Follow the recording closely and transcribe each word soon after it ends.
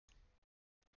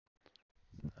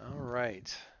All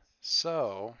right.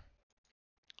 So,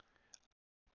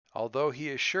 although he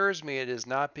assures me it is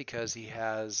not because he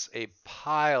has a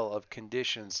pile of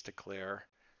conditions to clear,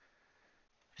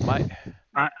 my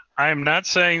I'm not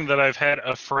saying that I've had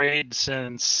afraid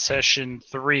since session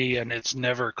 3 and it's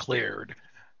never cleared.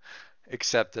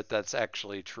 except that that's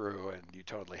actually true, and you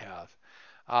totally have.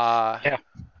 Yeah.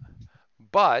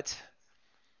 But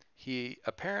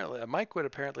Mike would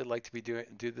apparently like to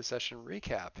do the session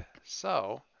recap.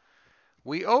 So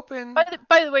we open.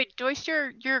 By the way, Joyce,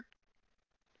 you're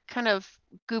kind of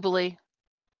googly.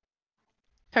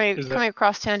 Coming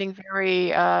across sounding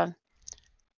very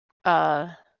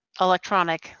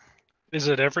electronic. Is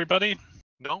it everybody?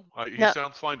 No, he No.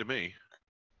 sounds fine to me.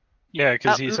 Yeah,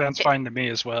 because he sounds fine to me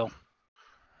as well.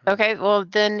 Okay, well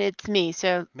then it's me.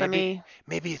 So maybe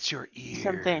it's your ears.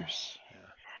 Something.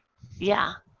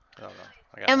 Yeah. I don't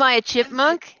know. Am I a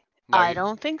chipmunk? No, I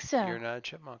don't think so. You're not a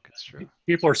chipmunk. It's true.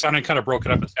 People are sounding kind of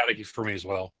broken up and staticky for me as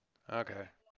well. Okay.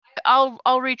 I'll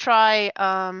retry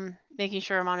making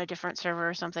sure I'm on a different server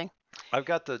or something. I've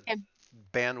got the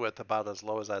bandwidth about as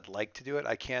low as I'd like to do it.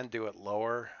 I can do it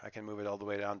lower. I can move it all the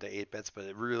way down to 8 bits, but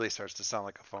it really starts to sound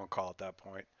like a phone call at that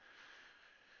point.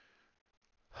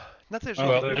 Let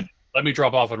me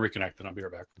drop off and reconnect, and I'll be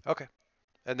right back. Okay.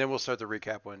 And then we'll start the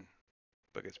recap when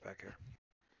Book gets back here.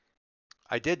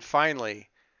 I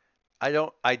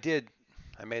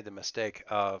made the mistake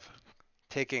of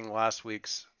taking last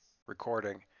week's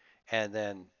recording and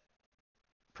then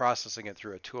processing it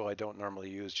through a tool I don't normally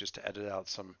use just to edit out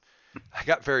some. I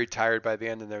got very tired by the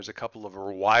end, and there's a couple of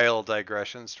wild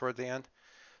digressions toward the end.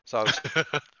 So I was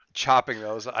chopping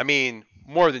those. I mean,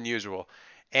 more than usual.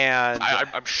 And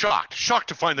I'm shocked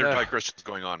to find there are digressions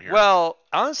going on here. Well,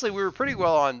 honestly, we were pretty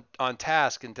well on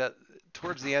task, and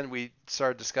towards the end we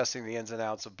started discussing the ins and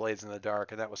outs of Blades in the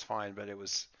Dark, and that was fine.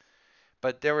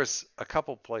 But there was a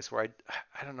couple places where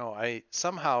I don't know, I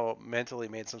somehow mentally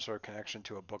made some sort of connection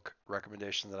to a book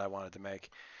recommendation that I wanted to make,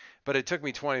 but it took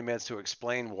me 20 minutes to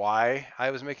explain why I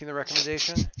was making the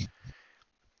recommendation,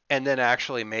 and then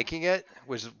actually making it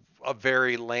was a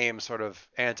very lame sort of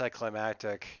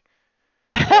anticlimactic.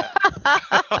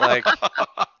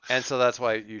 And so that's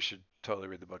why you should totally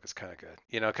read the book. It's kind of good.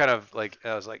 You know, kind of like,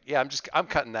 I was like, yeah, I'm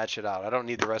cutting that shit out. I don't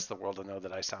need the rest of the world to know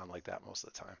that I sound like that most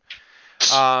of the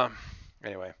time.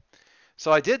 Anyway,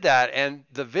 so I did that, and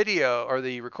the video or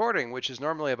the recording, which is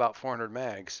normally about 400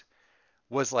 megs,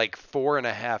 was like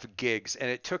 4.5 gigs, and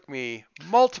it took me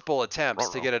multiple attempts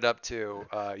to get it up to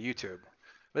YouTube,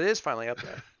 but it is finally up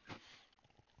there.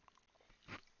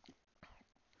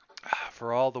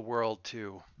 For all the world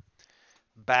to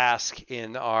bask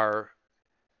in our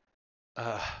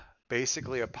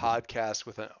basically a podcast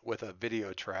with a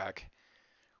video track,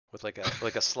 with like a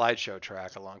slideshow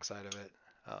track alongside of it.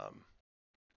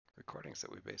 Recordings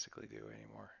that we basically do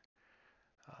anymore.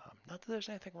 Not that there's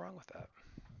anything wrong with that.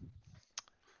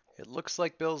 It looks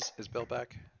like is Bill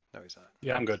back? No, he's not.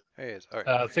 Yeah, I'm good. There he is. All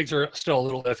right. Things are still a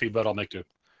little iffy, but I'll make do.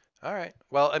 All right.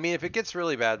 Well, I mean, if it gets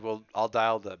really bad, I'll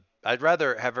dial I'd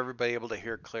rather have everybody able to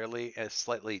hear clearly and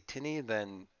slightly tinny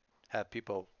than have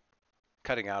people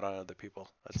cutting out on other people.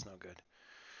 That's no good.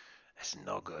 That's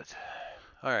no good.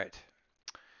 All right.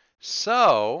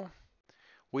 So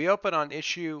we open on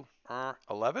issue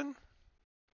 11.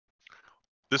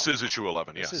 This is issue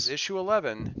 11. Yes. This is issue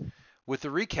 11 with the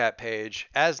recap page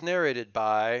as narrated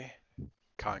by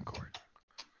Concord.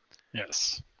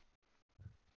 Yes.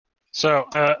 So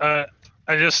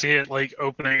I just see it like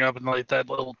opening up in like that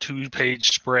little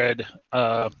 2-page spread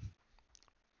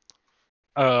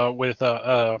with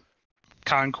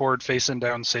Concord facing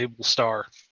down Sablestar,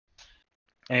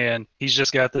 and he's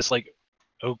just got this like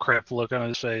oh crap look on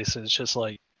his face. It's just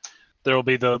like there'll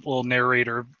be the little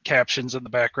narrator captions in the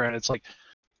background. It's like,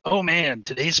 oh man,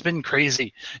 today's been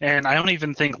crazy, and I don't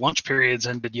even think lunch period's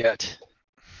ended yet.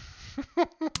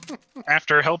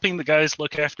 After helping the guys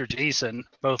look after Jason,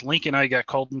 both Link and I got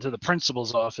called into the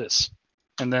principal's office,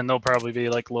 and then there'll probably be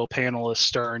like little panelists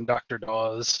starring Dr.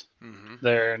 Dawes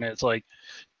there, and it's like,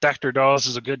 Dr. Dawes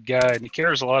is a good guy, and he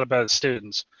cares a lot about his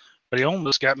students, but he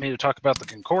almost got me to talk about the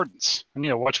concordance. I need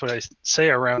to watch what I say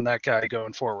around that guy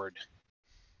going forward.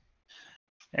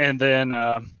 And then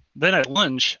at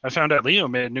lunch, I found out Leo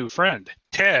made a new friend,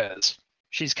 Taz.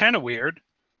 She's kind of weird,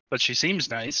 but she seems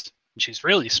nice. And she's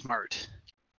really smart.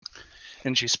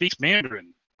 And she speaks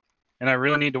Mandarin. And I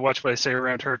really need to watch what I say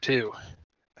around her, too.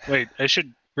 Wait, I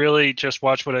should really just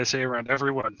watch what I say around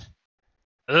everyone.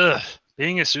 Ugh,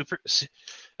 being a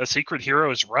secret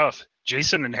hero is rough.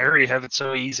 Jason and Harry have it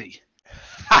so easy.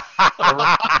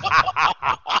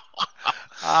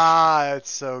 It's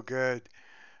so good.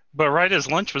 But right as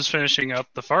lunch was finishing up,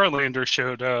 the Farlander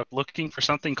showed up looking for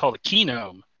something called a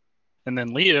keynome. And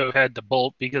then Leo had to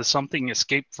bolt because something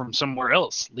escaped from somewhere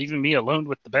else, leaving me alone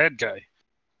with the bad guy.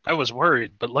 I was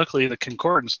worried, but luckily the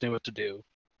Concordance knew what to do.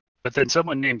 But then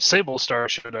someone named Sablestar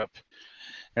showed up,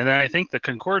 and then I think the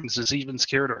Concordance is even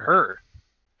scared of her.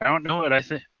 I don't know what I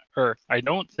think, or I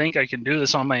don't think I can do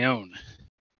this on my own.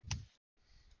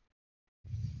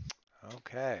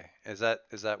 Okay. Is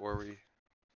that where we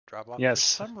drop off?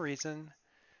 Yes. For some reason,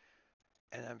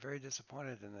 and I'm very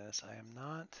disappointed in this, I am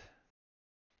not.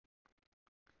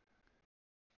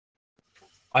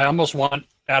 I almost want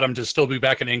Adam to still be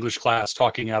back in English class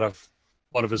talking out of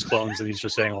one of his clones, and he's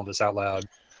just saying all this out loud.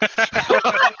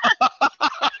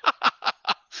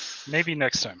 Maybe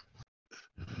next time.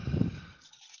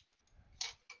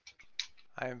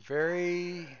 I am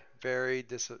very, very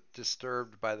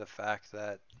disturbed by the fact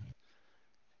that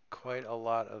quite a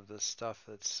lot of the stuff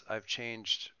I've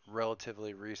changed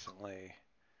relatively recently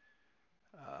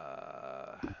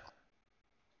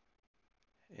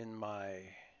in my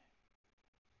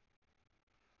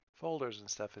folders and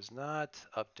stuff is not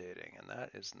updating, and that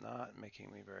is not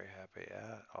making me very happy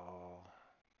at all.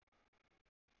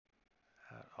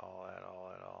 At all, at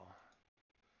all, at all.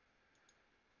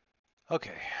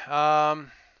 Okay,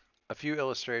 a few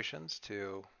illustrations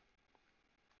to,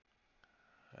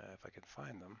 if I can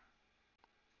find them.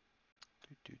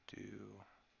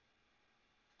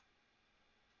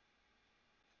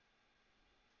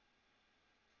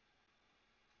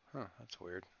 Huh, that's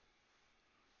weird.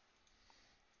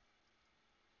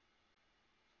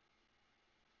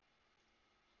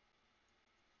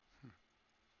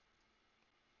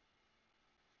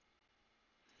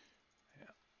 Yeah.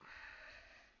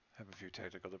 Have a few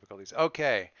technical difficulties.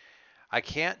 Okay, I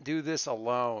can't do this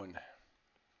alone.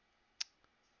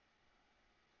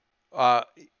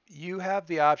 You have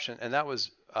the option, and that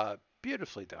was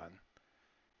beautifully done.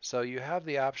 So you have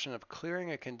the option of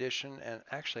clearing a condition, and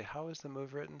actually, how is the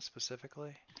move written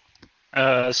specifically?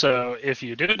 So if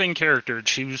you did it in character,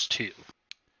 choose 2.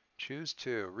 Choose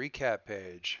 2. Recap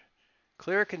page.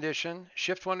 Clear a condition.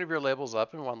 Shift one of your labels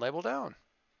up and one label down.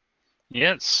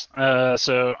 Yes.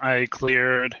 So I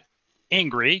cleared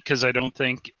angry because I don't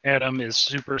think Adam is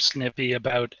super snippy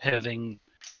about having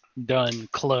done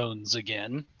clones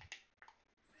again.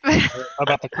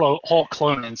 About the whole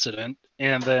clone incident.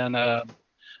 And then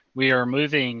we are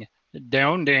moving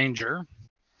down danger.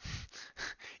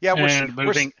 Yeah,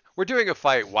 we're doing a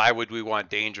fight. Why would we want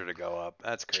danger to go up?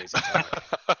 That's crazy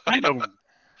talk. I don't.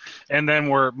 And then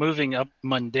we're moving up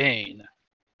mundane.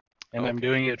 And I'm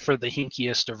doing it for the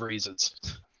hinkiest of reasons.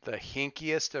 The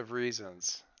hinkiest of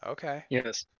reasons. Okay.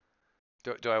 Yes.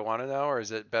 Do I want to know, or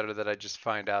is it better that I just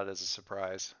find out as a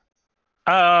surprise?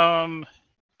 I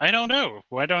don't know.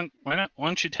 Why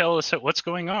don't you tell us what's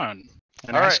going on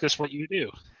and ask us what you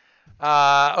do?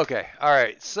 Okay. All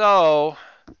right. So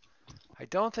I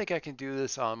don't think I can do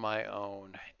this on my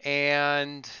own,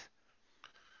 and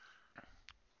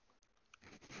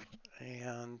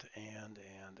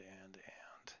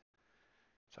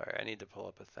sorry, I need to pull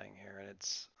up a thing here, and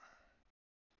it's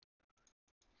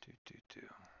Gonna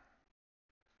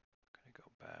go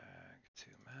back to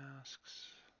masks,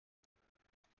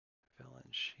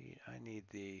 villain sheet. I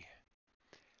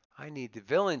need the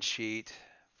villain sheet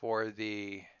for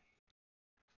the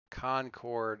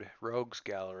Concord Rogues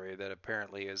Gallery that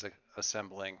apparently is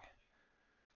assembling.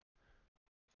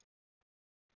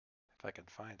 If I can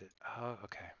find it. Oh,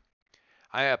 okay.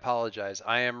 I apologize.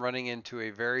 I am running into a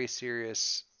very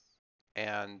serious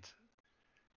and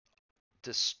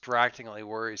distractingly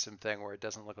worrisome thing where it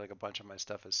doesn't look like a bunch of my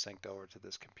stuff is synced over to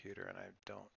this computer, and I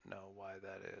don't know why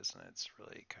that is, and it's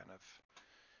really kind of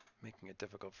making it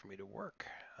difficult for me to work.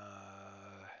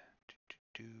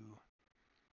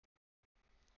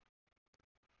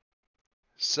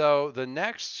 So the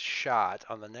next shot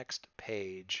on the next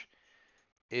page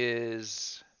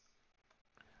is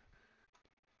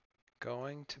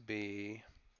going to be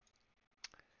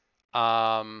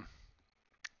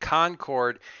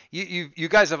Concord. You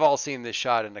guys have all seen this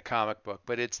shot in the comic book,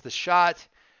 but it's the shot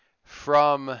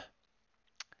from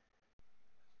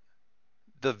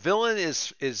the villain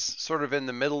is sort of in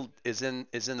the middle, is in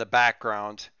the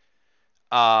background.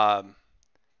 The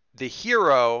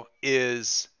hero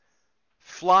is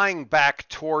flying back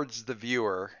towards the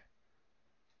viewer,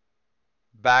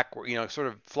 backward, sort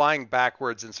of flying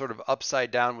backwards and sort of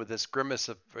upside down with this grimace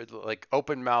of, like,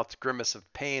 open-mouthed grimace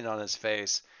of pain on his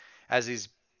face as he's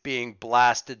being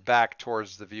blasted back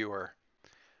towards the viewer.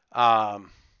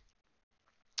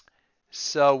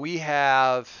 So we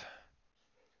have,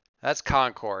 that's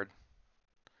Concord.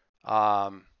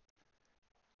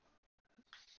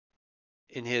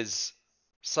 his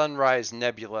sunrise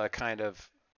nebula kind of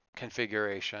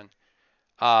configuration.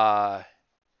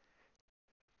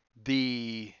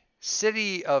 The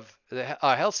city of the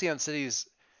Halcyon City is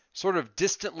sort of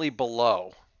distantly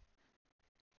below.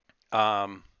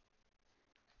 Not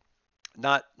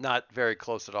very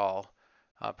close at all.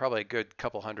 Probably a good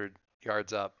couple hundred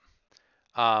yards up.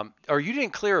 Or you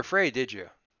didn't clear Afraid, did you?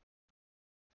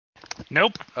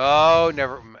 Nope. Oh,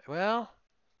 never. Well,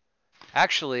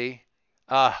 actually,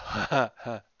 all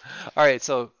right.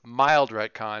 So mild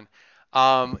retcon.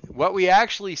 What we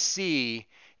actually see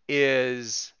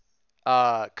is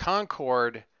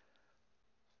Concord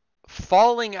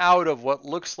falling out of what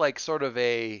looks like sort of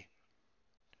a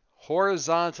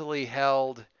horizontally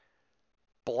held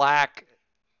black,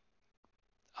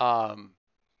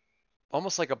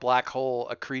 almost like a black hole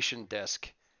accretion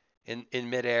disk in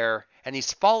midair, and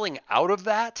he's falling out of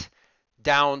that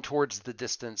down towards the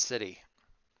distant city.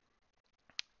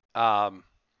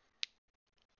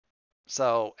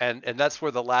 So and that's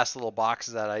where the last little box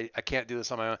is at. I can't do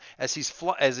this on my own. As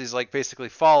he's like basically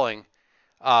falling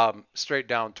straight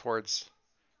down towards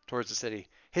the city.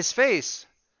 His face,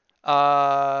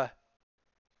 rather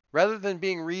than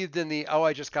being wreathed in the "oh,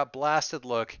 I just got blasted"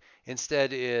 look,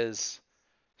 instead is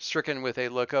stricken with a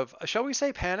look of, shall we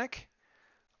say, panic,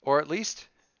 or at least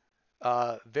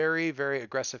very, very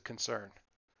aggressive concern.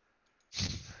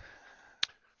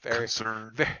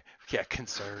 Concern. Yeah,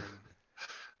 concern.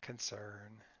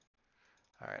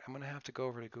 All right, I'm going to have to go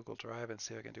over to Google Drive and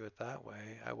see if I can do it that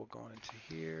way. I will go into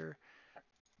here.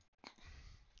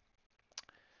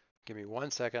 Give me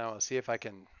 1 second. I want to see if I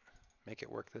can make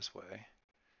it work this way.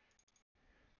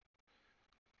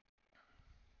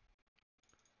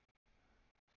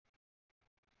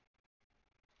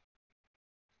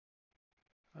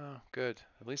 Oh, good.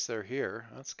 At least they're here.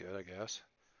 That's good, I guess.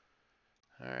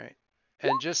 All right.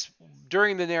 And just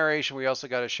during the narration, we also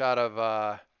got a shot of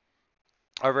our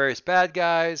various bad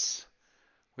guys.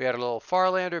 We had a little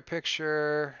Farlander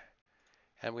picture,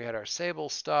 and we had our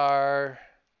Sablestar.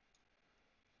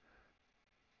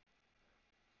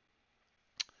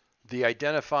 The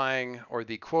identifying or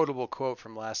the quotable quote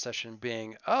from last session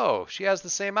being, "Oh, she has the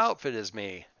same outfit as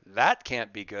me. That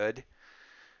can't be good."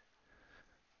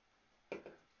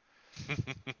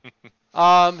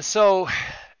 So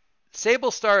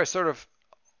Sablestar is sort of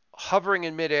hovering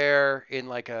in midair in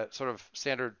like a sort of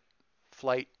standard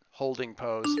flight holding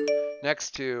pose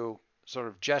next to sort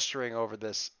of gesturing over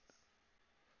this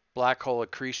black hole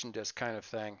accretion disk kind of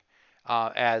thing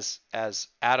as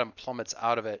Adam plummets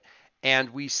out of it.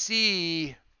 And we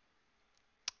see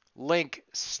Link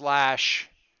 /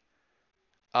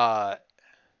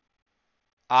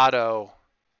 Otto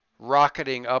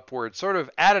rocketing upward, sort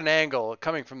of at an angle,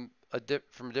 coming from a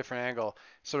different angle,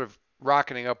 sort of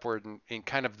rocketing upward in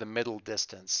kind of the middle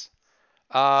distance.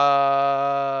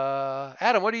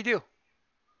 Adam, what do you do?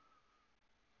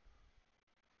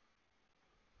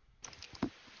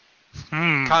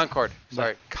 Concord.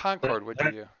 Sorry, Concord, what do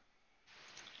you do?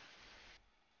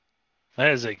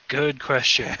 That is a good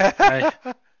question. I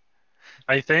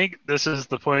think this is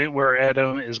the point where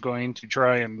Adam is going to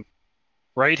try and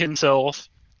right himself,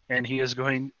 and he is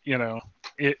going,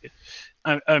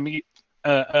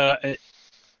 I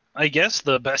guess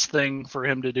the best thing for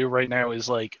him to do right now is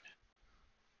like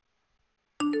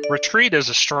retreat is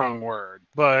a strong word,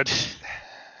 but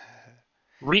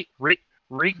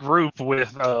regroup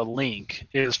with Link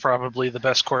is probably the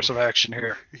best course of action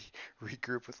here.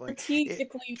 Regroup with Link.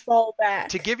 Strategically fall back.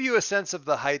 To give you a sense of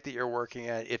the height that you're working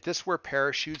at, if this were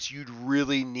parachutes, you'd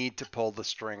really need to pull the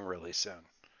string really soon.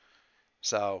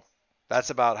 So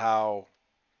that's about how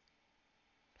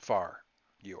far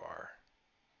you are.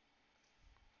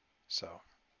 So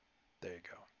there you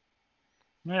go.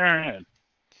 All right.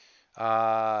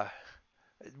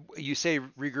 You say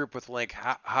regroup with Link.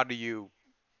 How do you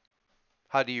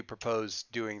propose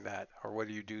doing that, or what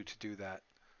do you do to do that?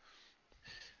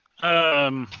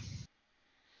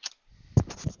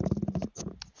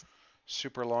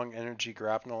 Super long energy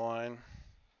grapnel line.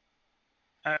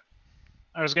 I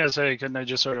was gonna say, couldn't I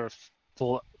just sort of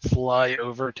fly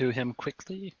over to him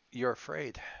quickly? You're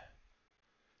afraid,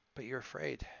 but you're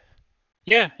afraid.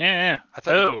 Yeah. I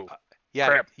thought. Yeah,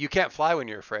 crap. You can't fly when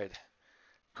you're afraid.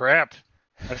 Crap.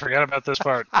 I forgot about this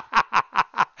part.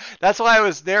 That's why I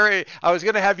was there. I was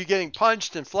going to have you getting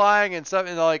punched and flying and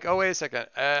something like, oh, wait a second.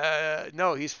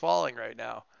 No, he's falling right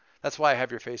now. That's why I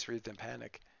have your face wreathed in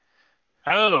panic.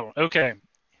 Oh, okay.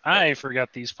 I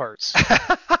forgot these parts.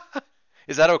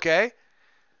 Is that okay?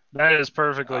 That is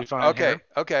perfectly fine. Okay, here.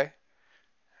 okay.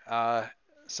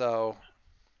 So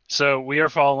we are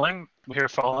falling. We are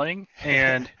falling,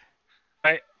 and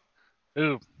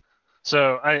Ooh.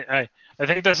 So I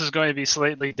think this is going to be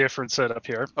slightly different setup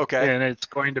here. Okay. And it's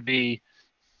going to be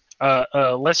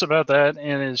less about that,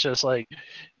 and it's just like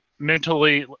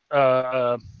mentally,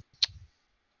 Adam's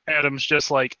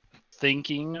just like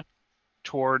thinking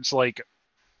towards like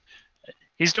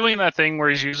he's doing that thing where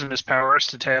he's using his powers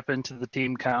to tap into the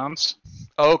team comms.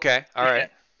 Oh, okay. All right.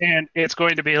 And it's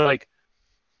going to be like,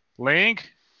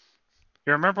 Link,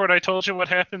 you remember what I told you? What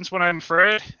happens when I'm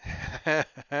afraid?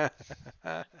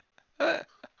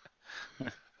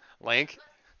 Link.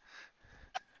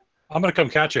 I'm gonna come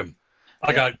catch him.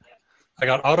 I got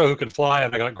Otto who can fly,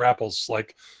 and I got grapples.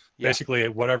 Like basically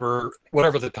whatever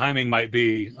the timing might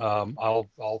be,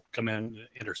 I'll come in and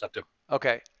intercept him.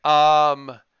 Okay.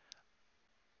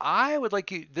 I would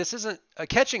like you. This isn't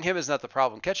catching him is not the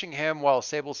problem. Catching him while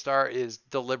Sablestar is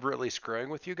deliberately screwing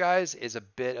with you guys is a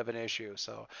bit of an issue.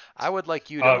 So I would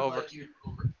like you to over.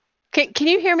 Can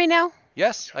you hear me now?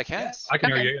 Yes, I can. I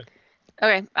can hear you.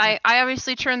 Okay. I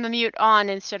obviously turned the mute on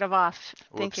instead of off.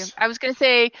 Thank you. Whoops. I was gonna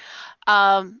say,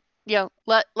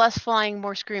 less flying,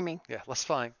 more screaming. Yeah, less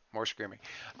flying, more screaming.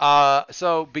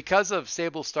 So because of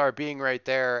Sablestar being right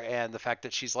there and the fact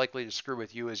that she's likely to screw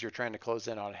with you as you're trying to close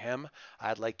in on him,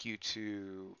 I'd like you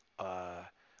to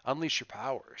unleash your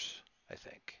powers, I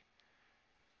think.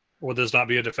 Will this not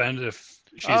be a defend if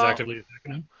she's actively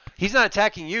attacking him? He's not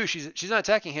attacking you. She's not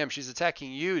attacking him. She's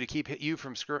attacking you to keep you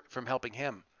from helping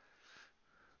him.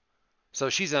 So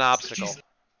she's an obstacle,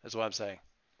 is what I'm saying.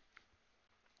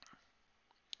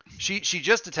 She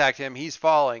just attacked him. He's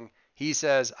falling. He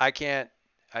says, I can't.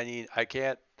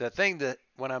 The thing that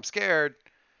when I'm scared,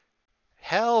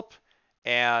 help.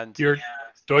 And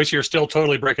Joyce, you're still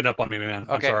totally breaking up on me, man.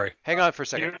 Okay. I'm sorry. Hang on for a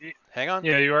second. Hang on.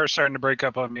 Yeah, you are starting to break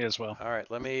up on me as well. All right,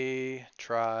 let me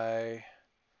try.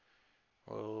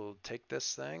 We'll take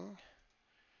this thing,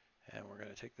 and we're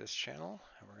going to take this channel,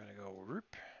 and we're going to go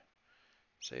whoop,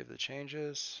 save the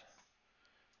changes.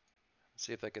 Let's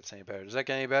see if that gets any better. Does that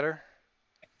get any better?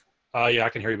 Yeah, I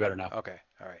can hear you better now. Okay,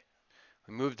 all right.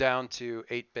 We moved down to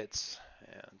 8 bits,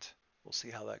 and we'll see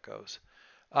how that goes.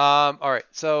 All right,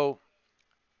 so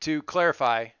to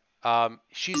clarify,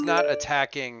 she's not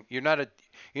attacking. You're not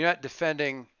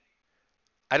defending.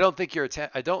 I don't think you're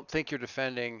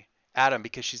defending Adam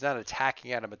because she's not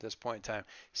attacking Adam at this point in time.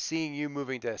 Seeing you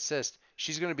moving to assist,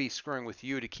 she's going to be screwing with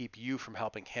you to keep you from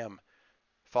helping him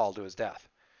fall to his death.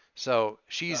 So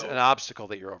she's an obstacle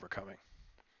that you're overcoming.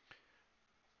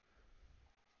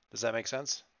 Does that make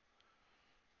sense?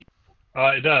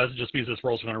 It does. It just means this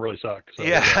roll's going to really suck. So,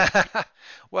 yeah.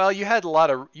 Well, you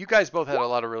guys both had a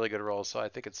lot of really good rolls, so I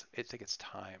think it's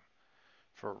time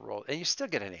for a roll. And you still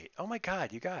get an 8. Oh my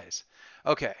God, you guys.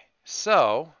 Okay,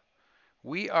 so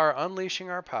we are unleashing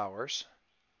our powers.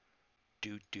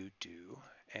 And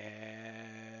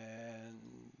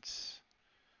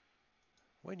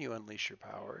when you unleash your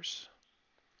powers,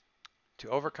 to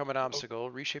overcome an obstacle,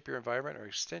 reshape your environment, or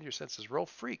extend your senses, roll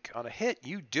freak. On a hit,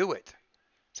 you do it.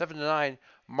 7 to 9,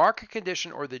 mark a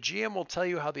condition, or the GM will tell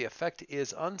you how the effect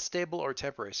is unstable or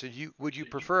temporary. So would you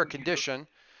prefer a condition,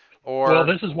 or? Well,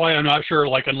 this is why I'm not sure.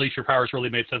 Like, unleash your powers really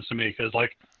made sense to me because,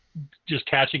 like, just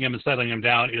catching him and settling him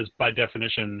down is by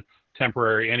definition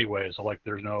temporary anyway. So, like,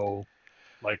 there's no,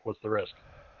 like, what's the risk?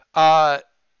 Well,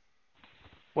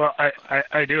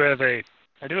 I do have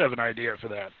an idea for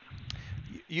that.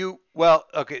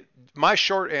 Okay. My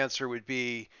short answer would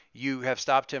be you have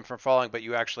stopped him from falling, but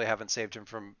you actually haven't saved him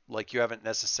from, like, you haven't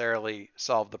necessarily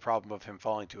solved the problem of him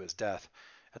falling to his death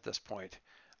at this point.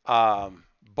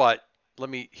 But let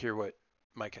me hear what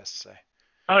Mike has to say.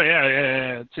 Oh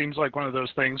yeah. It seems like one of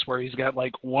those things where he's got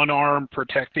like one arm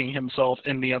protecting himself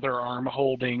and the other arm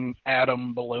holding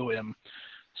Adam below him.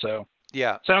 So.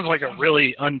 Yeah. Sounds like a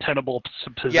really untenable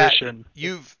position.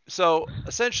 Yeah, so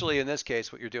essentially in this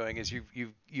case, what you're doing is you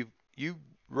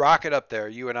rocket up there,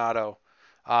 you and Otto,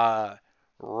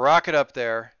 rocket up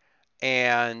there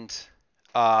and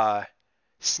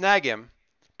snag him,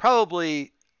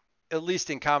 probably at least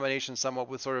in combination somewhat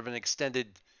with sort of an extended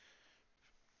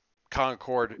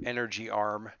Concord energy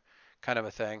arm kind of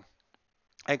a thing,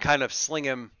 and kind of sling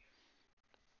him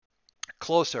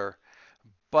closer.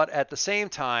 But at the same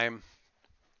time,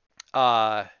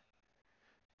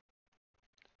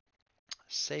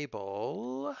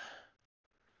 Sable.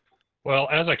 Well,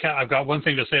 I've got one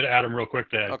thing to say to Adam real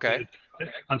quick. Then. Okay.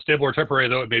 Unstable or temporary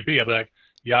though it may be, I'll be like,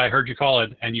 yeah, I heard you call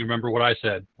it, and you remember what I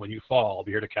said. When you fall, I'll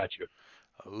be here to catch you.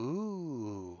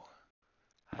 Ooh,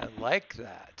 I like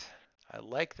that.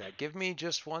 Give me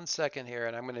just 1 second here,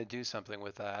 and I'm going to do something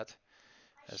with that.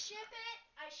 I ship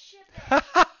it.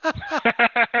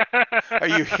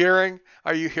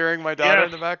 Are you hearing my daughter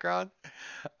in the background?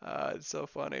 It's so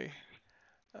funny.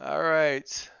 All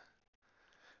right.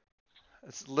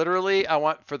 It's literally, I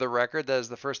want for the record, that is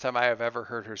the first time I have ever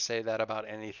heard her say that about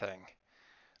anything.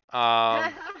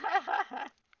 I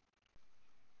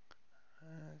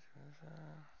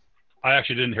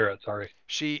actually didn't hear it. Sorry.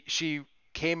 She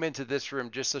came into this room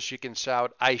just so she can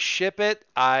shout, "I ship it!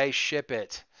 I ship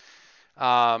it!"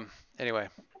 Anyway.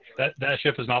 That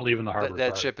ship is not leaving the harbor.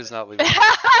 That ship is not leaving.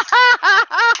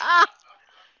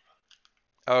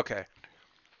 Okay.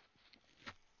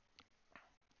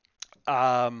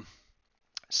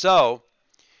 So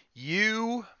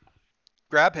you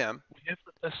grab him. Give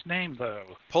this name though.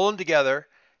 Pull him together,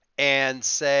 and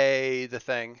say the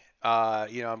thing.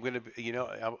 I'm gonna.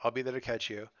 I'll be there to catch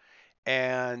you,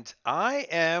 and I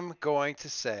am going to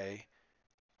say,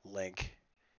 Link,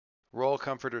 roll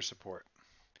comfort or support.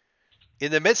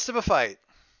 In the midst of a fight,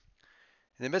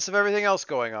 in the midst of everything else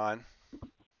going on,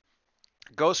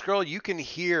 Ghost Girl, you can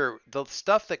hear the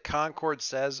stuff that Concord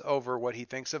says over what he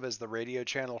thinks of as the radio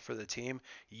channel for the team.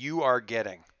 You are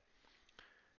getting,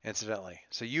 incidentally.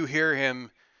 So you hear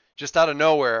him just out of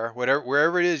nowhere,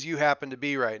 wherever it is you happen to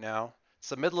be right now. It's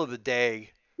the middle of the day,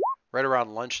 right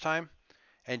around lunchtime,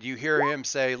 and you hear him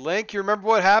say, "Link, you remember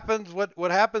what happens?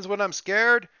 What happens when I'm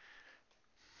scared?"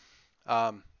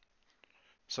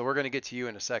 So we're going to get to you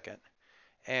in a second.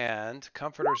 And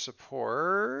comforter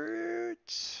support.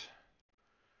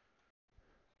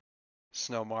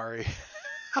 Snowmari.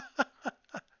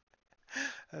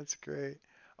 That's great.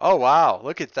 Oh, wow.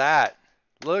 Look at that.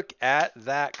 Look at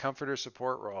that comforter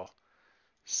support roll.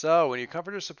 So when you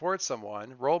comforter support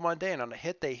someone, roll mundane. On a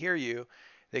hit, they hear you.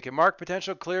 They can mark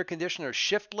potential clear condition or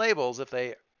shift labels if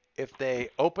they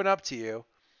open up to you.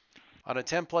 On a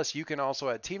 10 plus, you can also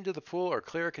add team to the pool or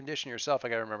clear a condition yourself. I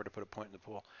got to remember to put a point in the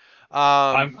pool.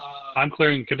 I'm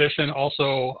clearing condition.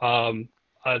 Also,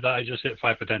 I just hit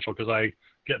 5 potential because I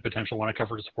get potential when I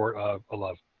cover to support a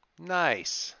love.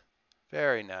 Nice,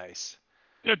 very nice.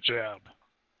 Good job.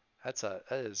 That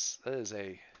is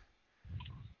a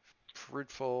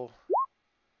fruitful.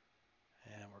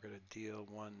 And we're gonna deal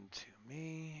 1 to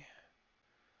me.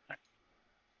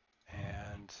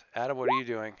 And Adam, what are you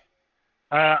doing?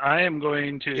 I am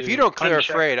going to. If you don't clear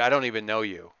afraid, I don't even know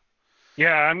you.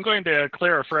 Yeah, I'm going to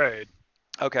clear afraid.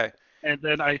 Okay. And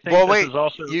then I think this is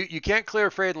also. You can't clear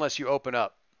afraid unless you open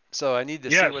up. So I need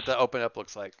to see what the open up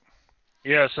looks like.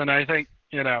 Yes, and I think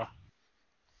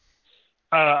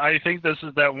I think this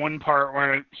is that one part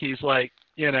where he's like,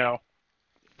 once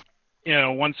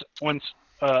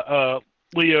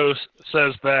Leo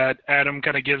says that, Adam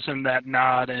kind of gives him that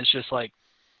nod, and it's just like,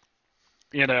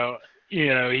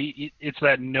 it's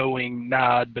that knowing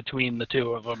nod between the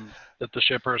two of them that the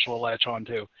shippers will latch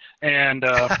onto, and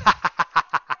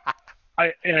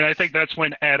I think that's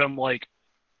when Adam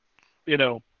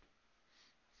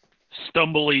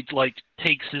stumbly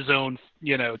takes to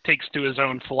his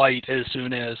own flight as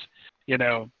soon as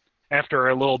after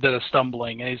a little bit of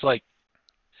stumbling, and he's like,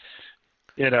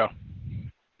 I don't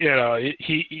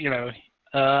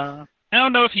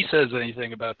know if he says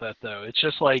anything about that though. It's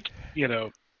just like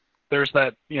there's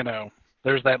that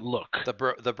look. The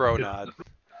bro nod.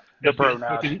 The bro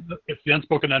nod. It's the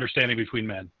unspoken understanding between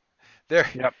men.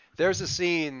 There's a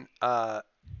scene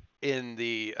in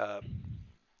the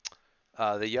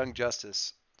Young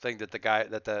Justice thing that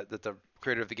the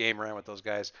creator of the game ran with those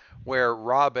guys, where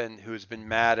Robin, who's been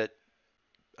mad at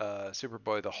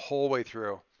Superboy the whole way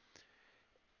through,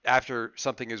 after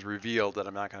something is revealed that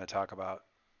I'm not going to talk about,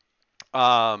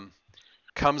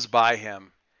 comes by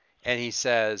him, and he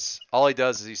says, all he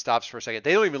does is he stops for a second.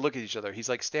 They don't even look at each other. He's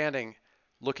like standing,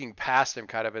 looking past him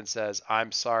kind of, and says,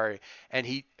 "I'm sorry." And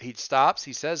he stops,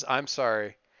 he says, "I'm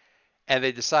sorry." And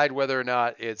they decide whether or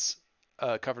not it's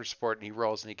cover support, and he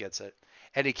rolls and he gets it.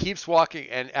 And he keeps walking,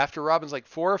 and after Robin's like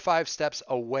 4 or 5 steps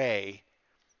away,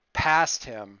 past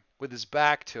him, with his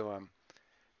back to him,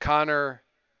 Connor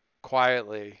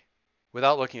quietly,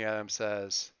 without looking at him,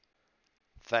 says,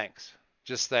 "Thanks."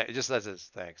 Just says it,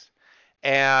 "Thanks."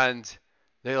 And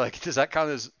they're like, does that count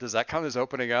as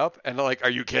opening up? And they're like, "Are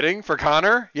you kidding? For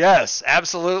Connor?" "Yes,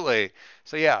 absolutely."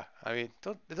 So yeah, I mean,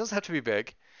 it doesn't have to be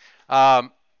big.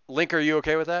 Link, are you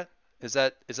okay with that? Is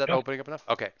that opening up enough?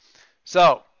 Okay.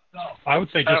 So I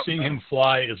would say just seeing him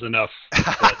fly is enough.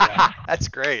 But, yeah. That's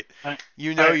great.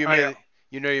 You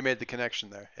made the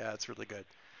connection there. Yeah, it's really good.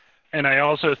 And I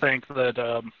also think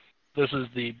that this is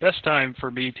the best time for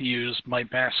me to use my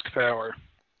mask power.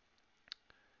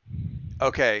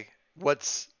 Okay.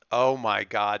 Oh my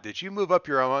God. Did you move up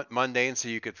your mundane so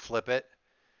you could flip it?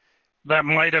 That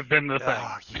might have been the thing.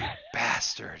 Oh, you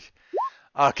bastard.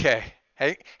 Okay.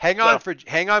 Hang on for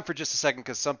just a second,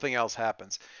 because something else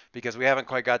happens. because we haven't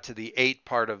quite got to the 8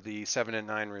 part of the 7 and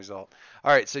 9 result.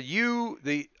 All right, so you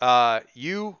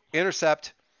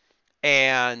intercept,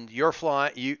 and you're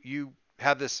flying. You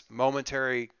have this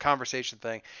momentary conversation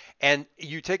thing, and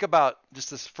you take about just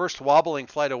this first wobbling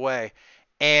flight away,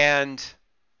 and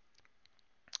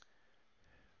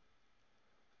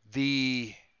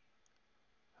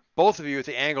both of you at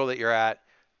the angle that you're at,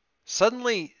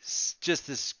 suddenly just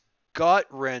this gut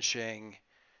wrenching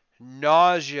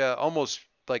nausea, almost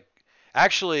like,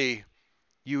 actually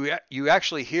you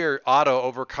actually hear Otto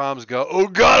over comms go, "Oh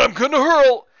God, I'm gonna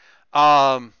hurl."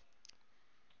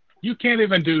 You can't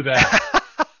even do that.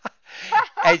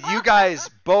 And you guys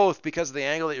both, because of the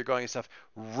angle that you're going and stuff,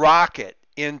 rocket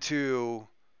into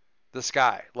the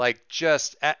sky, like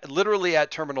just literally at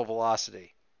terminal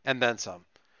velocity, and then some.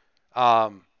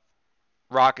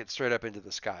 Rocket straight up into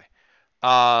the sky.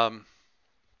 Adam,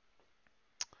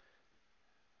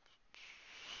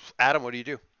 what do you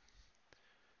do?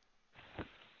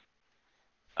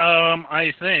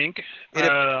 I think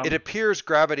it appears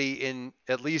gravity in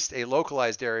at least a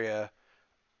localized area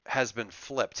has been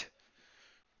flipped.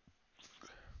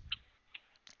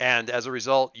 And as a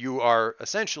result, you are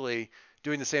essentially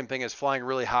doing the same thing as flying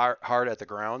really hard at the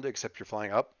ground, except you're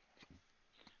flying up.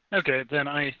 Okay, then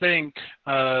I think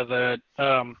that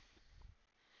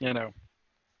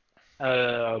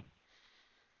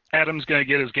Adam's gonna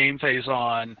get his game face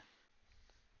on,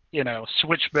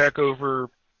 switch back over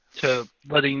to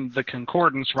letting the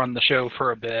Concordance run the show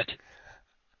for a bit,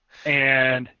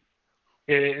 and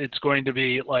it's going to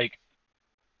be like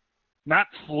not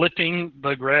flipping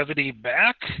the gravity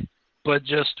back, but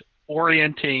just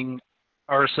orienting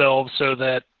ourselves so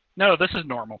that, no, this is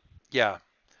normal. Yeah.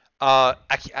 I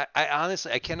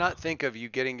honestly, I cannot think of you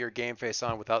getting your game face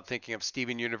on without thinking of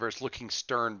Steven Universe looking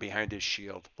stern behind his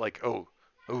shield. Like, oh,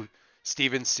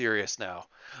 Steven's serious now.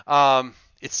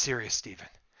 It's serious, Steven.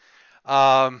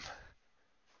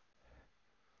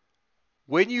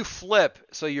 When you flip,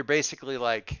 so you're basically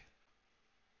like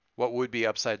what would be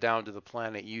upside down to the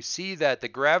planet, you see that the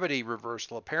gravity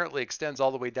reversal apparently extends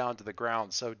all the way down to the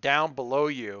ground. So down below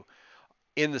you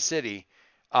in the city,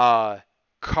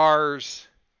 cars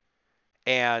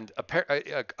and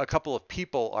a couple of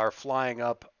people are flying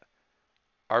up,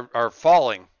 are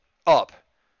falling up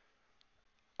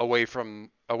away from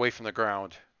the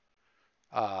ground,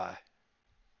 where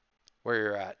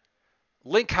you're at.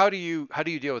 Link, how do you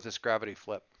deal with this gravity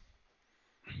flip?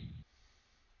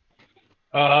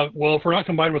 Well, if we're not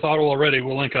combined with Otto already,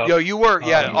 we'll link up. Yo, you were,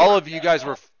 yeah, all of you guys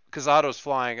were, because Otto's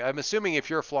flying. I'm assuming if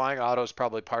you're flying, Otto's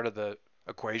probably part of the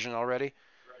equation already.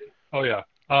 Oh yeah.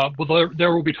 Well,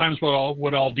 there will be times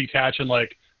when I'll detach and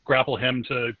like grapple him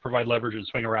to provide leverage and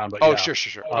swing around. But oh, yeah.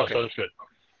 Sure. Okay. So that's good.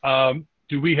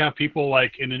 Do we have people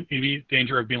like in immediate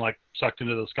danger of being like sucked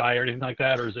into the sky or anything like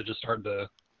that, or is it just starting to?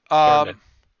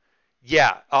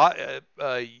 Yeah.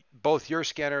 Both your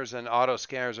scanners and Auto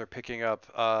scanners are picking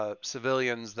up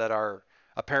civilians that are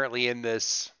apparently in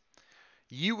this.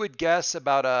 You would guess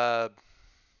about a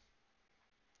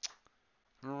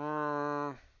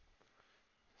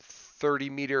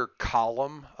 30-meter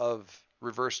column of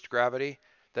reversed gravity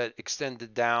that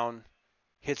extended down,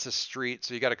 hits a street.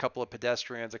 So you got a couple of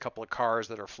pedestrians, a couple of cars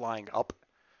that are flying up.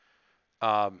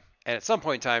 And at some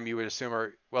point in time, you would assume,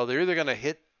 they're either going to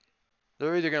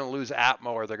lose Atmo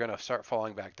or they're going to start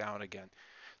falling back down again.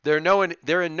 They're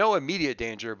in no immediate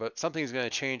danger, but something's going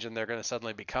to change and they're going to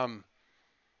suddenly become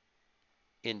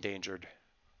endangered.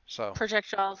 So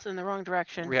projectiles in the wrong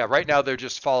direction. Yeah, right now they're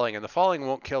just falling, and the falling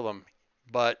won't kill them,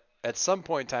 but at some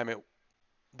point in time,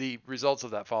 the results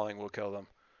of that falling will kill them.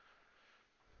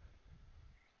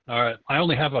 All right. I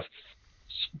only have a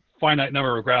finite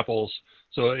number of grapples,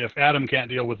 so if Adam can't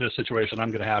deal with this situation,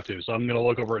 I'm going to have to. So I'm going to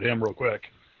look over at him real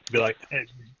quick, be like, hey,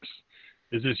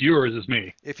 is this you or is this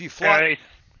me? If you fly,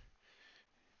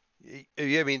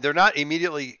 I mean, they're not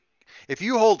immediately. If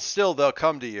you hold still, they'll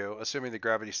come to you, assuming the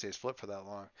gravity stays flipped for that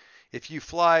long. If you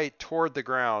fly toward the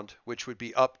ground, which would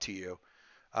be up to you,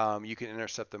 you can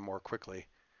intercept them more quickly.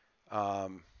 How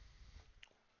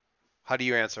do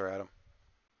you answer,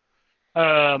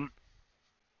 Adam?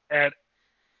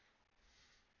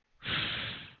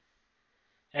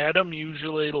 Adam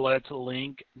usually lets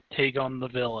Link take on the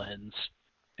villains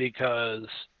because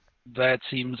that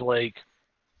seems like,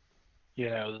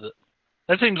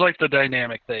 that seems like the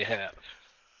dynamic they have.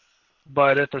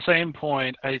 But at the same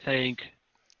point, I think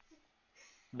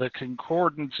the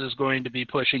Concordance is going to be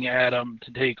pushing Adam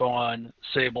to take on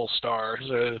Sablestar.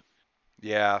 So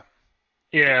yeah.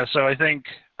 Yeah, so I think.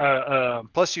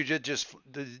 Plus, you did just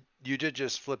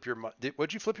flip your.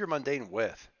 What'd you flip your mundane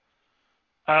with?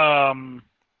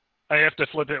 I have to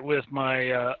flip it with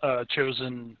my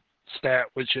chosen stat,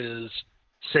 which is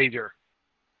Savior.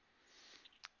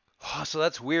 Oh, so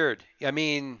that's weird. I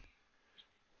mean,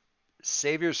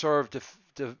 Savior sort of,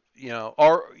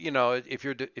 or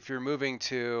if you're moving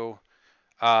to,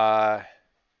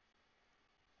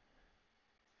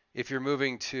 if you're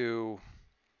moving to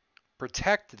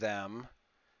protect them,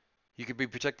 you could be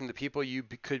protecting the people. You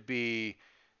could be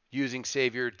using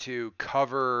Savior to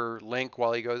cover Link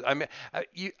while he goes. I'm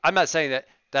not saying that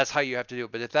that's how you have to do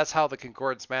it, but if that's how the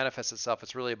concordance manifests itself,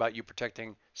 it's really about you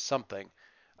protecting something.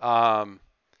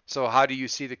 So how do you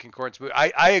see the concordance move?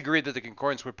 I agree that the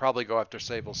concordance would probably go after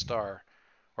Sablestar,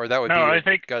 or that would be your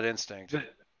gut instinct.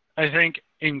 I think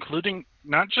including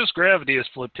not just gravity is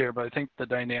flipped here, but I think the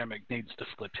dynamic needs to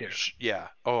flip here. Yeah.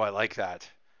 Oh, I like that.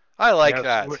 I like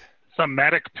that.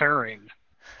 Thematic pairing.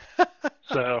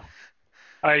 So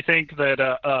I think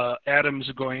that Adam's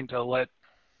going to let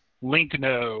Link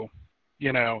know,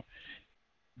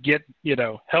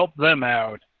 help them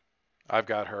out. I've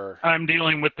got her. I'm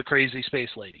dealing with the crazy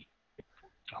space lady.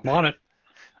 I'm on it.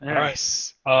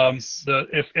 Nice. All right.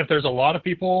 If there's a lot of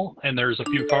people and there's a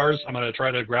few cars, I'm going to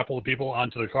try to grapple the people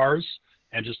onto the cars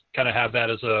and just kind of have that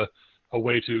as a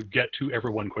way to get to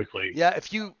everyone quickly. Yeah,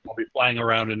 I'll be flying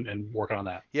around and working on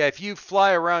that. Yeah, if you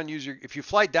fly around, if you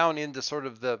fly down into sort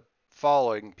of the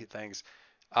following things,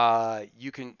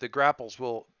 the grapples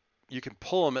you can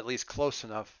pull them at least close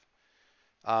enough.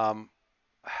 I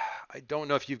don't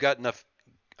know if you've got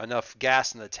enough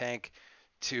gas in the tank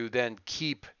to then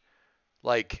keep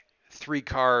like 3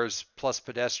 cars plus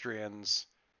pedestrians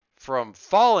from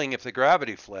falling if the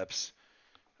gravity flips.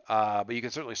 But you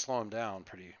can certainly slow them down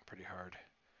pretty hard.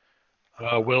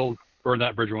 We'll burn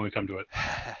that bridge when we come to it.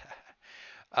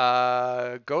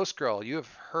 Ghost Girl, you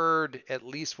have heard at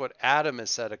least what Adam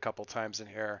has said a couple times in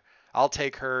here. I'll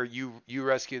take her. You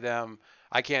rescue them.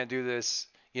 I can't do this.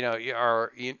 You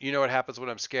know what happens when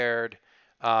I'm scared.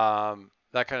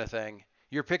 That kind of thing.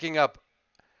 You're picking up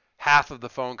half of the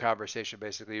phone conversation,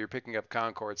 basically. You're picking up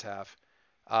Concord's half.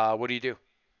 What do you do?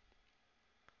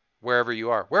 Wherever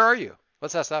you are. Where are you?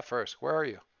 Let's ask that first. Where are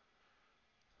you?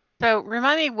 So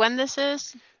remind me when this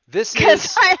is. This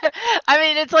is. I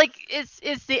mean, it's like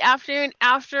it's the afternoon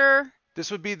after.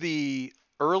 This would be the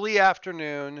early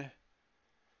afternoon,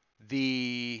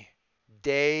 the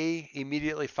day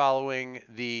immediately following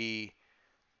the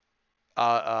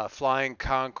flying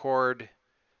Concorde.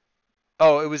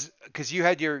 Oh, it was because you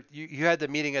had you had the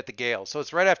meeting at the Gales, so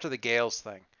it's right after the Gales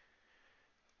thing.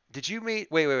 Did you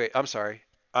meet? Wait. I'm sorry.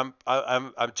 I'm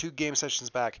 2 game sessions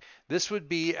back. This would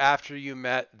be after you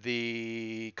met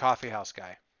the coffee house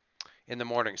guy in the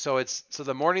morning. So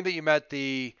the morning that you met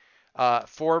the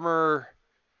former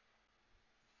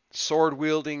sword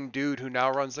wielding dude who now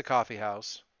runs the coffee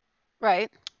house. Right.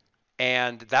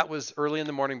 And that was early in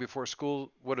the morning before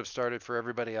school would have started for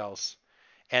everybody else.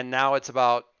 And now it's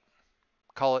about,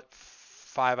 call it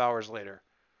 5 hours later,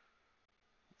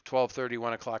 12:30,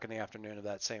 1 o'clock in the afternoon of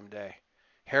that same day.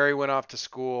 Harry went off to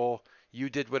school. You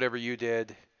did whatever you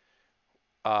did.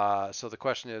 So the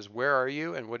question is, where are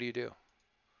you and what do you do?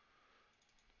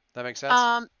 That makes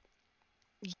sense?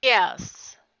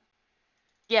 Yes.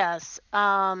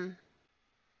 I'm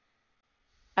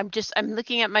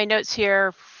looking at my notes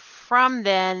here from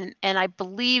then, and I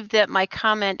believe that my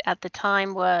comment at the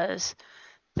time was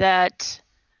that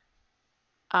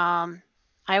I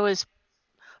was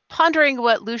pondering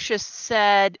what Lucius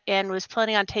said and was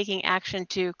planning on taking action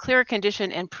to clear a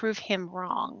condition and prove him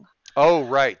wrong. Oh,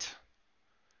 right.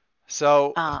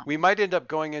 So we might end up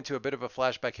going into a bit of a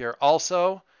flashback here.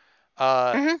 Also,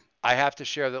 I have to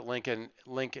share that Link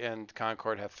and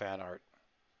Concord have fan art.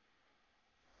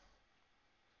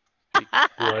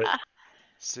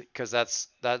 Because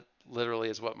that literally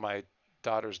is what my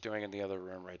daughter's doing in the other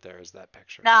room right there is that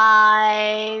picture.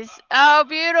 Nice. Oh,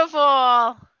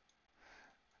 beautiful.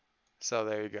 So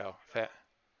there you go.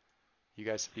 You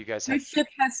guys My have, ship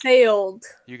has sailed.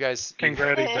 you guys have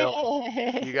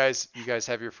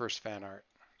your first fan art.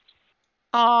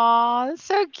 Aw, that's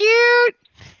so cute.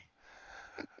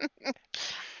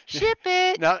 Ship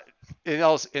it. Now,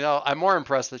 I'm more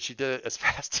impressed that she did it as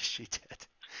fast as she did.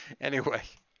 Anyway.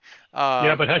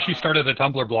 Yeah, but has she started a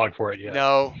Tumblr blog for it yet?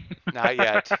 No, not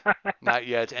yet. Not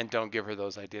yet, and don't give her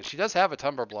those ideas. She does have a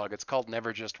Tumblr blog. It's called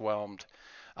Never Just Whelmed.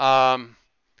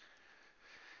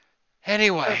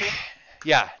 Anyway,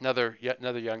 yeah, another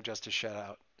Young Justice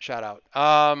shout out.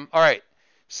 All right,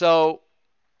 so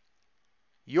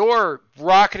you're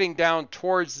rocketing down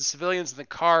towards the civilians in the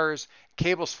cars,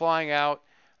 cables flying out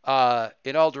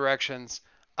in all directions,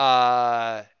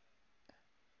 and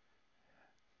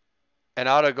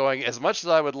Otto going, as much as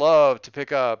I would love to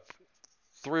pick up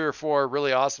 3 or 4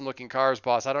 really awesome looking cars,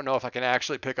 boss. I don't know if I can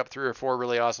actually pick up 3 or 4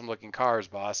 really awesome looking cars,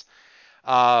 boss.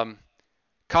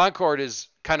 Concorde is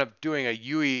kind of doing a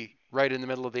U-E right in the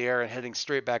middle of the air and heading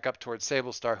straight back up towards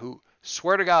Sablestar, who,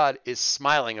 swear to God, is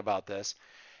smiling about this.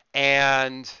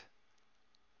 And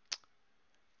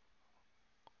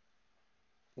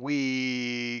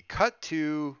we cut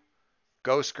to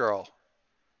Ghost Girl.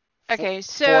 Okay,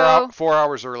 so 4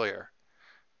 hours earlier.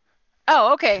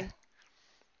 Oh, okay.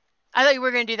 I thought you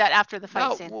were going to do that after the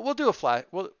fight scene. We'll do a flash.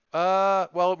 Well,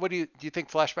 what do you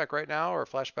think? Flashback right now or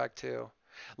flashback to?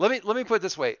 Let me put it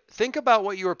this way. Think about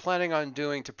what you were planning on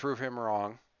doing to prove him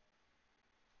wrong,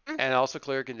 and also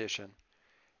clear condition.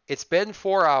 It's been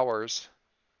 4 hours.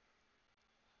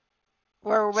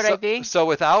 Where would I be? So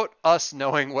without us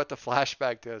knowing what the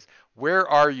flashback does, where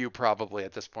are you probably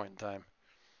at this point in time?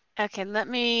 Okay, let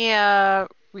me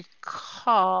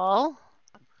recall.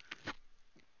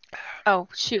 Oh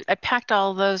shoot! I packed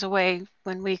all those away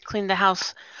when we cleaned the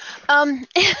house.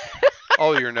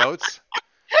 Oh, your notes?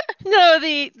 No,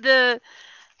 the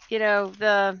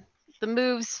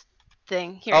moves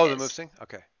thing. Here it is. The moves thing.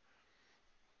 Okay.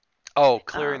 Oh,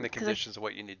 clearing the conditions of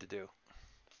what you need to do.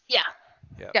 Yeah.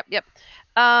 Yep. Yep.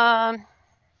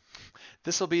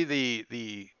 This will be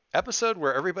the episode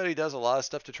where everybody does a lot of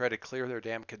stuff to try to clear their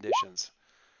damn conditions.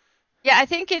 Yeah, I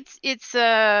think it's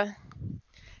I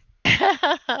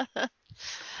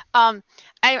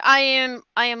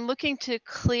am looking to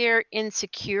clear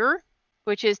insecure,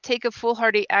 which is take a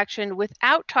foolhardy action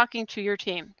without talking to your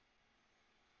team.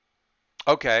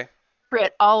 Okay.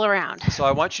 It all around. So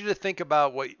I want you to think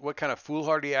about what kind of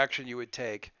foolhardy action you would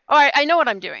take. Oh, I know what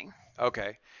I'm doing.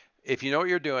 Okay. If you know what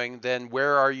you're doing, then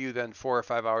where are you then 4 or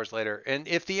 5 hours later? And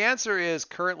if the answer is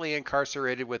currently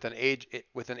incarcerated with an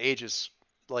Aegis,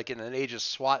 like in an Aegis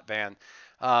SWAT van,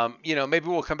 maybe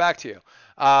we'll come back to you.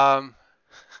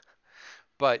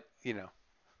 But No,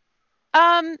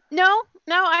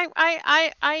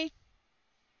 I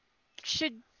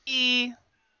should be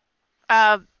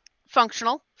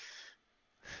functional.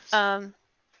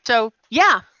 So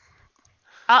yeah,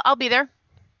 I'll be there.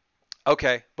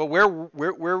 Okay, but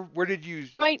where did you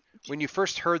when you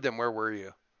first heard them? Where were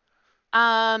you?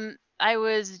 I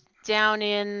was down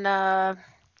in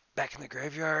back in the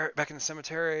graveyard, back in the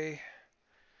cemetery.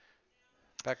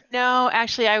 No,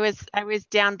 actually, I was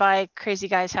down by Crazy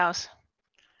Guy's house.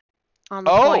 On the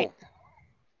point.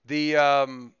 The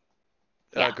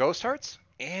Ghost Hearts?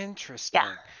 Interesting.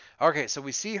 Yeah. Okay, so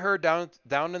we see her down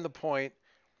in the point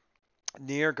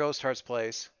near Ghost Heart's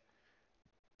place.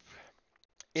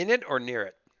 In it or near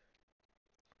it?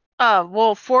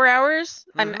 Well, 4 hours,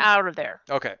 I'm out of there.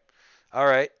 Okay. All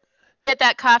right. At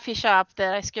that coffee shop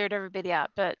that I scared everybody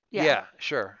out, but yeah. Yeah,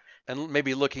 sure. And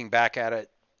maybe looking back at it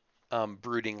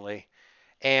broodingly.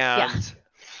 And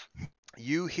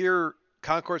you hear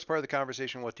Concorde's part of the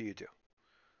conversation. What do you do?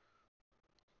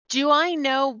 Do I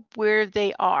know where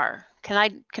they are?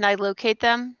 Can I locate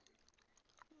them?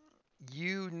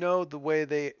 You know where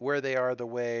they are the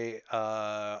way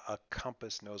a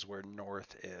compass knows where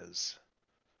north is.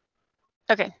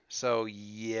 Okay. So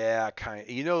yeah, kind of.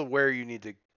 You know where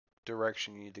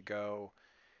direction you need to go.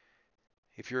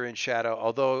 If you're in shadow,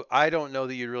 although I don't know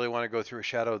that you'd really want to go through a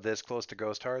shadow this close to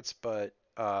Ghost Hearts, but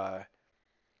I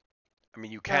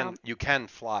mean you can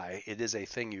fly. It is a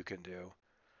thing you can do.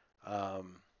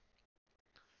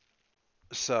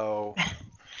 So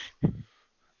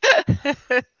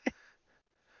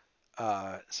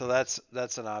so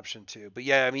that's an option too. But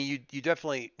yeah, I mean you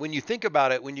definitely, when you think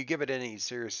about it, when you give it any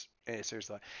serious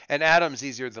thought. And Adam's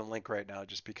easier than Link right now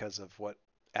just because of what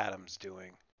Adam's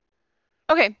doing.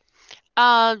 Okay.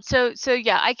 So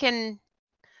yeah, I can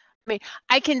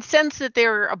sense that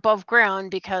they're above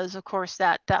ground because of course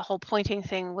that whole pointing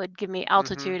thing would give me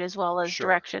altitude as well as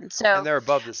direction. So and they're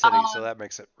above the city, so that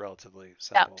makes it relatively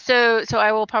simple. Yeah. So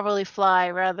I will probably fly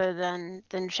rather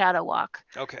than shadow walk.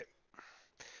 Okay.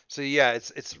 So yeah,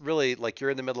 it's really like you're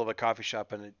in the middle of a coffee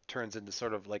shop and it turns into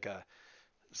sort of like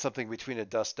something between a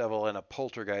dust devil and a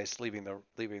poltergeist leaving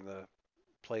the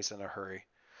place in a hurry.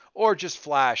 Or just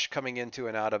Flash coming into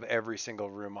and out of every single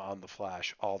room on the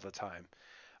Flash all the time.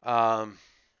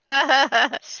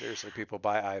 Seriously, people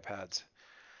buy iPads.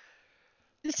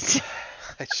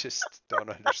 I just don't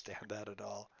understand that at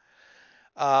all.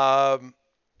 All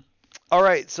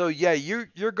right, so yeah,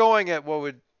 you're going at what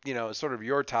would sort of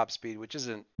your top speed, which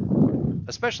isn't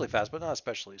especially fast, but not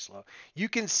especially slow. You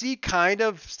can see kind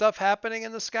of stuff happening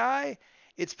in the sky.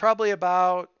 It's probably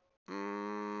about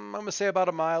I'm gonna say about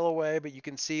a mile away, but you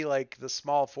can see like the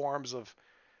small forms of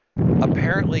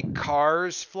apparently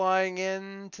cars flying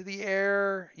into the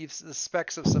air. You've the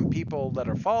specks of some people that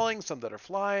are falling, some that are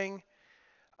flying.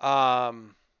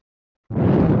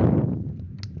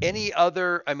 Any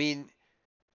other? I mean,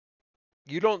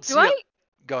 you don't see.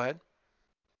 Go ahead.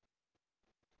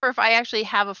 Or if I actually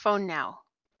have a phone now.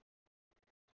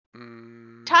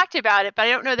 Talked about it, but I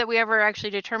don't know that we ever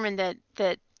actually determined that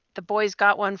the boys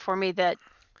got one for me that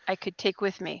I could take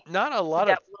with me. Not a lot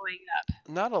of blowing up.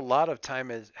 Not a lot of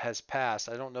time has passed.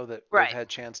 I don't know that right. we've had a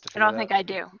chance to I figure don't think I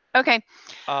do. Okay.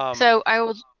 So I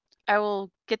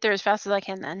will get there as fast as I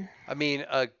can then. I mean,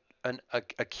 a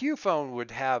Q phone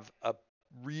would have a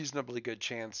reasonably good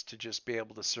chance to just be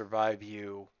able to survive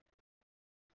you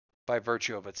by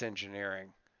virtue of its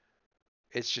engineering.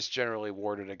 It's just generally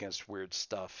warded against weird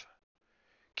stuff.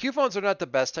 Q phones are not the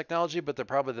best technology, but they're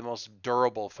probably the most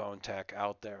durable phone tech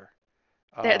out there.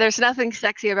 There's nothing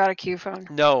sexy about a Q phone.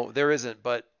 No, there isn't.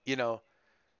 But they're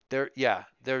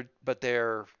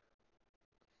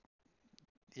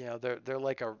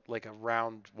like a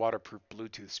round waterproof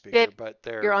Bluetooth speaker. But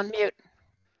you're on mute.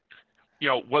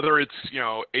 Whether it's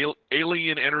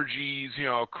alien energies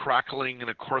crackling in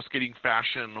a coruscating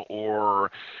fashion, or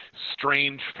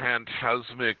strange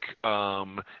phantasmic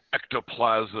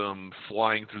ectoplasm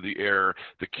flying through the air,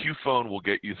 the Q phone will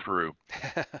get you through.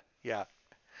 Yeah,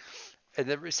 and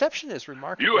the reception is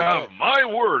remarkable. You have my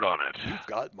word on it. You've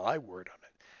got my word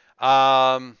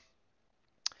on it.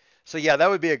 So yeah, that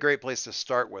would be a great place to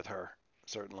start with her,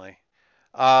 certainly.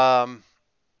 But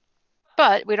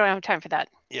we don't have time for that.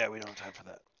 Yeah, we don't have time for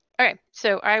that. Okay,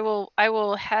 so I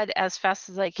will head as fast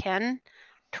as I can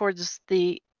towards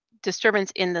the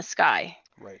disturbance in the sky.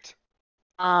 Right.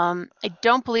 I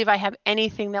don't believe I have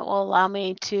anything that will allow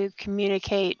me to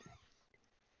communicate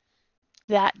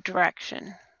that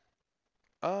direction.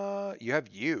 You have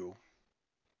you.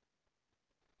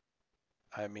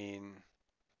 I mean,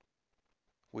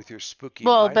 with your spooky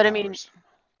mind powers. I mean,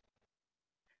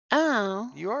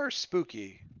 oh. You are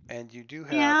spooky, and you do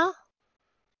have,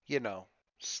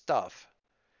 stuff.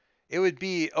 It would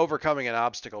be overcoming an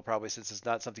obstacle, probably, since it's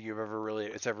not something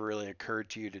it's ever really occurred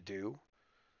to you to do.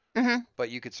 Mm-hmm. But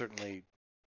you could certainly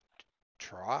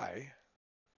try.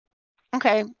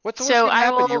 Okay. What's going to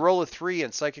happen? You roll a 3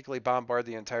 and psychically bombard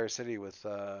the entire city with.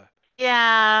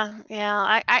 Yeah.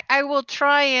 I will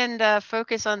try and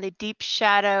focus on the deep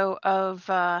shadow of.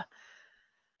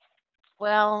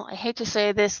 Well, I hate to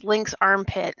say this, Link's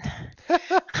armpit.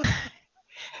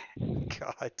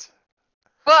 God.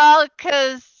 Well,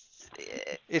 because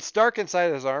it's dark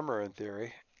inside his armor, in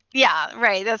theory. Yeah,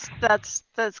 right. That's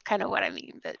kind of what I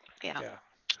mean, but yeah.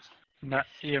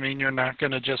 You mean you're not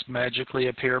going to just magically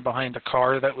appear behind a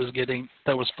car that was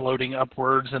floating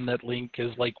upwards and that Link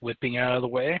is like whipping out of the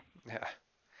way? Yeah.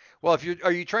 Well,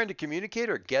 are you trying to communicate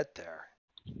or get there?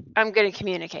 I'm going to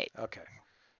communicate. Okay.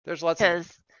 There's lots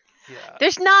of. Yeah.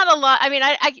 There's not a lot. I mean,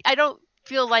 I don't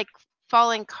feel like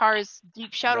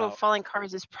deep shadow of falling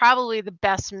cars is probably the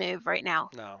best move right now.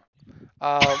 No.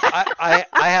 I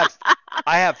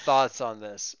have thoughts on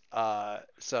this.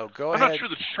 So go ahead. I'm not sure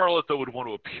that Charlotte though would want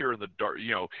to appear in the dark,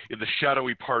 in the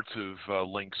shadowy parts of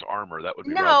Link's armor. That would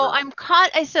be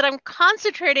I said I'm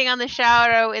concentrating on the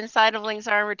shadow inside of Link's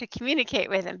armor to communicate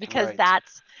with him because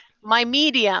that's my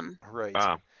medium. Right.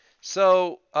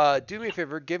 So do me a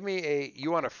favor. Give me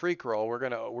you want a freak roll? We're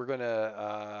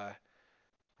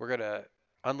gonna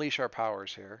unleash our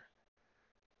powers here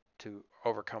to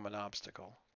overcome an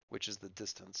obstacle, which is the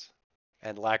distance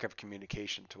and lack of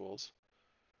communication tools.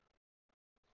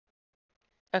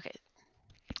 Okay.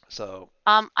 So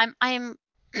I'm I'm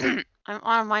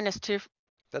on a -2.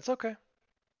 That's okay.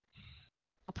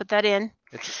 I'll put that in.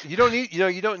 You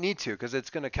don't need to, because it's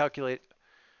going to calculate.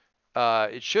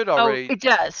 It should already. Oh, it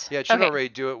does. Yeah, it should already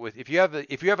do it with. If you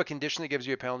have a condition that gives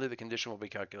you a penalty, the condition will be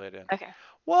calculated in. Okay.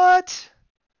 What?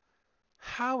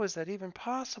 How is that even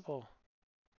possible?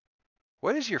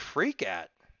 What is your freak at?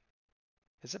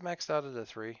 Is it maxed out at a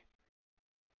 3?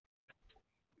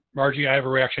 Margie, I have a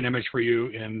reaction image for you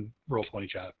in Roll20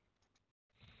 chat.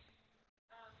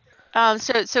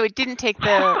 So it didn't take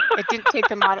the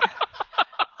mod.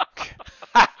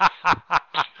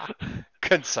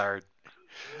 Concerned.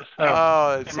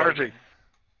 It's Margie.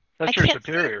 That's your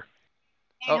superior.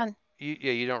 Hang on.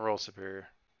 You don't roll superior.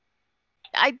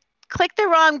 I clicked the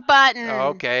wrong button. Oh,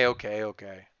 okay.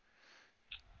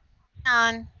 Hang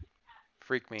on.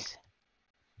 Freak me.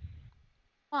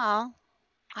 Well,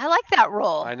 I like that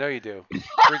roll. I know you do.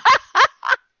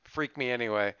 Freak me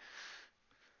anyway.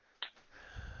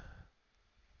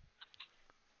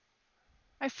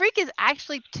 My freak is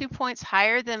actually 2 points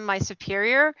higher than my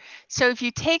superior. So if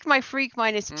you take my freak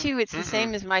 -2, it's the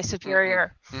same as my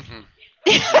superior.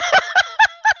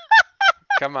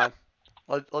 Come on.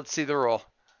 Let's see the roll.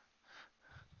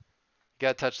 You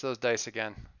gotta touch those dice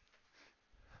again.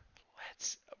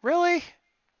 Really?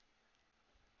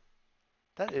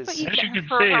 That What is. you As get you can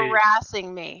for see,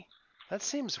 harassing me? That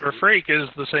seems her weird. freak is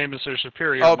the same as her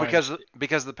superior. Oh, minus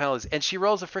because of the penalties, and she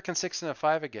rolls a freaking 6 and a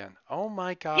 5 again. Oh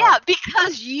my god. Yeah,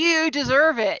 because you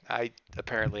deserve it. I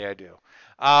do.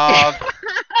 I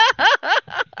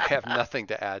have nothing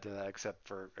to add to that except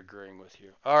for agreeing with you.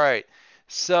 All right.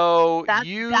 So That's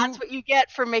what you get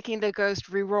for making the ghost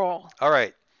re-roll. All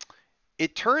right.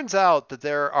 It turns out that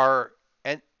there are,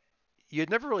 and you'd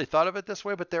never really thought of it this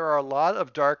way, but there are a lot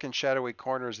of dark and shadowy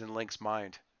corners in Link's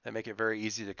mind that make it very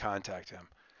easy to contact him.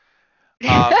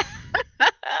 I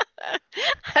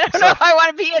don't know if I want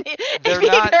to be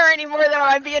there anymore than I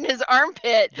want to be in his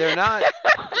armpit. They're not.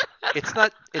 It's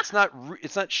not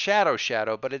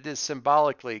shadow, but it is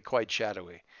symbolically quite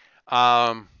shadowy.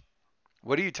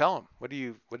 What do you tell him? What do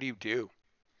you do?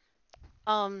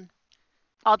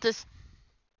 I'll just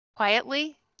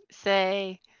quietly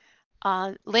say,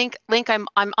 Link, I'm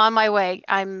on my way.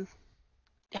 I'm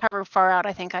however far out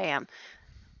I think I am.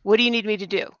 What do you need me to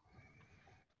do?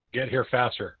 Get here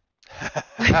faster.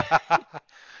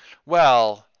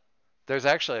 Well, there's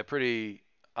actually a pretty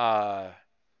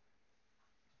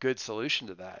good solution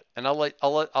to that, and I'll let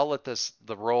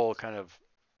the roll kind of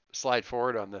slide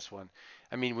forward on this one.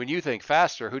 I mean, when you think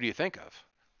faster, who do you think of?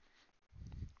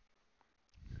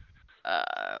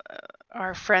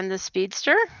 Our friend the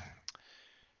speedster.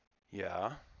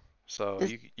 Yeah. So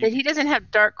he doesn't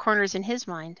have dark corners in his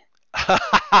mind.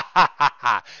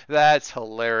 That's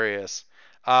hilarious.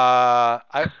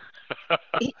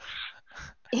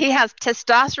 He has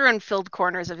testosterone-filled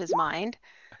corners of his mind.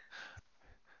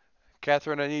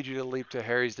 Catherine, I need you to leap to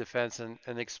Harry's defense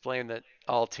and explain that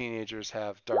all teenagers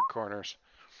have dark corners.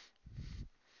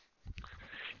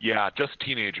 Yeah, just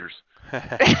teenagers.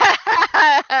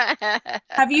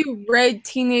 Have you read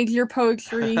teenager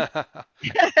poetry?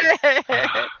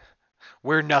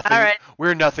 We're nothing. Right.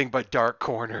 We're nothing but dark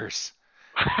corners.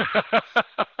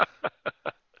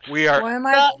 We are. What am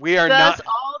I? We are not.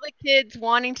 All the kids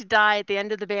wanting to die at the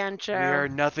end of the band show. We are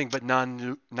nothing but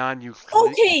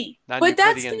non-Euclidean. Okay, but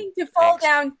that's going to fall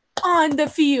down on the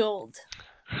field.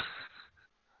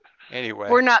 Anyway,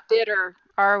 we're not bitter,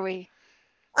 are we?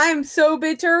 I'm so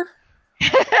bitter.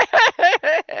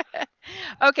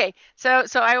 Okay, so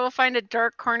I will find a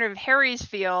dark corner of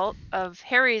Harry's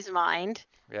mind.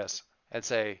 Yes, and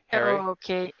say, Harry.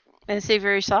 Okay, and say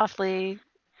very softly,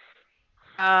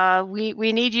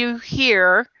 we need you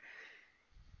here.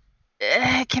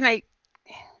 Does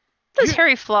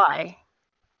Harry fly?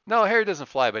 No, Harry doesn't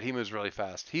fly, but he moves really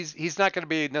fast. He's not going to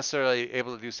be necessarily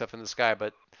able to do stuff in the sky,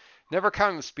 but never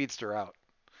counting the speedster out.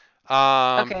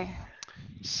 Okay.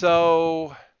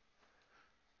 So,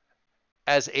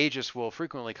 as Aegis will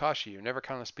frequently caution you, never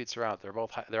count the speedster out. They're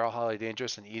all highly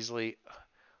dangerous and easily,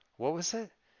 what was it?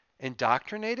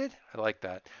 Indoctrinated? I like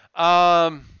that.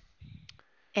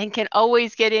 And can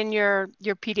always get in your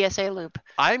PDSA loop.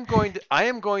 I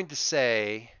am going to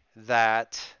say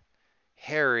that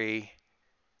Harry,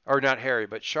 or not Harry,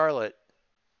 but Charlotte,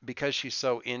 because she's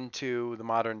so into the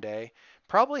modern day,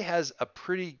 probably has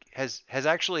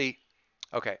actually,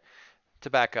 okay, to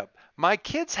back up. My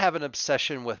kids have an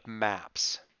obsession with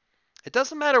maps. It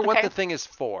doesn't matter what the thing is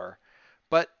for,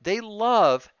 but they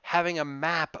love having a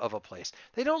map of a place.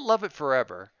 They don't love it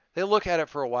forever. They look at it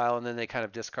for a while and then they kind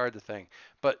of discard the thing.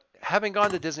 But having gone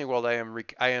to Disney World, I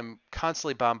am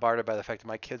constantly bombarded by the fact that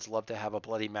my kids love to have a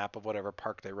bloody map of whatever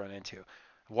park they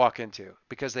walk into,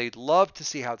 because they love to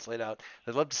see how it's laid out.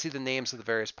 They love to see the names of the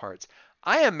various parts.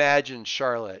 I imagine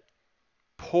Charlotte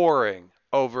poring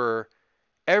over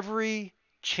every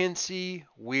chintzy,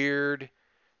 weird,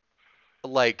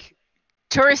 like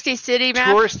touristy city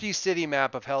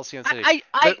map of Halcyon City.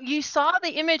 You saw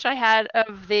the image I had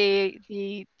of the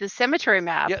cemetery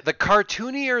map. Yeah, the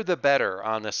cartoonier the better,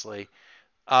 honestly.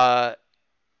 And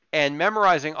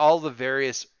memorizing all the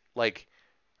various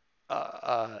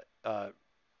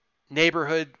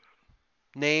neighborhood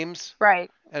names, right,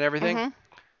 and everything. Mm-hmm.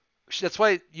 That's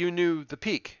why you knew the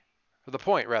peak, or the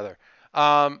point rather.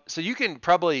 So you can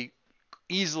probably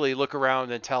easily look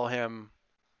around and tell him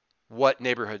what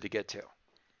neighborhood to get to.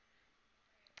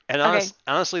 And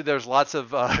honestly, there's lots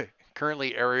of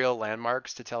currently aerial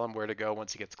landmarks to tell him where to go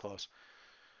once he gets close.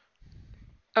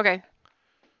 Okay.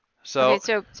 So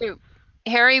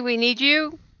Harry, we need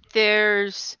you.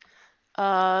 There's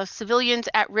civilians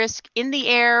at risk in the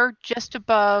air just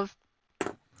above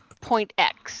point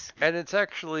X. And it's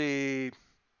actually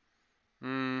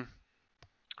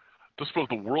just about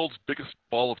the world's biggest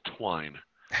ball of twine.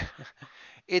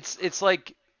 It's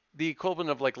like the equivalent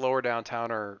of like lower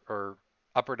downtown or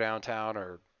upper downtown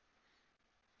or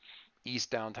east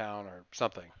downtown or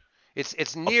something.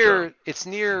 It's near. It's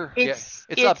near. It's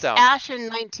up down. Ash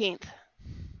and 19th.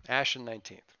 Ash and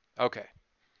 19th. Okay.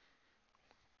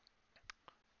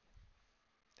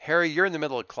 Harry, you're in the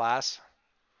middle of class.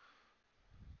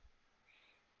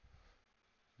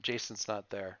 Jason's not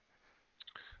there.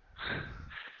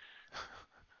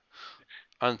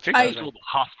 Jason's still at the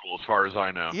hospital, as far as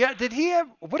I know. Yeah. Did he have?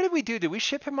 What did we do? Did we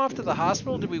ship him off to the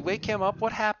hospital? Did we wake him up?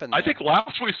 What happened? I think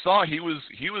last we saw, he was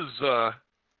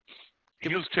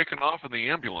taken off in the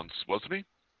ambulance, wasn't he?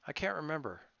 I can't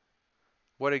remember.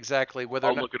 What exactly? Whether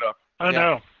I'll look it up. Oh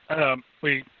no,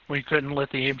 we couldn't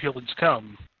let the ambulance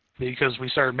come because we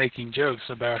started making jokes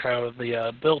about how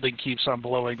the building keeps on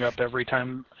blowing up every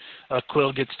time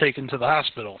Quill gets taken to the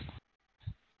hospital.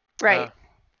 Right.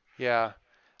 Yeah.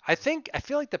 I feel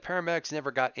like the paramedics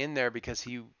never got in there because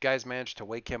you guys managed to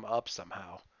wake him up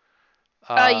somehow.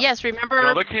 Yes, remember?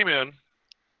 No, they came in.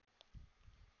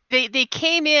 They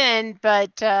came in,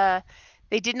 but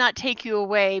they did not take you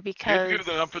away because.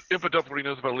 The infant deputy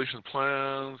knows about Alicia's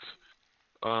plans.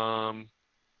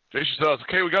 Jason says,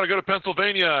 "Okay, we got to go to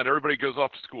Pennsylvania," and everybody goes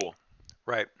off to school.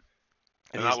 Right.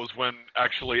 And that was when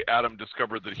actually Adam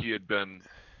discovered that he had been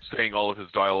saying all of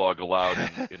his dialogue aloud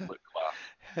in lit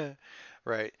class.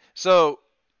 Right. So,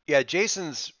 yeah,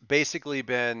 Jason's basically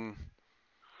been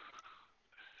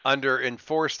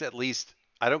enforced at least.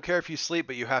 I don't care if you sleep,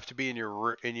 but you have to be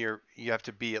you have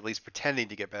to be at least pretending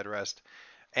to get bed rest,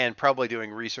 and probably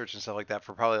doing research and stuff like that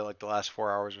for probably like the last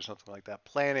 4 hours or something like that.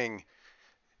 Planning,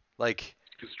 like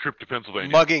his trip to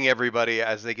Pennsylvania. Mugging everybody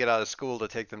as they get out of school to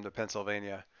take them to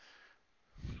Pennsylvania.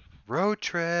 Road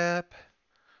trip.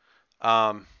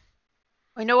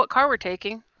 We know what car we're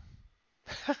taking.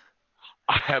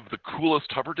 I have the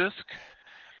coolest hover disc.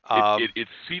 It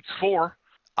seats 4.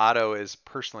 Otto is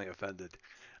personally offended.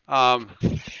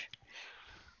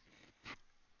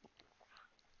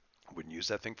 Wouldn't use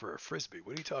that thing for a frisbee.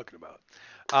 What are you talking about?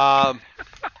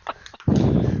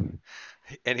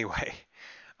 Anyway,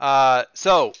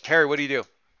 so Harry, what do you do?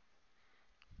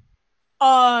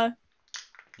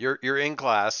 You're in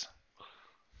class.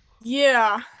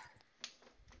 Yeah.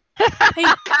 Hey,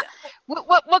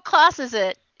 what class is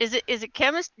it? Is it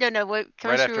chemistry? No, what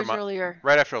chemistry was earlier?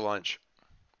 Right after lunch.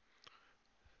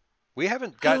 We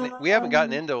haven't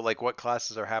gotten into like what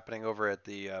classes are happening over at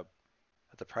the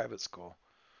private school.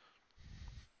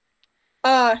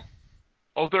 Oh,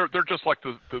 they're just like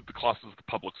the classes of the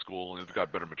public school, and they've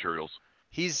got better materials.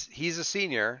 He's a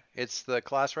senior. It's the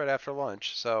class right after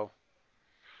lunch, so.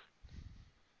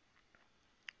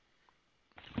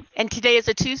 And today is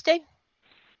a Tuesday?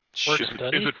 Is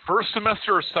it first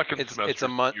semester or second semester? It's a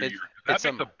month. That makes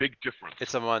a big difference.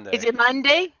 It's a Monday. Is it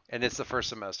Monday? And it's the first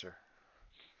semester.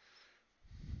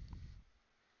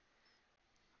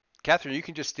 Catherine, you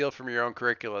can just steal from your own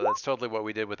curricula. That's totally what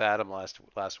we did with Adam last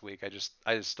week. I just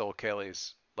stole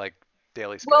Kaylee's like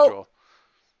daily schedule.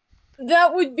 Well,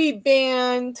 that would be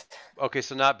banned. Okay,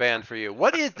 so not banned for you.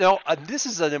 This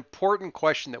is an important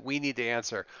question that we need to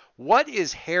answer. What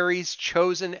is Harry's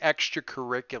chosen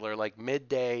extracurricular, like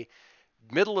midday,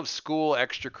 middle of school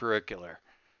extracurricular?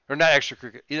 Or not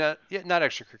extracurricular, not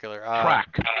extracurricular.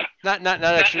 Track. Not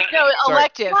extra. No,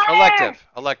 elective.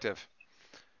 Elective.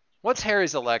 What's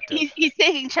Harry's elective? He's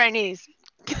taking Chinese.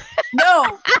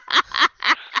 No.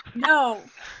 No.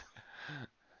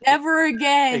 Never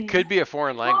again. It could be a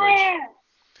foreign language.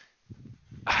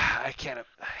 I can't.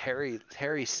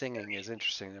 Harry singing is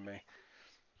interesting to me.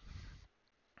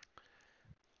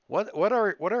 What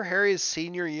are Harry's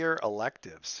senior year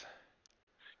electives?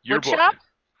 Yearbook. Woodshop?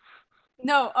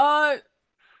 No. I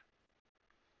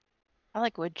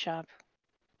like woodshop.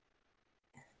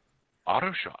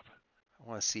 Auto shop. I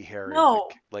want to see Harry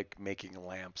like making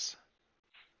lamps.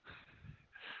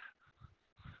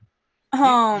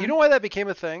 You know why that became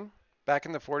a thing back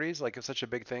in the 40s? Like it's such a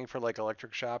big thing for like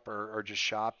electric shop or just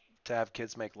shop to have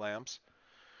kids make lamps.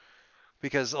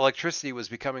 Because electricity was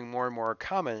becoming more and more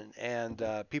common, and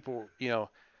people,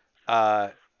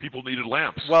 people needed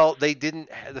lamps. Well,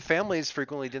 the families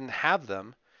frequently didn't have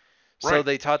them. So right.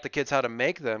 They taught the kids how to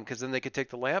make them, because then they could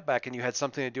take the lamp back and you had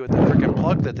something to do with the freaking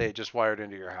plug that they just wired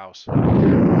into your house.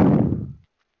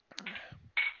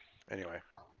 Anyway.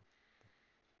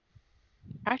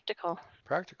 Practical.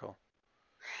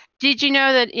 Did you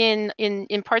know that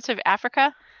in parts of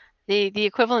Africa, the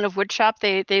equivalent of woodshop,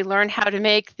 they learn how to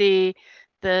make the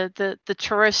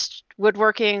tourist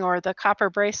woodworking or the copper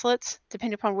bracelets,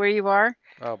 depending upon where you are.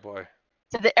 Oh boy.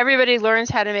 So that everybody learns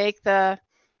how to make the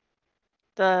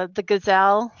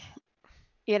gazelle,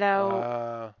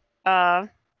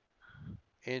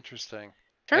 Interesting.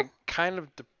 Sure. Kind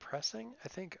of depressing, I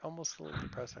think, almost a little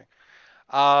depressing.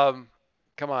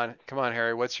 Come on,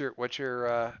 Harry. What's your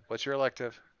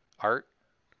elective? Art?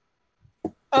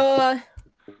 Uh,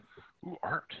 Ooh,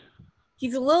 art.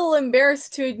 he's a little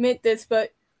embarrassed to admit this,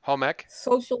 but Home ec?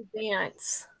 social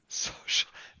dance. Social.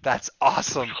 That's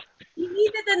awesome. He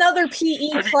needed another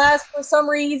PE class for some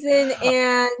reason,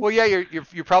 and well, yeah,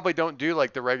 you probably don't do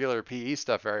like the regular PE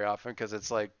stuff very often because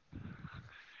it's like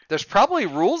there's probably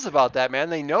rules about that, man.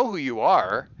 They know who you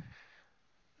are.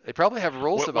 They probably have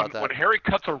rules about that. When Harry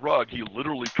cuts a rug, he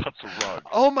literally cuts a rug.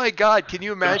 Oh my God! Can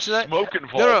you imagine There's that? smoke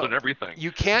involved No. and everything.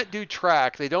 You can't do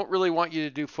track. They don't really want you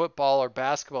to do football or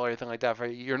basketball or anything like that.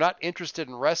 You're not interested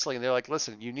in wrestling. They're like,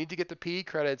 listen, you need to get the PE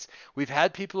credits. We've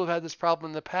had people who've had this problem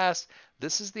in the past.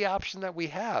 This is the option that we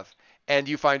have. And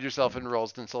you find yourself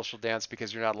enrolled in social dance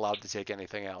because you're not allowed to take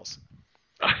anything else.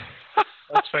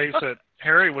 Let's face it,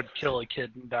 Harry would kill a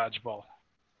kid in dodgeball.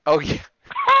 Oh, yeah.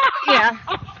 Yeah.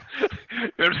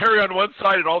 There's Harry on one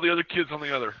side and all the other kids on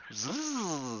the other.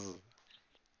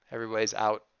 Everybody's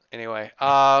out. Anyway,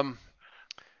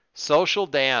 social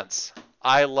dance.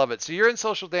 I love it. So you're in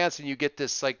social dance and you get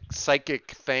this like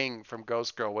psychic thing from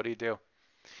Ghost Girl. What do?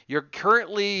 You're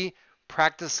currently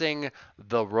practicing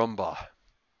the Roomba.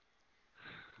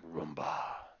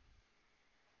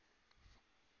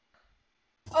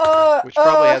 Which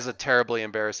probably has a terribly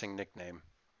embarrassing nickname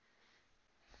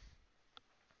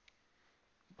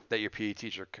that your PE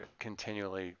teacher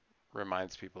continually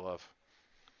reminds people of.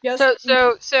 yes,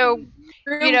 So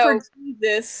you know, for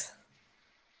Jesus.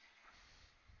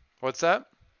 What's that?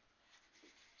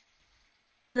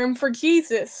 Room for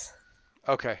Jesus.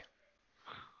 Okay.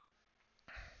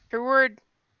 your word.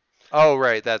 Oh,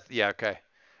 right. Yeah. Okay.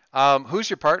 Who's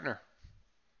your partner?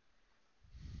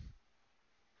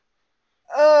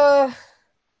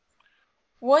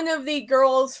 One of the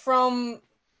girls from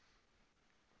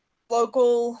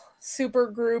local super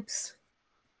groups.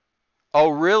 Oh,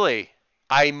 really?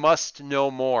 I must know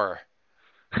more.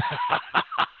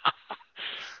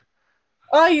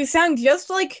 Oh, you sound just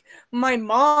like my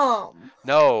mom.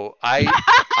 No,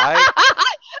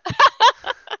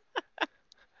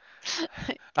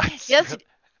 Yes,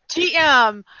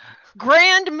 GM,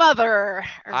 grandmother,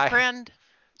 or grand.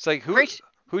 It's like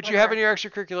who'd you have in your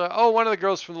extracurricular? Oh, one of the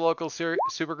girls from the local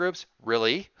super groups.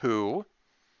 Really? Who?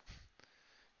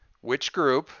 Which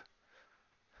group?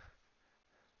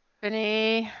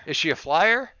 Vinny. Is she a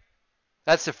flyer?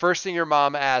 That's the first thing your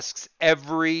mom asks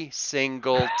every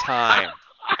single time.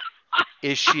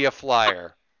 Is she a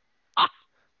flyer?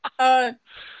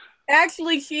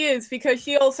 Actually, she is, because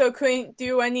she also couldn't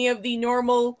do any of the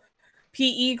normal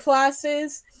PE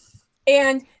classes.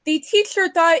 And the teacher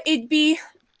thought it'd be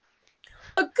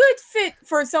a good fit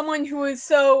for someone who is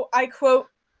so, I quote,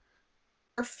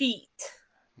 her feet.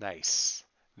 Nice.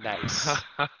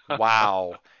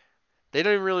 Wow. They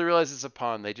don't even really realize it's a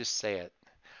pun. They just say it.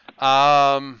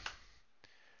 I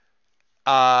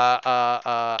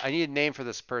need a name for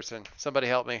this person. Somebody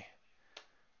help me.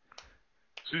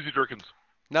 Susie Durkins.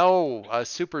 No, a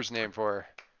super's name for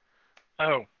her.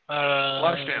 Oh.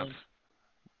 Flashdance.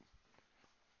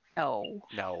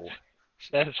 No.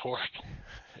 That is horrible.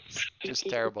 It's just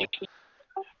terrible.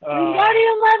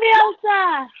 Wingardium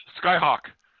Leviosa.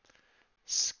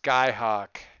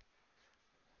 Skyhawk.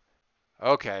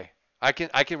 Okay. I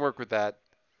can work with that.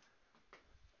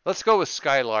 Let's go with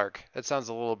Skylark. That sounds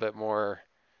a little bit more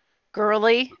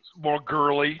Girly. More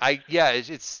girly.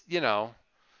 It's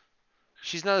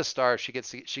she's not a star. She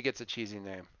gets a cheesy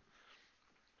name.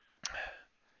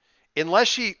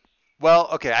 Unless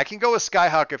okay, I can go with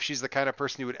Skyhawk if she's the kind of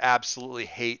person who would absolutely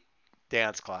hate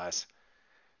dance class.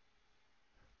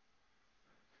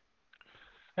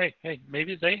 Hey,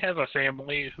 maybe they have a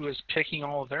family who is picking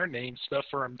all of their name stuff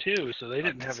for them too, so they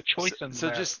didn't have a choice in that. So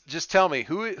just tell me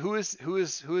who is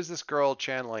this girl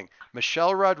channeling?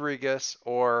 Michelle Rodriguez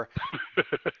or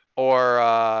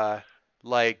the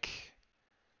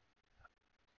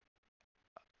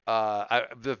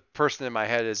person in my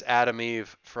head is Adam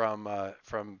Eve from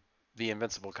the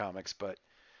Invincible comics, but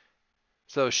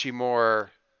so is she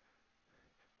more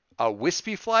a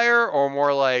wispy flyer or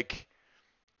more like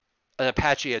an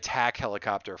Apache attack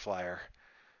helicopter flyer?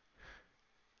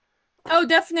 Oh,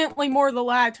 definitely more the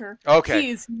latter. Okay. She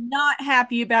is not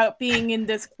happy about being in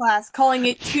this class, calling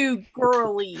it too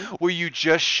girly. Will you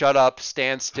just shut up,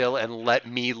 stand still, and let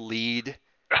me lead,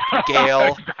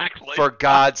 Gail? Exactly. For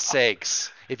God's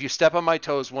sakes. If you step on my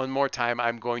toes one more time,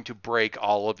 I'm going to break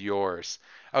all of yours.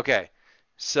 Okay.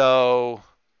 So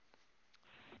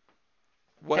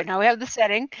what? So now we have the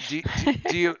setting. Do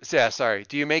you? Yeah, sorry.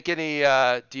 Do you make any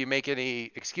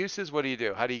excuses? What do you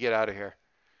do? How do you get out of here?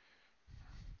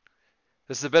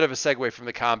 This is a bit of a segue from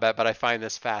the combat, but I find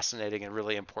this fascinating and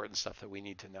really important stuff that we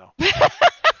need to know.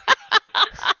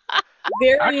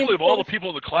 Actually, of all the people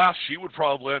in the class, she would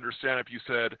probably understand if you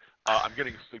said, I'm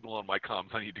getting a signal on my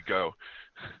comms. I need to go.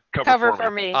 Cover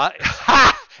for me.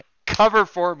 Cover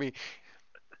for me.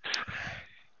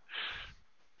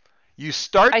 You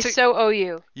start I to, so owe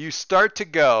you. You start to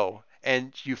go,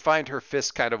 and you find her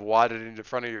fist kind of wadded into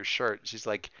front of your shirt. She's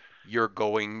like, "You're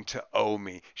going to owe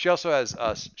me." She also has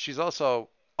us. She's also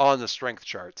on the strength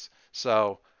charts,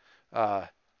 so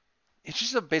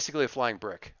she's basically a flying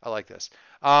brick. I like this.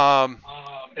 A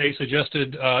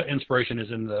suggested inspiration is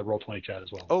in the Roll20 chat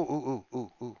as well.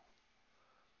 Ooh.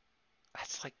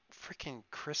 That's like freaking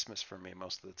Christmas for me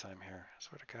most of the time here. I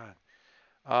swear to God.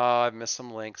 I've missed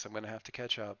some links. I'm going to have to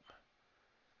catch up.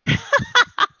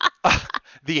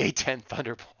 The A10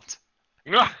 Thunderbolt.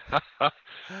 Nice.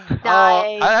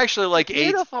 I actually like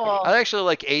Beautiful. I actually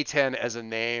like A10 as a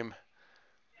name.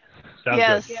 Sounds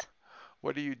Yes. good.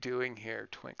 What are you doing here,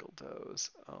 Twinkle Toes?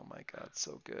 Oh my God,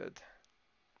 so good.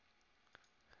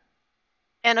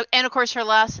 And of course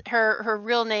her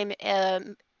real name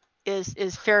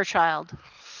is Fairchild.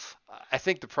 I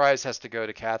think the prize has to go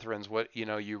to Catherine's "What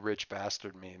you rich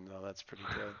bastard" meme though. That's pretty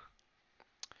good.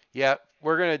 Yeah,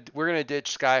 we're gonna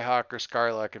ditch Skyhawk or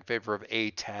Scarlock in favor of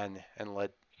A10 and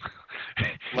let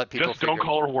people. Just don't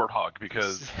call her Warthog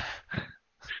because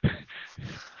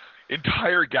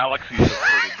entire galaxies have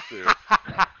turned into.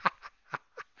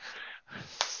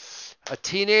 A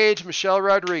teenage Michelle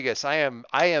Rodriguez. I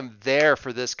am there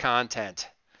for this content.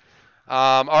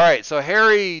 All right, so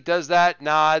Harry does that,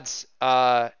 nods,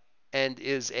 and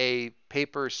is a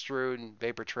paper-strewn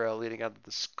vapor trail leading out of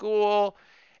the school,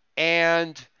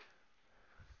 and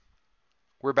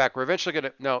we're back. We're eventually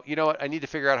gonna. No, you know what? I need to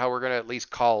figure out how we're gonna at least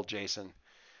call Jason.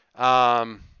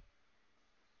 We're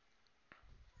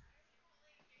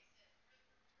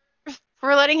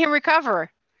letting him recover.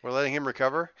 We're letting him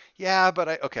recover. Yeah,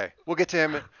 but okay. We'll get to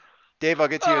him. Dave, I'll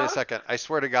get to you in a second. I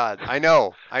swear to God. I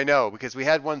know, because we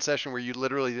had one session where you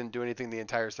literally didn't do anything the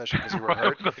entire session because you were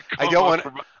hurt. I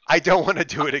don't want to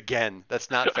do it again.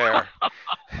 That's not fair.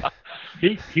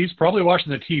 He's probably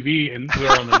watching the TV and we're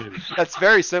on the news. That's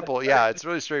very simple. Yeah, it's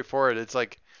really straightforward. It's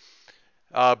like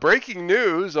breaking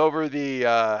news over the.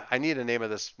 I need a name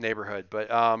of this neighborhood,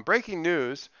 but breaking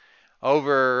news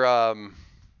over.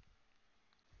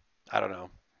 I don't know.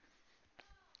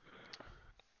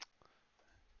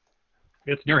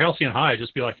 It's near Halcyon High.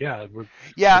 Just be like, yeah.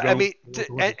 I mean,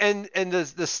 and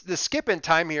the skip in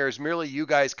time here is merely you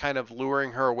guys kind of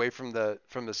luring her away from the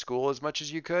school as much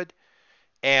as you could,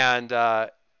 and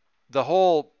the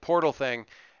whole portal thing,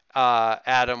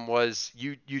 Adam, was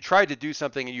you tried to do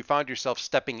something and you found yourself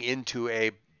stepping into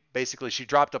basically she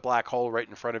dropped a black hole right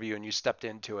in front of you and you stepped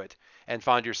into it and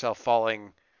found yourself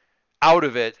falling out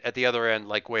of it at the other end,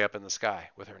 like way up in the sky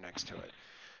with her next to it.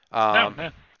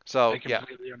 So I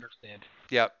completely understand.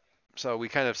 Yep. So we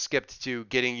kind of skipped to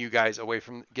getting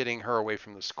her away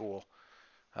from the school.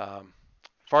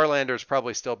 Farlander's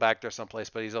probably still back there someplace,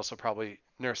 but he's also probably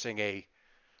nursing a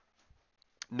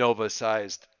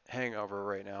Nova-sized hangover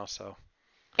right now. So.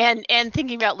 And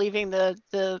thinking about leaving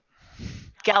the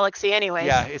galaxy anyways.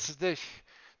 Yeah,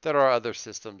 there are other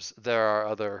systems. There are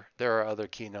other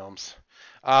key gnomes.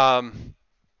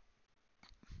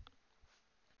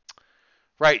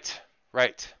 Right.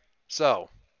 So,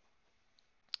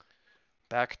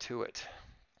 back to it.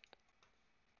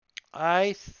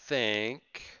 I think,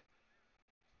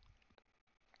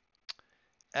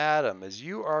 Adam, as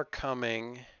you are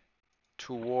coming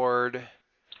toward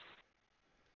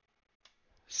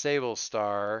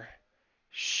Sablestar,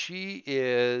 she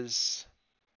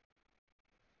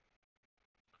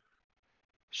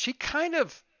kind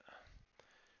of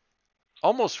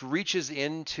almost reaches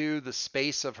into the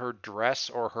space of her dress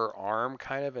or her arm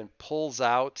kind of and pulls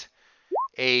out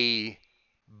a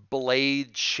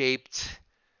blade-shaped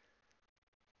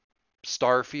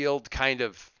starfield kind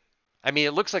of. I mean,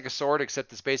 it looks like a sword,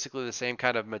 except it's basically the same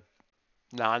kind of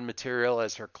non-material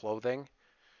as her clothing.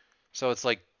 So it's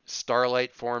like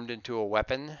starlight formed into a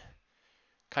weapon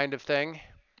kind of thing.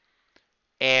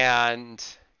 And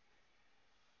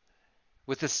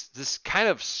with this kind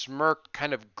of smirk,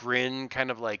 kind of grin,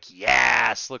 kind of like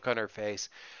yes look on her face,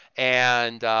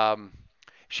 and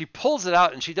she pulls it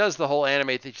out and she does the whole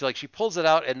anime thing. She pulls it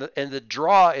out and the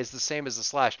draw is the same as the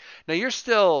slash. Now you're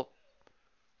still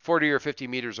 40 or 50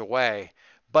 meters away,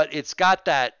 but it's got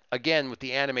that, again with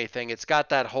the anime thing, it's got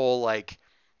that whole like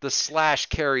the slash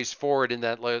carries forward in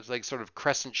that like sort of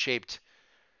crescent shaped,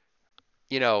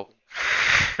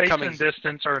 Space and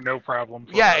distance are no problem.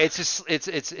 Yeah, it's just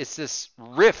it's this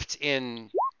rift in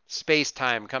space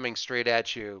time coming straight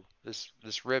at you. This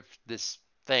rift, this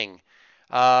thing.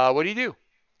 What do you do?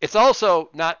 It's also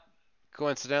not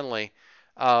coincidentally,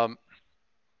 um,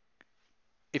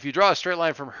 if you draw a straight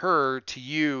line from her to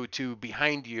you to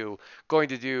behind you, going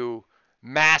to do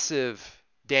massive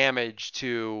damage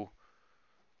to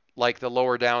like the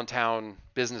lower downtown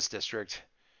business district.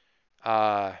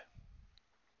 Or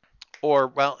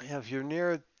well, if we're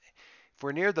near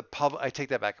the public, I take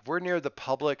that back. If we're near the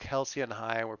public Halcyon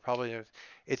High, we're probably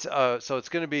so it's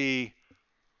going to be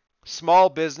small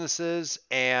businesses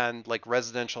and like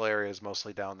residential areas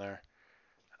mostly down there.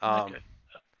 Okay.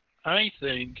 I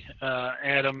think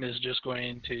Adam is just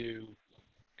going to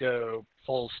go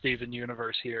full Steven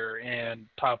Universe here and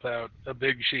pop out a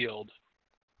big shield.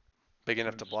 Big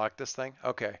enough to block this thing?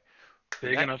 Okay.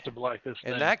 Big enough to block this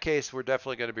thing. In that case, we're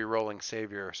definitely going to be rolling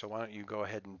Savior, so why don't you go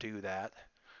ahead and do that.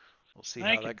 We'll see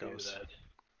how that goes.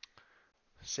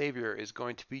 Savior is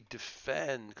going to be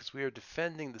defend, because we are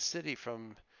defending the city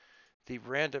from the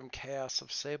random chaos of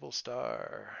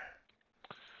Sablestar.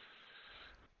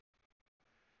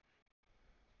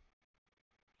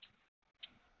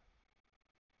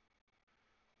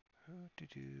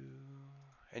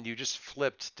 And you just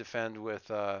flipped defend with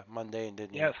mundane,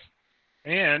 didn't you? Yes.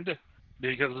 And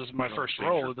because this is my first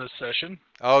roll of this session.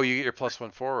 Oh, you get your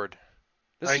 +1 forward.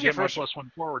 I get my +1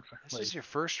 forward. This is your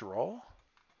first roll?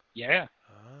 Yeah.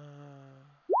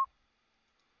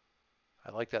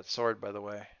 I like that sword, by the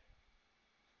way.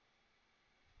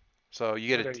 So you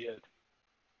get it.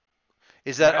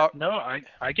 Is that no?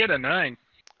 I get a 9.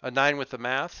 A 9 with the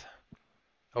math.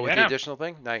 Oh, with the additional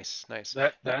thing? Nice.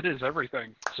 That is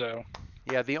everything. So.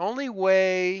 Yeah, the only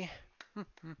way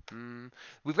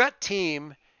we've got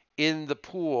team in the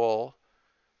pool,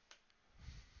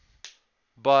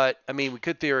 but I mean we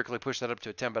could theoretically push that up to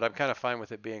a 10, but I'm kind of fine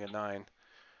with it being a 9.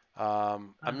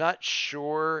 I'm not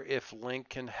sure if Link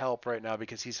can help right now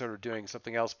because he's sort of doing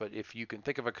something else, but if you can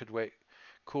think of a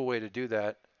cool way to do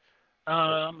that,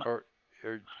 or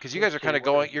because you guys are kind of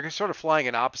going, you're sort of flying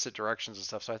in opposite directions and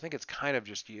stuff, so I think it's kind of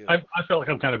just you. I feel like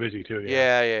I'm kind of busy too.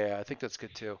 Yeah. I think that's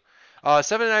good too.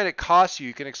 7 and 9, it costs you.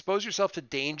 You can expose yourself to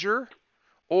danger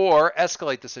or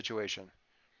escalate the situation.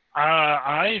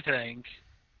 I think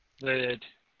that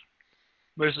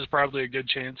this is probably a good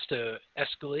chance to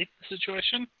escalate the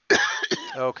situation.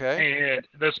 Okay. And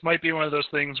this might be one of those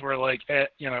things where, like,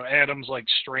 Adam's like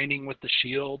straining with the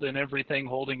shield and everything,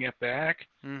 holding it back,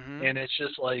 and it's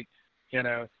just like,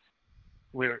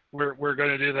 we're going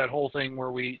to do that whole thing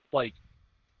where we like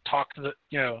talk to the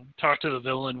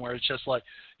villain, where it's just like,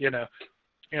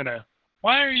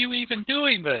 why are you even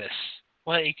doing this?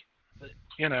 Like,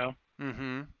 you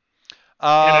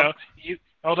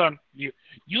hold on, you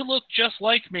look just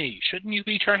like me. Shouldn't you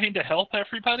be trying to help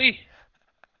everybody?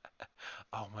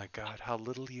 Oh my God, how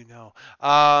little you know.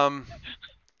 Oh,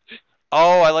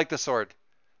 I like the sword.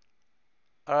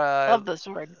 Love the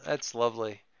sword. That's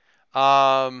lovely.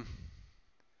 All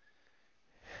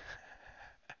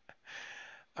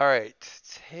right,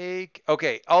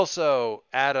 okay, also,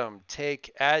 Adam,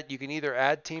 you can either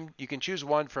add team, you can choose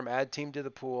one from add team to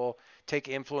the pool, take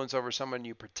influence over someone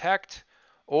you protect,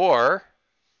 or,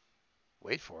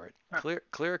 wait for it,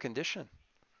 clear a condition.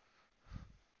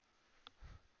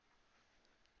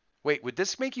 Wait, would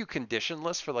this make you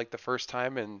conditionless for like the first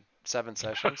time in 7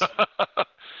 sessions?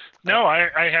 No,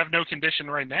 I have no condition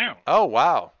right now. Oh,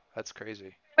 wow. That's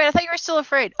crazy. Wait, I thought you were still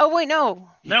afraid. Oh, wait, no.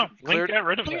 No, Link got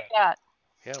rid of that.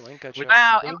 Yeah, Link got you.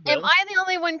 Wow, am I the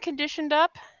only one conditioned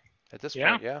up? At this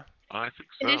point, yeah. I think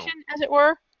so. Condition, as it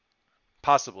were?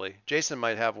 Possibly. Jason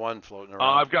might have one floating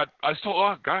around. I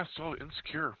still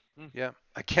insecure. Yeah,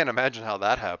 I can't imagine how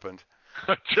that happened.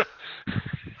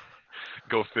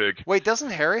 Go fig. Wait, doesn't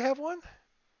Harry have one?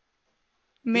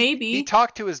 Maybe. He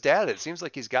talked to his dad. It seems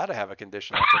like he's got to have a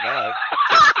condition after that.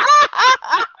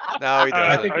 No, he doesn't.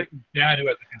 I think it's dad who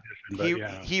has the condition,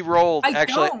 but he rolled.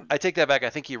 Actually, don't. I take that back. I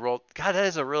think he rolled. God, that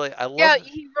is a really. I love. Yeah,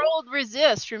 he rolled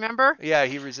resist. Remember? Yeah,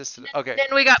 he resisted. Okay.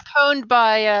 Then we got pwned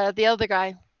by the other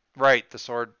guy. Right, the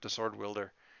sword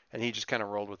wielder, and he just kind of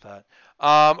rolled with that.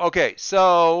 Okay,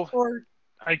 so.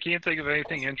 I can't think of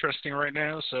anything interesting right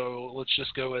now, so let's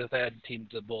just go with add team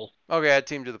to the pool. Okay, add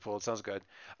team to the pool. It sounds good.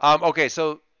 Okay,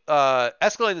 so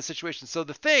escalating the situation. So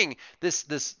the thing, this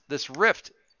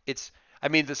rift,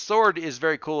 the sword is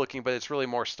very cool looking, but it's really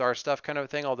more star stuff kind of a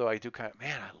thing. Although I do I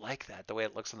like that, the way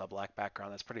it looks on the black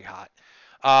background. That's pretty hot.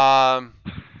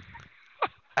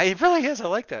 It really is. I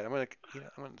like that. I'm gonna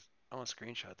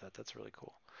screenshot that. That's really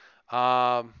cool.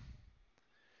 I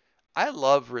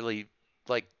love really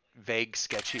like vague,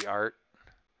 sketchy art.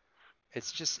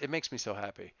 It makes me so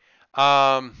happy.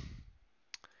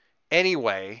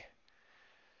 Anyway,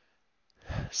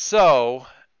 so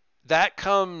that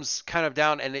comes kind of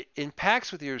down and it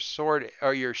impacts with your sword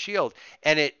or your shield,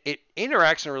 and it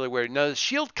interacts in a really weird. Now the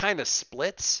shield kind of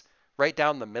splits right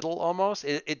down the middle almost.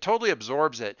 It totally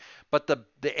absorbs it, but the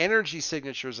energy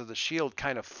signatures of the shield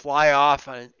kind of fly off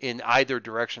in either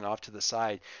direction off to the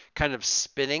side, kind of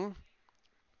spinning.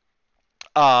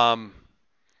 And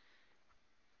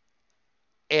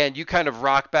you kind of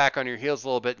rock back on your heels a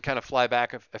little bit and kind of fly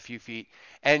back a few feet,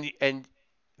 and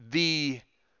the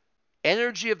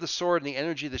energy of the sword and the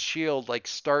energy of the shield like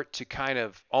start to kind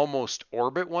of almost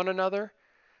orbit one another,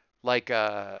 like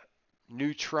a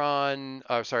electron,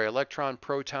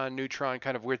 proton, neutron,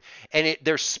 kind of weird, and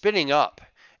they're spinning up,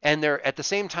 and they're at the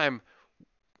same time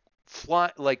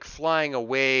flying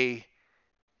away,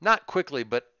 not quickly,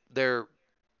 but they're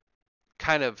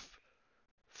kind of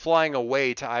flying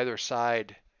away to either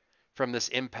side from this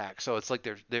impact. So it's like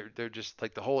they're just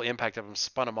like the whole impact of them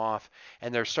spun them off,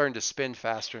 and they're starting to spin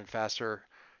faster and faster,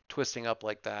 twisting up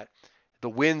like that. The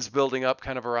wind's building up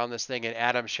kind of around this thing, and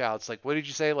Adam shouts like, "What did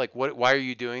you say? Like, what? Why are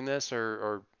you doing this?"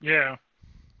 Or yeah.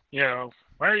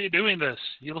 Why are you doing this?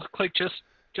 You look like just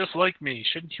like me.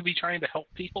 Shouldn't you be trying to help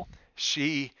people?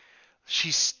 She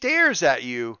stares at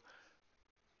you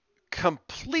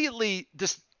completely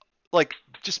just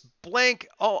blank,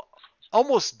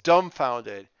 almost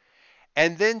dumbfounded.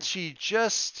 And then she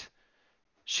just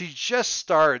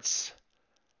starts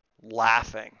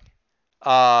laughing.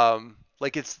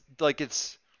 Like it's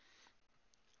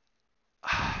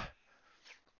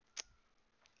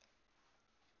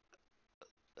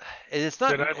it's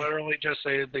not. Did I literally just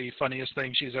say the funniest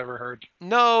thing she's ever heard?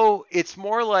 No, it's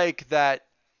more like that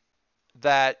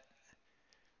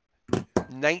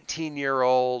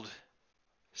 19-year-old,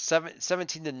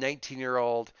 17 to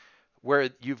 19-year-old, where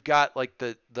you've got like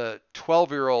the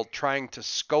 12-year-old trying to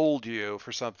scold you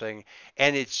for something,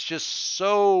 and it's just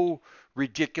so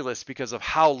ridiculous because of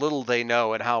how little they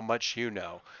know and how much you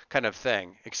know, kind of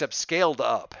thing, except scaled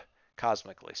up,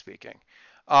 cosmically speaking.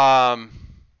 And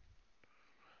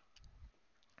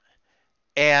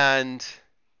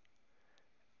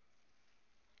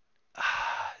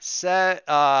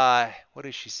what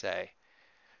does she say?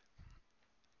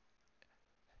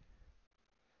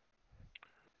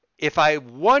 If I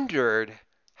wondered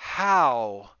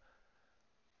how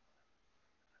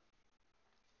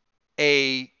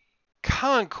a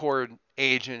Concord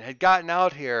agent had gotten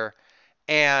out here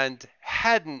and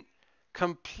hadn't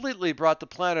completely brought the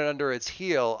planet under its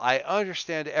heel, I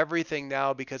understand everything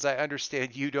now because I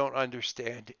understand you don't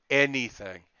understand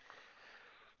anything.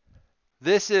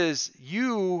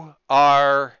 You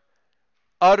are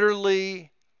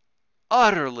utterly,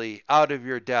 utterly out of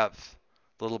your depth,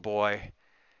 little boy.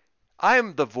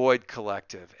 I'm the Void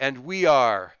Collective, and we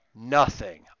are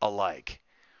nothing alike.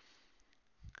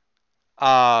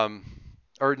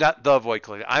 Or not the Void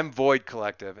Collective. I'm Void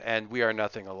Collective, and we are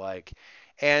nothing alike.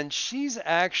 And she's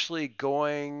actually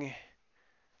going,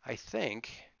 I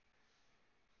think.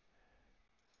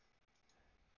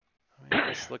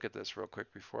 Let's look at this real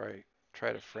quick before I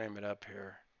try to frame it up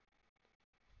here.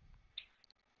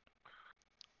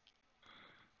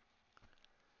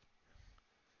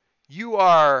 You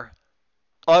are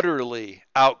utterly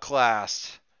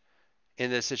outclassed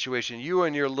in this situation. You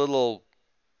and your little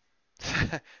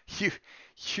you've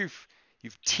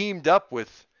teamed up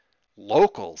with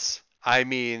locals. I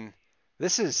mean,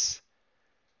 this is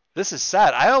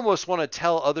sad. I almost want to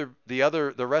tell the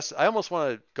rest. I almost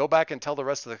want to go back and tell the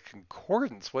rest of the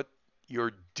concordance what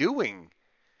you're doing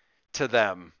to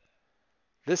them.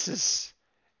 It's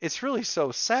really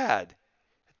so sad.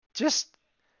 Just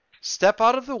step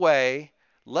out of the way.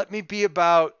 Let me be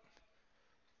about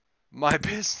my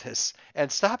business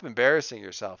and stop embarrassing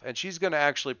yourself. And she's going to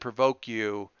actually provoke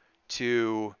you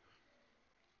to.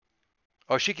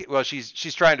 Oh,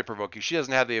 she's trying to provoke you. She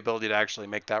doesn't have the ability to actually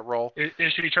make that roll.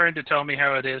 Is she trying to tell me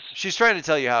how it is? She's trying to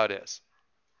tell you how it is.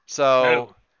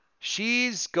 So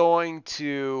she's going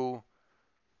to.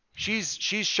 She's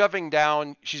shoving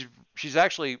down. She's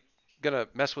actually gonna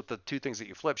mess with the two things that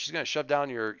you flip. She's gonna shove down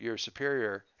your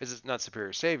superior. Is it not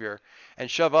superior, savior, and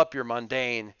shove up your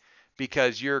mundane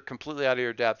because you're completely out of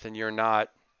your depth and you're not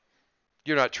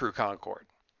true Concord.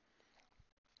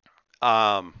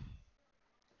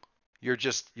 You're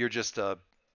just a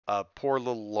poor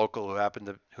little local who happened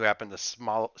to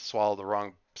swallow the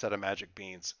wrong set of magic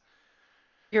beans.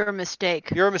 You're a mistake.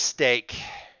 You're a mistake.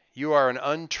 You are an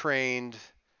untrained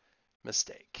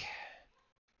mistake.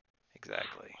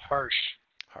 Exactly. Harsh.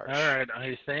 All right,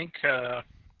 I think I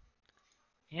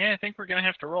think we're gonna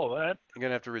have to roll that. You're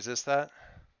gonna have to resist that.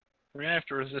 We're gonna have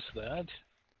to resist that.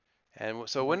 And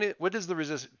so what is the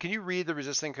resist? Can you read the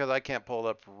resisting? Because I can't pull it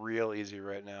up real easy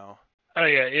right now. Oh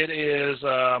yeah, it is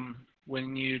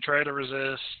when you try to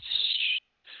resist.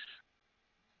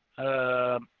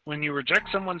 When you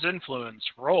reject someone's influence,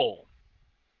 roll.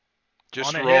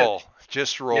 Just On a roll. hit.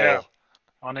 Just roll. Yeah.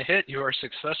 On a hit, you are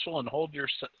successful and hold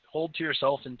to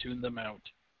yourself and tune them out.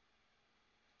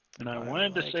 And I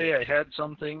wanted to say I had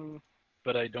something,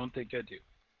 but I don't think I do.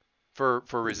 For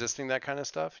resisting that kind of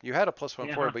stuff? You had a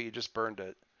 +1 for it, but you just burned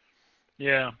it.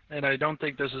 Yeah, and I don't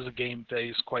think this is a game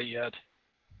phase quite yet.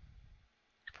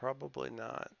 Probably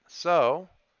not. So,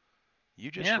 you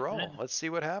just roll. Yeah. Let's see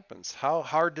what happens. How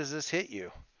hard does this hit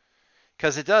you?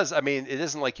 Because it does. I mean, it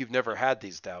isn't like you've never had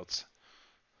these doubts.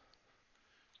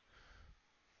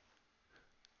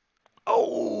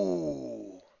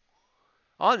 Oh!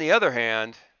 On the other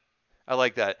hand, I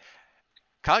like that.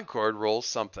 Concord rolls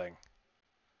something.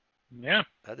 Yeah.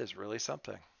 That is really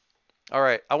something. All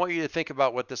right, I want you to think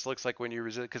about what this looks like when you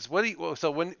resist. Because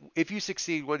if you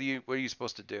succeed, what are you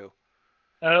supposed to do?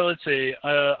 Let's see.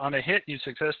 On a hit, you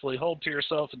successfully hold to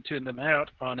yourself and tune them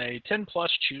out. On a 10+,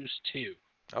 choose 2.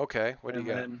 Okay, what do you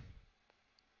got?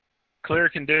 Clear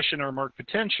condition or mark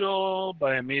potential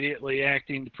by immediately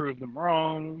acting to prove them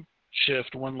wrong.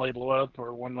 Shift one label up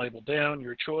or one label down,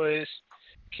 your choice.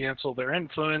 Cancel their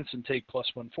influence and take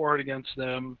 +1 forward against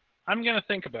them. I'm going to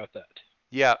think about that.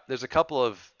 Yeah, there's a couple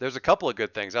of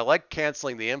good things. I like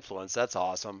canceling the influence. That's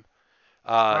awesome.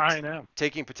 I know.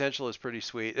 Taking potential is pretty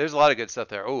sweet. There's a lot of good stuff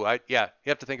there. Oh, you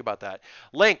have to think about that.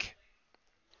 Link.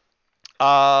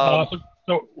 So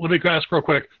let me ask real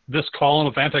quick. This column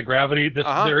of anti-gravity,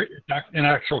 they're an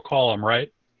actual column,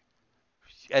 right?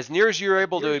 As near as you're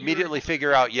able to immediately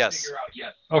figure out, yes.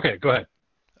 Okay, go ahead.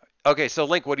 Okay, so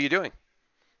Link, what are you doing?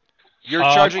 You're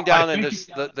charging down, and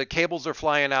the cables are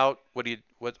flying out.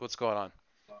 What's going on?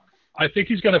 I think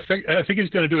he's going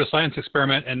to do a science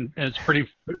experiment, and it's pretty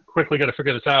quickly going to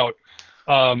figure this out.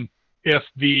 If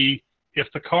the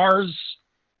cars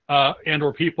and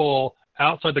or people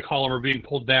outside the column are being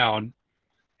pulled down,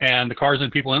 and the cars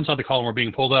and people inside the column are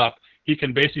being pulled up, he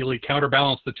can basically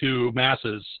counterbalance the two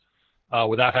masses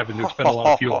without having to expend a lot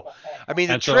of fuel. I mean,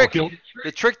 the trick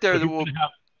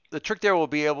there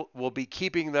will be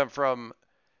keeping them from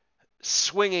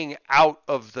swinging out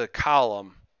of the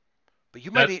column. But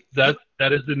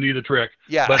that is indeed the trick.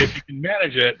 Yeah. But if you can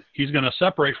manage it, he's going to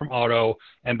separate from Otto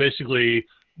and basically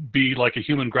be like a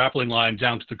human grappling line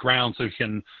down to the ground, so he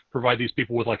can provide these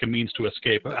people with like a means to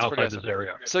escape outside this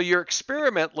area. So your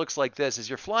experiment looks like this: is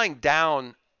you're flying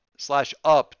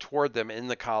down/up toward them in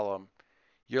the column.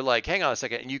 You're like, hang on a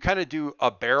second, and you kind of do a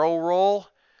barrel roll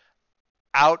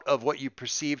out of what you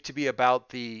perceive to be about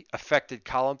the affected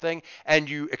column thing, and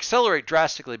you accelerate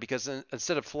drastically because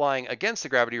instead of flying against the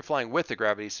gravity, you're flying with the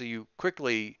gravity, so you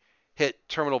quickly hit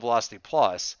terminal velocity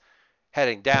plus,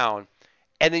 heading down,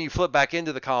 and then you flip back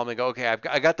into the column and go, okay,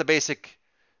 I got the basic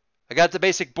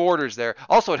borders there.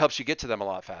 Also, it helps you get to them a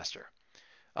lot faster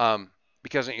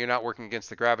because you're not working against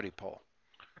the gravity pull.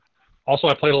 Also,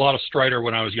 I played a lot of Strider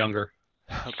when I was younger.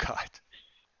 Oh, God.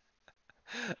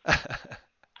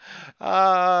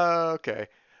 Okay.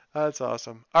 That's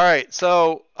awesome. All right.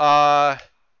 So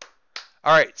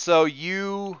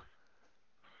you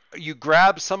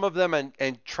grab some of them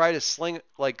and try to sling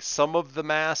like some of the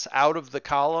mass out of the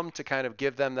column to kind of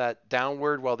give them that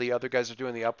downward while the other guys are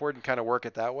doing the upward and kind of work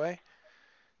it that way?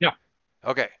 Yeah.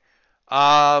 Okay.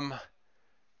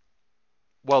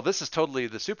 Well, this is totally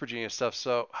the super genius stuff.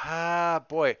 So,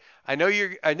 boy, I know,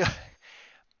 man,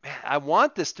 I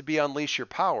want this to be unleash your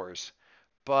powers,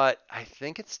 but I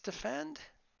think it's defend.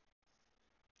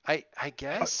 I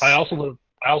guess. I also would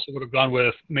have gone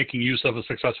with making use of a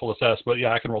successful assess, but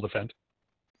yeah, I can roll defend.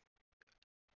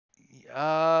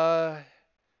 Tell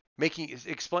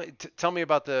me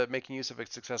about the making use of a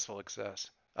successful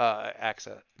assess.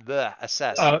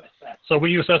 Assess. So when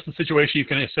you assess the situation, you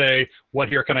can say, what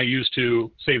here can I use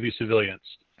to save these civilians?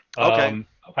 Okay.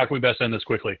 How can we best end this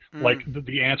quickly? Like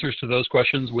the answers to those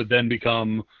questions would then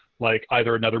become like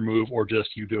either another move or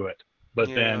just you do it. But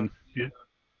then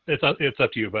it's up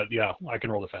to you. But yeah, I can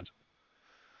roll defense.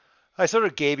 I sort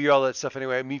of gave you all that stuff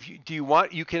anyway. I mean,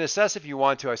 you can assess if you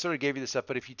want to. I sort of gave you the stuff,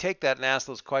 but if you take that and ask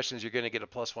those questions, you're going to get a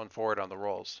 +1 forward on the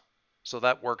rolls. So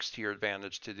that works to your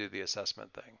advantage to do the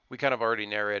assessment thing. We kind of already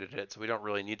narrated it, so we don't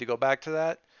really need to go back to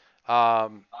that.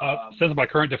 Since my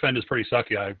current defend is pretty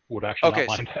sucky, I would actually not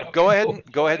mind that. Go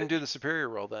ahead and do the superior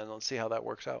roll then. Let's see how that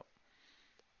works out.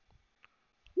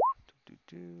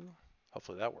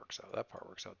 Hopefully that works out. That part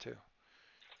works out too.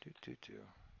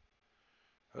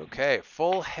 Okay,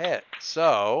 full hit.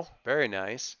 So very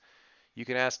nice. You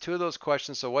can ask 2 of those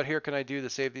questions. So what here can I do to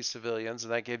save these civilians?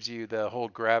 And that gives you the whole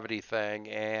gravity thing.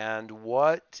 And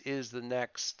what is the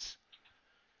next?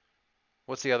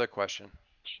 What's the other question?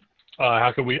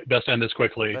 How can we best end this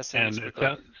quickly? Best end this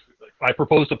quickly. I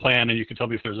proposed a plan, and you can tell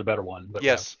me if there's a better one. But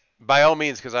yes, by all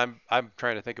means, because I'm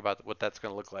trying to think about what that's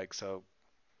going to look like. So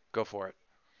go for it.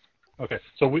 Okay.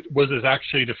 So was this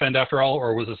actually defend after all,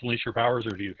 or was this unleash your powers,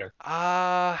 or do you care?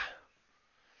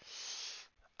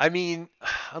 I mean,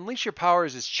 unleash your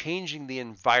powers is changing the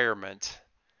environment,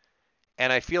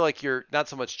 and I feel like you're not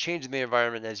so much changing the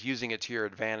environment as using it to your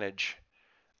advantage.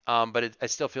 But I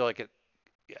still feel like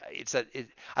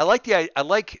I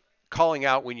like calling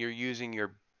out when you're using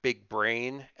your big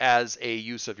brain as a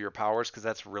use of your powers, because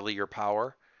that's really your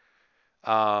power.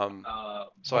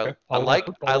 So Okay. I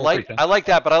like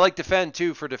that, but I like defend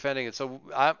too for defending it. So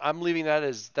I'm leaving that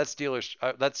as that's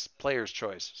player's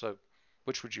choice. So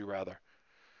which would you rather?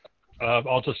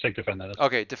 I'll just take defend then.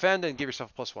 Okay, defend and give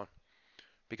yourself +1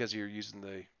 because you're using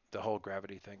the whole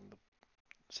gravity thing, the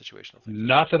situational thing.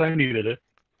 Not that I needed it.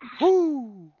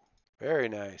 Woo! Very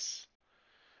nice.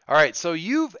 All right, so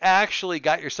you've actually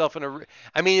got yourself in a.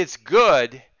 I mean, it's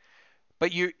good,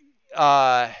 but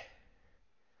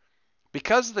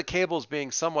because of the cables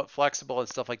being somewhat flexible and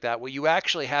stuff like that, what you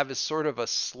actually have is sort of a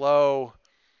slow.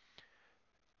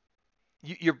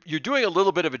 You're doing a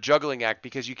little bit of a juggling act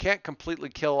because you can't completely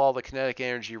kill all the kinetic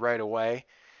energy right away.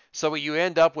 So what you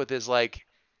end up with is like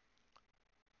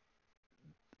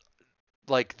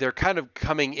they're kind of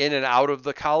coming in and out of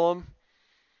the column,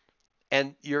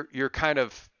 and you're kind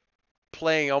of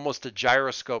playing almost a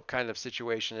gyroscope kind of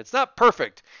situation. It's not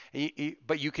perfect,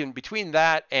 but you can, between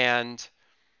that and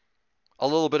a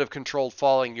little bit of controlled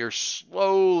falling, you're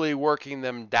slowly working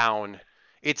them down.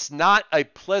 It's not a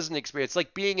pleasant experience. It's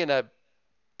like being in a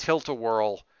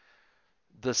tilt-a-whirl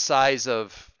the size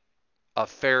of a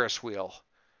Ferris wheel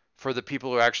for the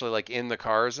people who are actually like in the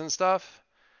cars and stuff.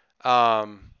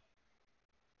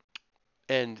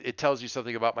 And it tells you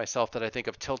something about myself that I think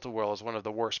of tilt-a-whirl as one of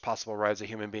the worst possible rides a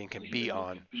human being can be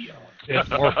on. It's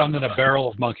more fun than a barrel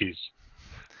of monkeys.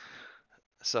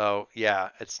 So yeah,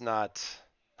 it's not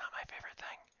my favorite thing.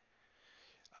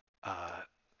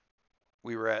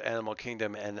 We were at Animal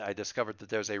Kingdom, and I discovered that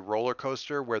there's a roller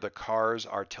coaster where the cars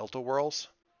are tilt-a-whirls,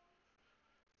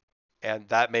 and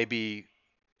that may be.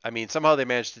 I mean, somehow they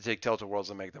managed to take tilt-a-whirls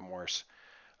and make them worse.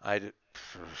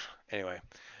 Anyway.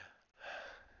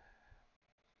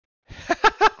 I'm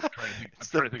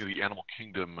trying to think of the Animal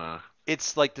Kingdom.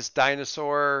 It's like this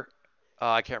dinosaur.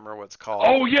 I can't remember what it's called.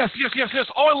 Oh yes.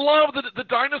 Oh, I love the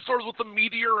dinosaurs with the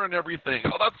meteor and everything.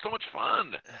 Oh, that's so much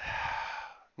fun.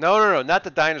 No, not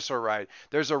the dinosaur ride.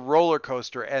 There's a roller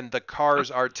coaster, and the cars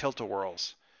are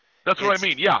tilt-a-whirls. That's what I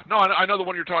mean. Yeah. No, I know the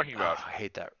one you're talking about. I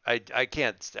hate that. I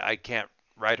can't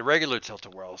ride a regular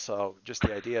tilt-a-whirl. So just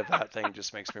the idea of that thing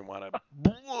just makes me want to.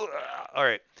 All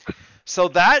right. So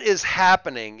that is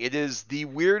happening. It is the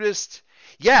weirdest.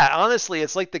 Yeah, honestly,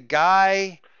 it's like the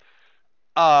guy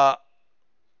on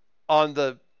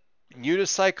the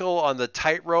unicycle on the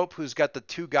tightrope who's got the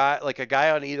two guy, like a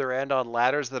guy on either end on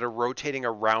ladders that are rotating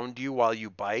around you while you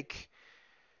bike.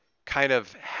 Kind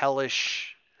of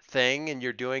hellish thing, and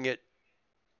you're doing it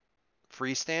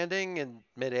freestanding in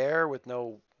midair with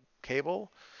no cable.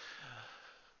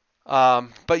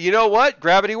 But you know what?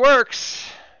 Gravity works.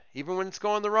 Even when it's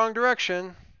going the wrong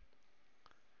direction.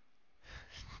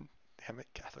 Damn it,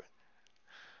 Catherine.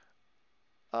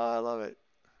 Oh, I love it.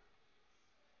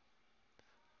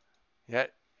 Yeah,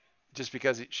 just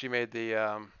because she made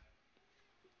the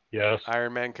yes.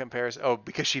 Iron Man comparison. Oh,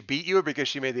 because she beat you, or because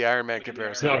she made the Iron Man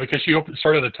comparison? No, because she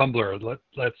started a Tumblr.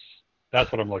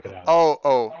 That's what I'm looking at.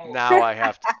 Oh, now I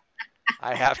have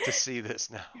to see this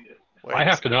now. Wait I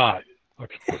have to not.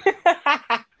 Okay.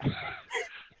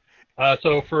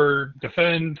 So for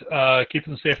defend, keep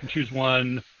them safe and choose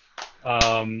one.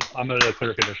 I'm gonna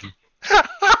clear condition.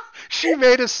 She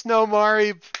made a Snow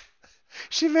Mari.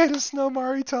 She made a Snow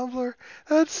Mari Tumblr.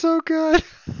 That's so good.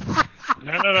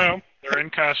 No. They're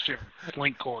in costume.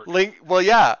 Link cord. Well,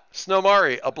 yeah. Snow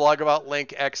Mari, a blog about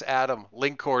Link x Adam.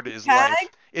 Link cord is life.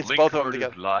 It's Link both of them cord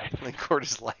together. is life. Link cord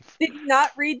is life. Did you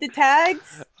not read the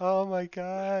tags? Oh my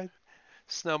god.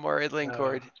 Snow Mari Link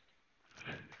cord.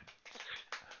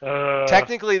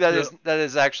 Technically, that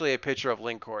is actually a picture of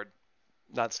Link cord,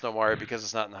 not Snow Mari, because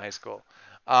it's not in the high school.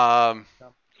 Oh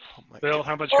Bill,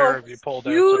 how much hair have you pulled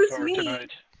out so far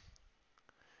tonight?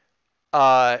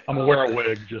 I'm gonna wear a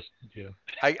wig. Just yeah.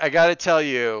 I gotta tell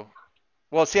you.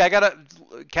 Well, see,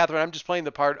 Catherine, I'm just playing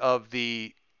the part of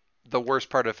the worst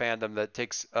part of fandom that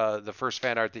takes the first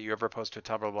fan art that you ever post to a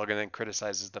Tumblr blog and then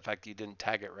criticizes the fact that you didn't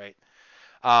tag it right.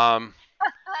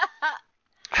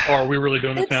 Oh, are we really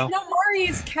doing this It's now?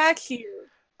 Namari's catchier.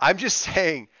 I'm just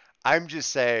saying. I'm just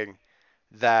saying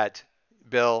that,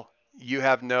 Bill, you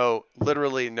have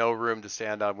literally no room to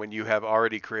stand on when you have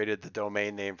already created the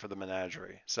domain name for the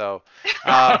menagerie. So,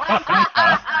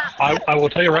 I will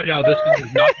tell you right now, this thing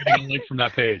is not getting a link from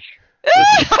that page.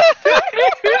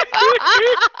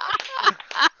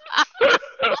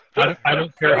 I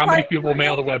don't care how many people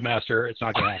mail the webmaster, it's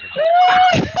not going to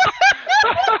happen.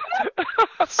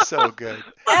 so good.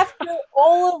 After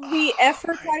all of the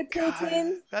effort my I put God.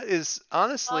 in, That is Love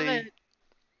honestly, it.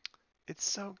 it's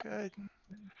so good.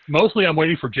 Mostly I'm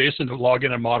waiting for Jason to log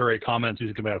in and moderate comments. He's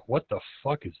going to be like, what the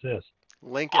fuck is this?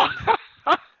 Lincoln.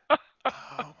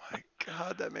 Oh my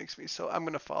God, that makes me so. I'm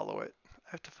gonna follow it.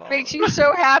 I have to follow Makes it. you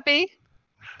so happy.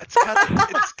 It's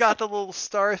got the little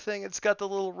star thing. It's got the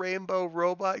little rainbow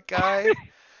robot guy.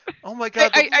 Oh my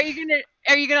God. Are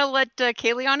you gonna let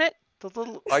Kaylee on it? The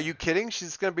little. Are you kidding?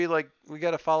 She's gonna be like, we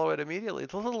gotta follow it immediately.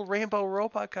 The little rainbow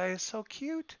robot guy is so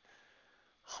cute.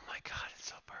 Oh my God, it's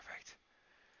so perfect.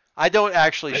 I don't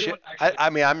actually ship. I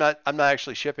mean, I'm not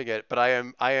actually shipping it, but I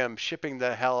am shipping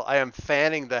the hell. I am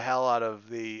fanning the hell out of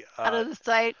the Out of the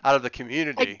site. out of the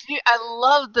community. I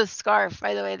love the scarf,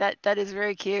 by the way. That is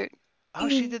very cute. Oh,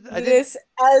 she did. I did. this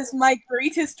as my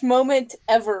greatest moment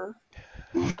ever.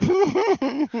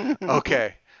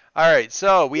 Okay. All right.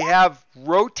 So we have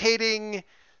rotating,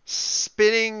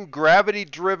 spinning,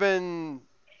 gravity-driven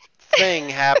thing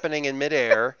happening in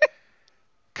midair.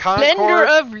 Blender Concord.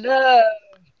 of love.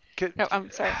 Co- No, I'm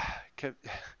sorry.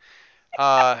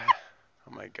 oh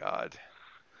my God.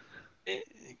 You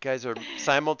guys are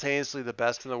simultaneously the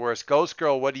best and the worst. Ghost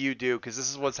Girl, what do you do? Because this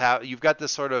is what's happening. You've got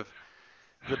this sort of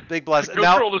the big blast. Ghost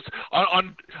Now, Girl is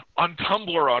on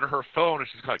Tumblr on her phone, and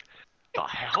she's like, "The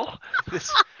hell?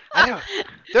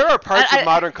 there are parts of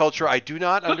modern culture I do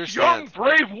not Such understand. young,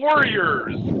 brave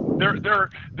warriors.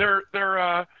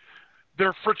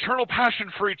 Their fraternal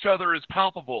passion for each other is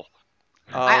palpable."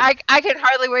 I can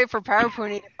hardly wait for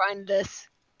PowerPoint to find this.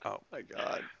 Oh my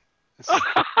God.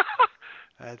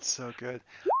 That's so good.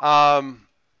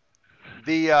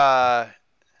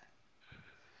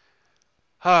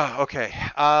 Okay.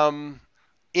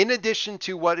 In addition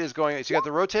to what is going on, so you got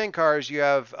the rotating cars, you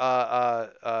have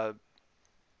Star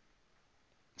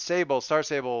Sable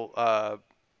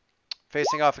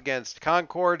facing off against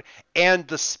Concord, and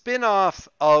the spin-off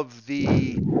of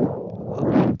the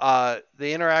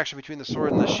interaction between the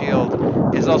sword and the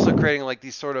shield is also creating like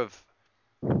these sort of,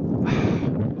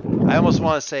 I almost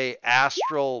want to say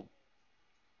astral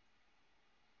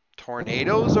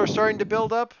tornadoes are starting to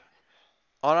build up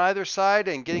on either side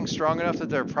and getting strong enough that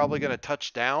they're probably going to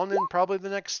touch down in probably the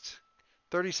next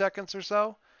 30 seconds or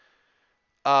so.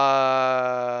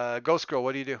 Ghost Girl,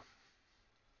 what do you do?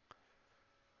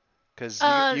 Because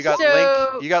you got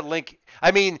Link. You got Link.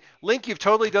 I mean, Link, you've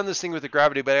totally done this thing with the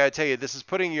gravity, but I gotta tell you, this is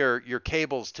putting your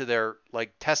cables to their,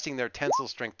 like, testing their tensile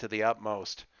strength to the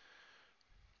utmost.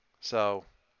 So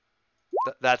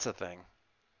that's a thing.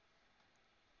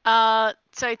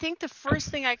 So I think the first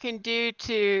thing I can do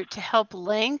to help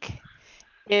Link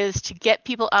is to get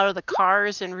people out of the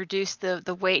cars and reduce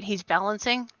the weight he's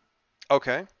balancing.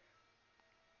 Okay.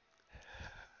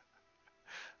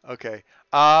 Okay.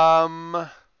 We'll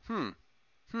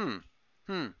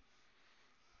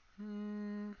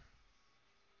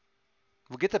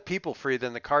get the people free,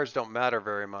 then the cars don't matter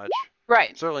very much.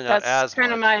 Right. Certainly not That's as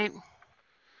kind much. of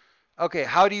Okay,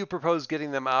 how do you propose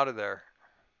getting them out of there?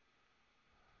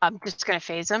 I'm just gonna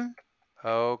phase them.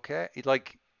 Okay,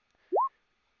 like.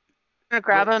 I'm gonna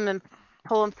grab them and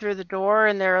pull them through the door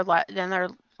and their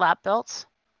lap belts.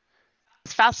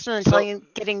 It's faster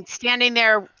than standing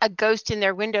there, a ghost in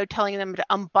their window telling them to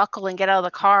unbuckle and get out of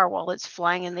the car while it's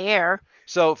flying in the air.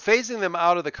 So phasing them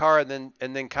out of the car and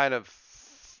then kind of,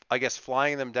 I guess,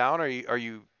 flying them down.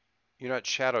 You're not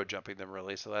shadow jumping them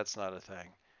really, so that's not a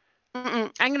thing. I'm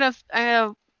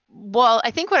gonna. Well,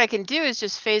 I think what I can do is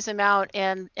just phase them out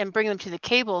and bring them to the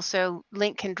cable so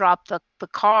Link can drop the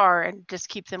car and just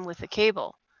keep them with the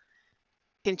cable.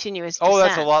 Continuous descent. Oh,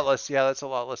 that's a lot less. Yeah, that's a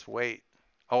lot less weight.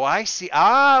 Oh, I see.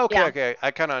 Okay, yeah. Okay.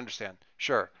 I kind of understand.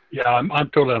 Sure. Yeah, I'm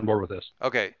totally on board with this.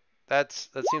 Okay. That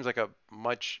seems like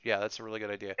that's a really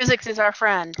good idea. Physics is our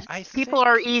friend. People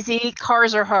are easy,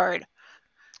 cars are hard.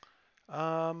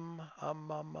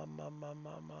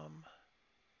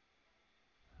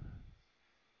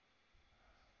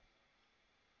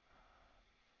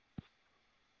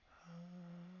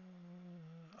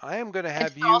 I am going to And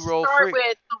have I'll you roll start free.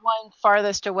 with the one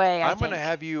farthest away. I'm going think. to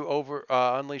have you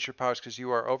unleash your powers because you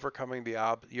are overcoming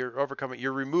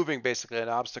you're removing basically an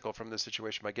obstacle from this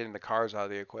situation by getting the cars out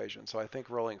of the equation. So I think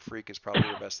rolling freak is probably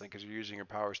your best thing because you're using your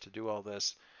powers to do all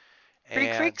this.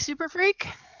 Freak, freak, super freak.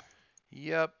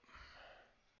 Yep.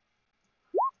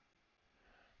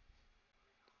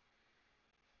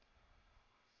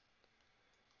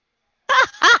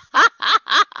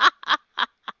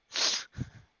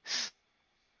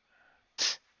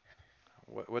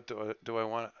 What do I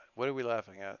want? What are we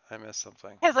laughing at? I missed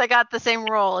something. Because I got the same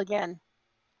roll again.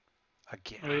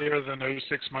 Again. We are the No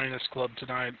 6 Minus Club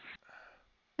tonight.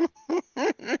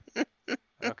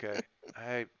 Okay.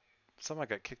 Someone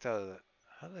got kicked out of the.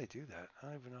 How did I do that? I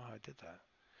don't even know how I did that.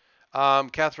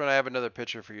 Catherine, I have another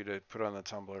picture for you to put on the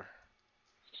Tumblr.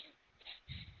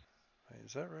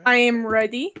 Is that right? I am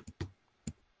ready.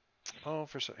 Oh,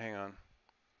 hang on.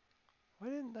 Why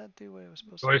didn't that do what it was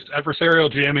supposed So to it's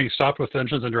adversarial GMing stopped with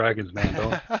Dungeons and Dragons, man.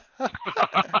 Don't.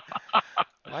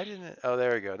 Why didn't it? Oh,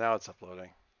 there we go. Now it's uploading.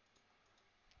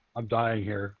 I'm dying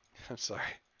here. I'm sorry.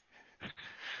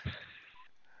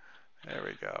 There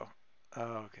we go.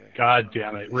 Oh, okay. God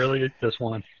damn it! Really, this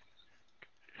one?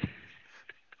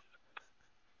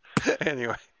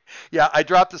 Anyway, yeah, I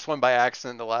dropped this one by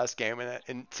accident the last game,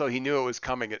 and so he knew it was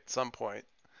coming at some point.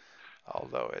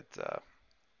 Although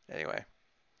anyway,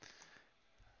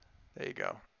 there you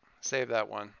go. Save that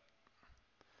one.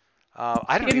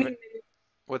 I don't even.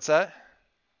 What's that?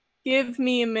 Give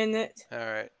me a minute. All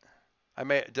right.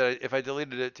 If I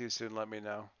deleted it too soon, let me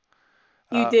know.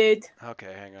 You did.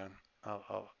 Okay, hang on.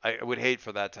 I would hate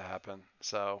for that to happen.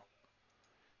 So,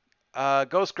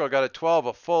 Ghost Girl got a 12,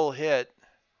 a full hit.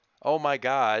 Oh my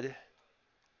God.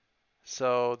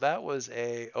 So that was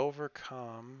a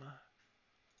overcome,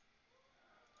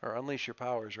 or unleash your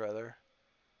powers rather.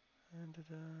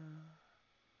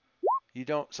 You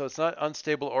don't. So it's not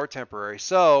unstable or temporary.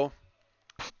 So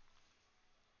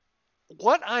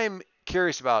what I'm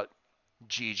curious about,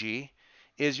 Gigi,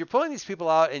 is you're pulling these people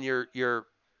out and you're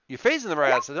phasing them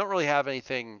right out, so they don't really have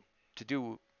anything to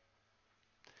do.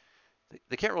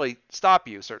 They can't really stop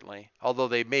you, certainly, although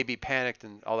they may be panicked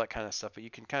and all that kind of stuff. But you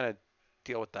can kind of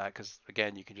deal with that because,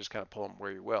 again, you can just kind of pull them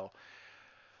where you will.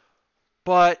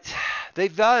 But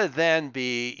they've got to then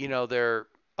be, they're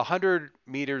 100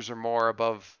 meters or more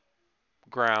above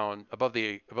ground, above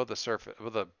the surface,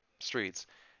 above the streets,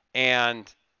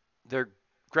 and they're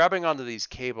grabbing onto these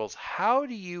cables. How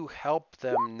do you help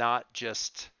them not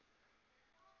just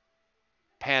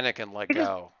panic and let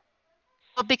go?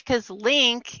 Well, because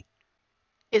Link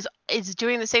is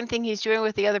doing the same thing he's doing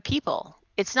with the other people.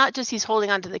 It's not just he's holding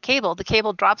onto the cable. The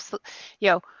cable drops,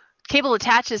 cable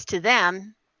attaches to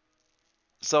them.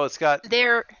 So it's got.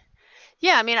 Yeah.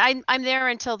 I mean, I'm there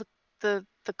until the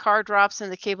car drops and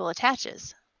the cable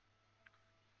attaches.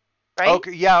 Right?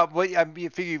 Okay, yeah, but you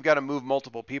figure you've got to move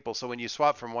multiple people. So when you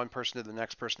swap from one person to the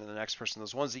next person to the next person,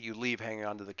 those ones that you leave hanging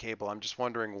onto the cable, I'm just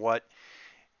wondering what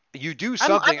you do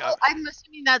something. I'm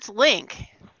assuming that's Link.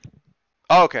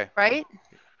 Oh, okay. Right?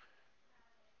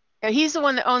 Yeah, he's the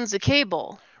one that owns the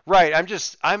cable. Right. I'm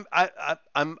just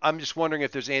wondering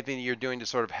if there's anything that you're doing to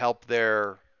sort of help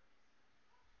their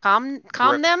calm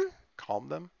them. Calm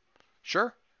them.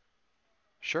 Sure.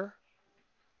 You're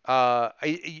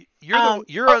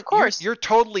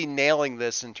totally nailing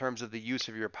this in terms of the use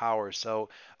of your powers. So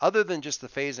other than just the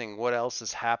phasing, what else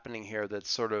is happening here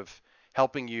that's sort of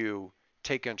helping you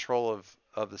take control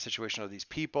of the situation of these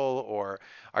people? Or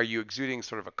are you exuding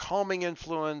sort of a calming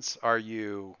influence? Are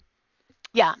you?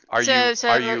 Yeah. So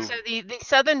the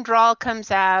southern drawl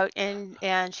comes out and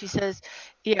she says,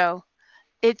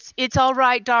 it's all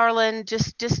right, darling.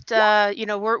 Just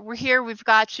we're here. We've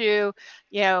got you.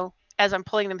 As I'm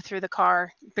pulling them through the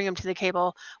car, bring them to the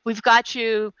cable. We've got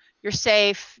you. You're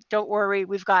safe. Don't worry.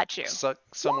 We've got you. So,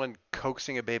 someone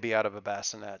coaxing a baby out of a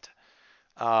bassinet,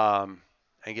 and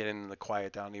getting them to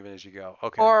quiet down even as you go.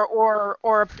 Okay.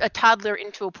 Or a toddler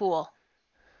into a pool.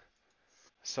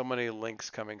 So many links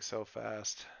coming so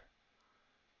fast.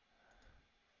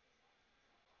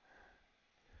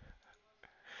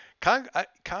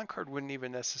 Concord wouldn't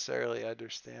even necessarily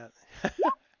understand.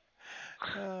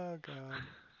 Oh God.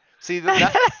 See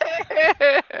that?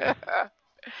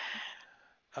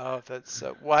 Oh, that's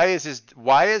so. Why is his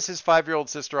 5-year-old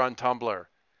sister on Tumblr?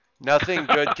 Nothing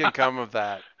good can come of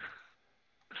that.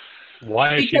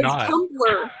 Why is she not?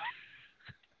 Tumblr.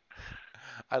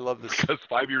 I love this. Because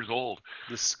 5 years old.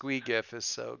 The squee gif is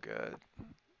so good.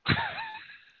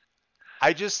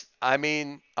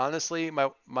 Honestly,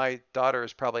 my daughter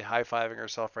is probably high-fiving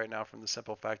herself right now from the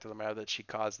simple fact of the matter that she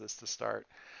caused this to start.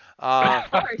 Of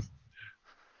course.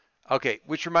 Okay,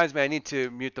 which reminds me, I need to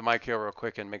mute the mic here real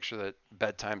quick and make sure that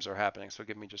bedtimes are happening. So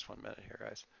give me just 1 minute here,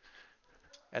 guys,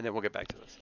 and then we'll get back to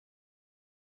this.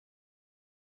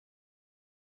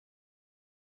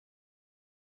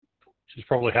 She's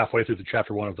probably halfway through the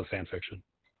chapter 1 of the fan fiction.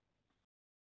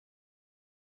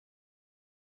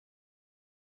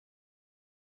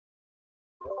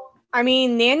 I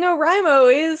mean,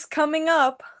 NaNoWriMo is coming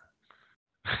up.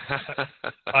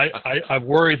 I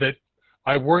worry that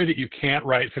you can't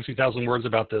write 50,000 words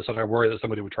about this, and I worry that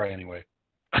somebody would try anyway.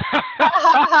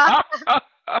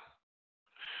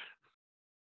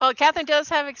 Well, Catherine does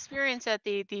have experience at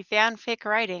the fanfic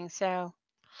writing, so.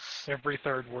 Every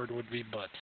third word would be but.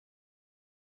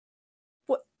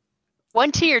 What?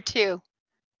 1 T or 2?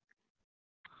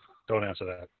 Don't answer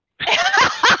that.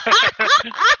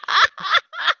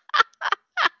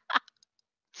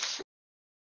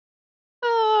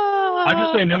 I'm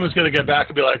just saying Emma's going to get back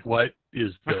and be like, what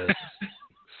is this?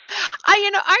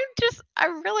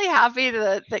 I'm really happy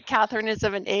that Catherine is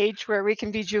of an age where we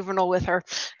can be juvenile with her.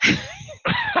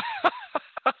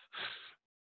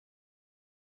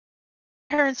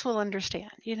 Parents will understand,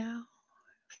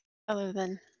 other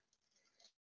than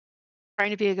trying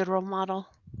to be a good role model.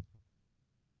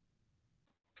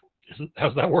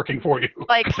 How's that working for you?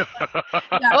 Like,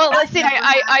 well, let's see.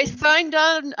 I signed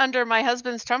on under my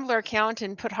husband's Tumblr account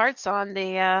and put hearts on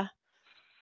the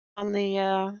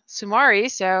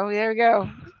Sumari. So there we go.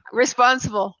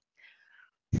 Responsible.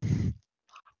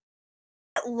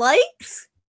 Likes?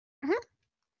 Mhm.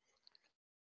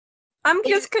 I'm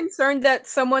just concerned that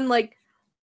someone like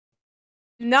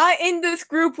not in this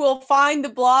group will find the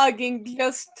blog and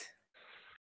just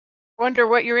wonder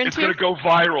what you're It's into. going to go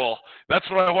viral. That's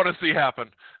what I want to see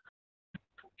happen.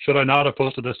 Should I not have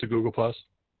posted this to Google Plus?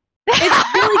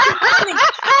 It's really concerning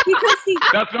because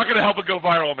That's not going to help it go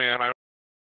viral, man. okay,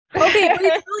 but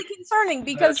it's really concerning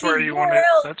because That's where the you URL want it.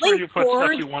 That's where you link put stuff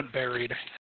cord, you want buried.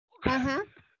 Mm-hmm.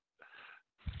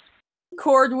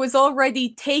 cord was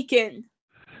already taken.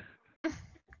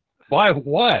 Why?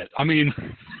 What? I mean,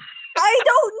 I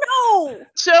don't know.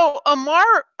 So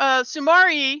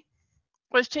Sumari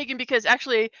was taken because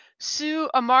actually Sue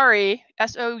Amari,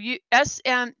 SNO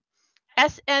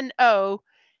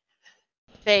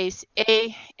space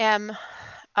AMI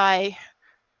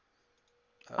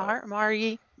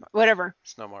Mari, whatever,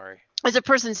 Snowmari. is a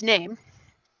person's name.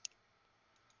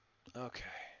 Okay.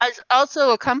 As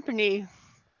also a company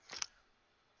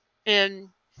in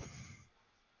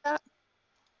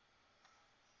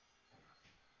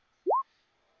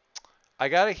I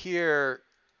gotta hear.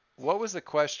 What was the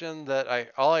question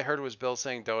that all I heard was Bill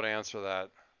saying, "Don't answer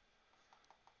that."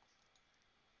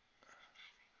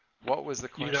 What was the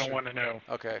question? You don't want to know.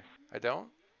 Okay, I don't.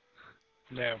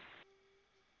 No.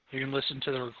 You can listen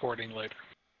to the recording later.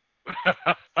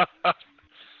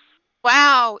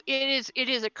 wow, it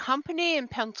is a company in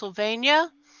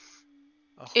Pennsylvania.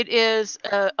 Oh. It is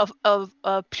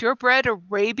a purebred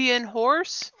Arabian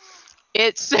horse.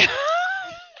 It's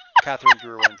Catherine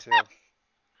drew one too.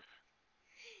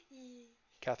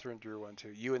 Catherine drew one too.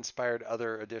 You inspired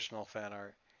other additional fan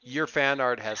art. Your fan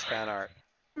art has fan art.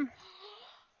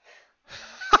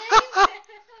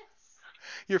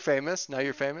 You're famous. Now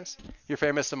you're famous. You're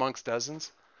famous amongst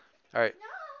dozens. All right,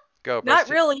 go. Not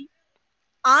really.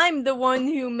 I'm the one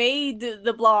who made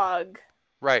the blog.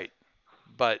 Right,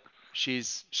 but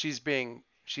she's being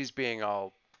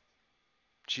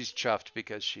chuffed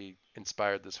because she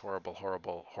inspired this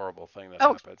horrible thing that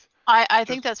happened. I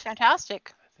think that's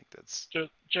fantastic. I think that's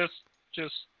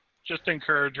just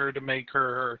encourage her to make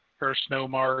her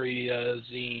Snowmari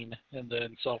zine and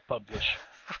then self-publish.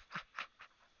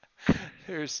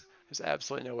 There's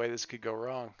absolutely no way this could go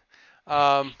wrong. Wait,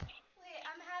 I'm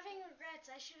having regrets.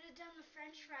 I should have done the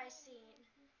French fry scene.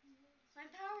 My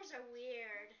powers are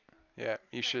weird. Yeah,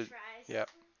 you French should. Fries. Yeah.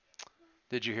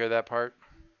 Did you hear that part?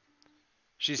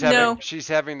 She's No.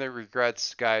 having the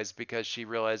regrets, guys, because she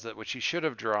realized that what she should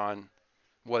have drawn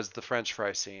was the French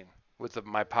fry scene with the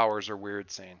 "my powers are weird"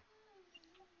 scene.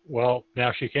 Well,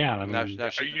 now she can. I mean, now she,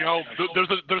 there's a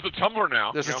Tumblr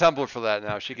now. There's a Tumblr for that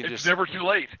now. She can it's just. It's never too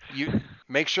late. You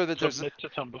make sure that there's Submit to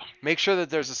Tumblr. Make sure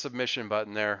that there's a submission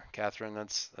button there, Catherine.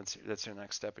 That's your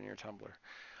next step in your Tumblr.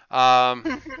 God.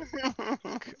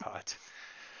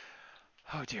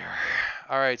 Oh dear.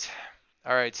 All right.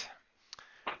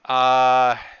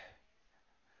 I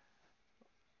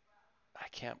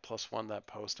can't +1 that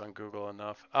post on Google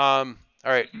enough. All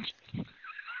right.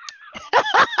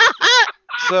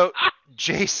 So,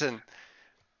 Jason,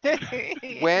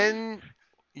 when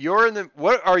you're in the,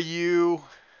 what are you?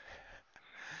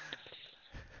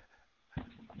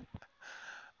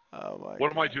 Oh my.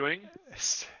 What am I doing?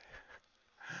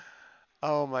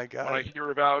 Oh my when I God.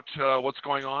 hear about what's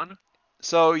going on.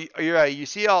 So you're right. You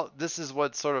see all this is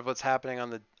what's happening on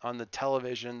the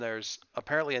television. There's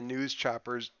apparently a news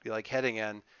chopper's like heading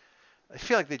in. I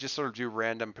feel like they just sort of do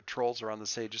random patrols around the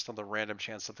city just on the random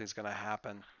chance something's going to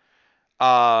happen.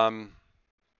 Um,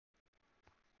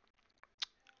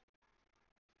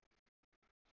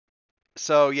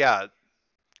 so yeah,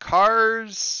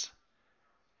 cars.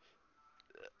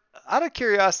 Out of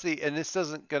curiosity, and this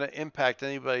isn't going to impact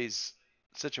anybody's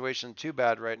situation too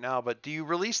bad right now, but do you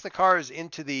release the cars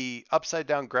into the upside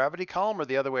down gravity column or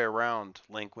the other way around,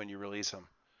 Link, when you release them?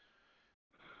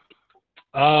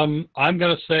 I'm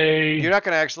gonna say, You're not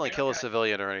going to accidentally kill a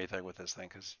civilian or anything with this thing,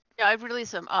 because Yeah, I'd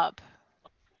release them up.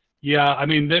 yeah. I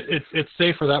mean, it's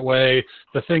safer that way.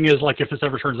 The thing is, like, if this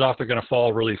ever turns off, they're gonna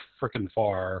fall really freaking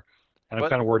far, and I'm but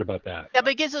kind of worried about that. Yeah,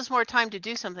 but it gives us more time to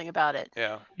do something about it.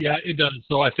 yeah, Yeah, it does.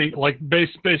 So I think, like,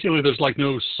 basically, there's like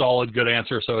no solid good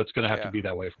answer, so it's gonna have to yeah, be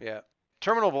that way. yeah.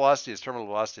 Terminal velocity is terminal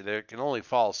velocity. They can only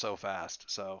fall so fast,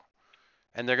 so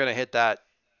and they're going to hit that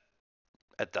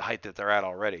at the height that they're at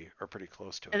already, or pretty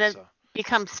close to And it. then So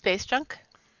become space junk.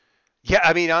 yeah,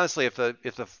 I mean honestly, if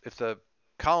the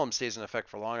column stays in effect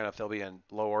for long enough, they'll be in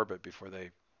low orbit before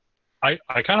they. I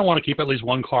kind of want to keep at least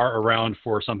one car around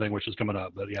for something which is coming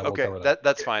up, but yeah, we'll Okay, cover that.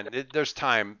 that's fine. There's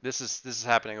time. This is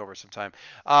happening over some time.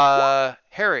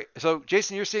 Harry, so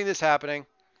Jason, you're seeing this happening.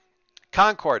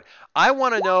 Concord, I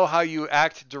want to know how you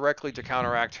act directly to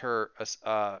counteract her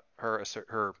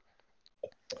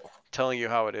telling you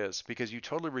how it is, because you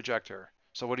totally reject her.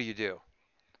 So what do you do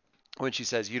when she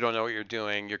says you don't know what you're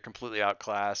doing, you're completely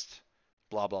outclassed,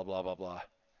 blah blah blah blah blah?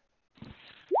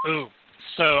 Ooh,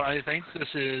 so I think this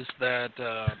is that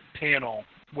panel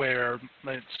where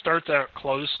it starts out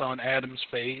close on Adam's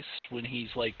face when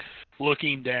he's like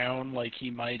looking down, like he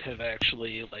might have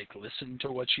actually like listened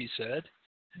to what she said,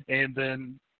 and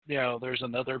then there's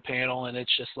another panel and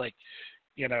it's just like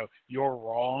you're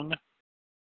wrong.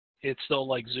 It's still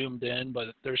like zoomed in,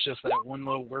 but there's just that one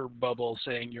little word bubble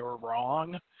saying you're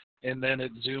wrong, and then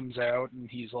it zooms out and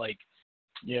he's like,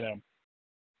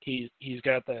 he's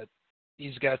got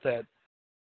that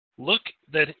look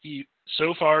that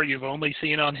so far you've only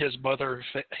seen on his mother's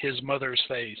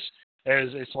face, as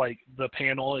it's like the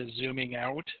panel is zooming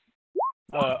out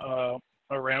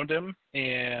around him,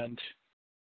 and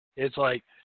it's like,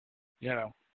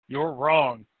 you're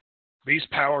wrong. These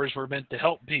powers were meant to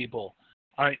help people.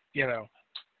 And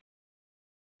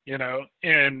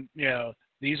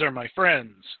these are my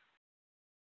friends.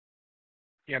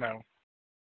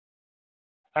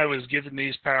 I was given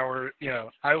these powers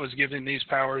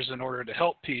in order to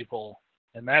help people,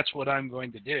 and that's what I'm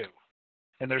going to do.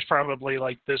 And there's probably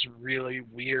like this really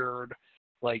weird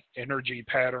like energy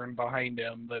pattern behind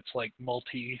him that's like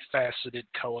multifaceted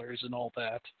colors and all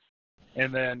that.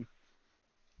 And then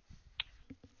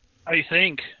I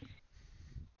think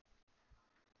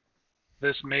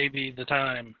this may be the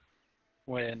time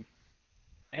when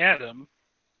Adam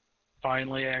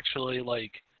finally actually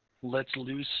like lets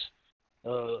loose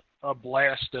a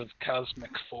blast of cosmic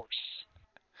force.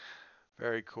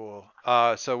 Very cool.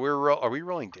 So are we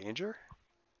rolling danger?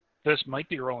 This might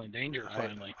be rolling danger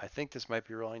finally. I think this might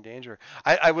be rolling danger.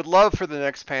 I would love for the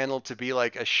next panel to be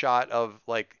like a shot of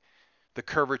like the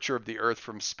curvature of the Earth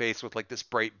from space with like this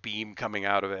bright beam coming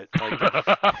out of it. Like,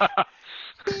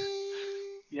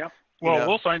 yeah. Well,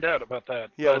 we'll find out about that.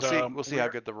 Yeah, but, we'll see how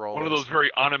good the roll one is. of those very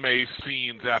anime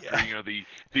scenes after the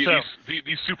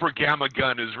super gamma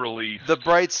gun is released. The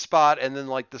bright spot, and then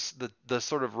like the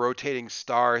sort of rotating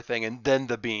star thing, and then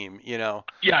the beam. Yeah,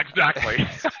 exactly.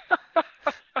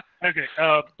 Okay.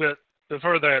 But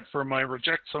before that, for my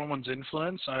reject someone's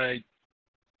influence, I'm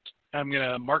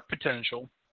gonna mark potential.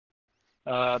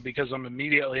 Because I'm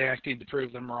immediately acting to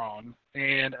prove them wrong,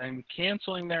 and I'm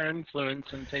canceling their influence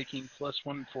and taking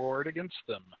 +1 forward against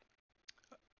them.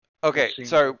 Okay,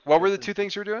 sorry, what were the two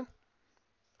things you were doing?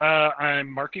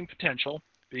 I'm marking potential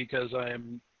because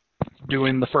I'm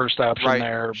doing the first option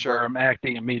there, where I'm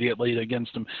acting immediately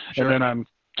against them, and then I'm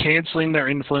canceling their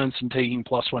influence and taking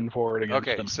 +1 forward against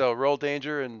them. Okay, so roll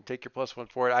danger and take your +1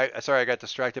 forward. I got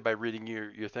distracted by reading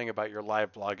your thing about your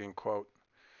live blogging quote.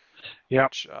 Yeah,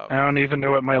 I don't even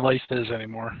know what my life is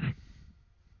anymore.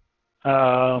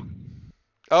 Oh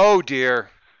dear.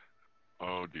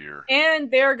 Oh dear. And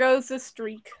there goes the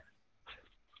streak.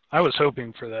 I was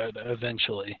hoping for that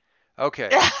eventually. Okay.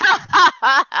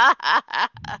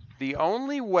 The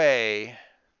only way.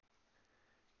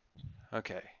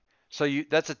 Okay, so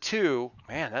that's a 2.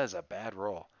 Man, that is a bad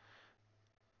roll.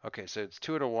 Okay, so it's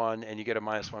 2 and a 1, and you get a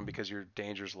 -1 because your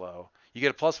danger's low. You get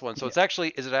a +1, so is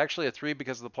it actually a 3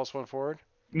 because of the +1 forward?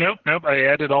 Nope. I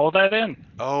added all that in.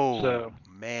 Oh So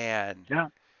man. yeah.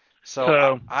 So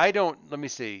So I don't. Let me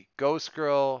see. Ghost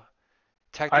Girl.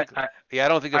 I Technically, I, yeah, I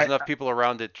don't think there's I enough people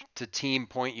around to team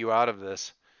point you out of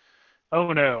this.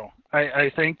 oh no.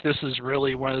 I think this is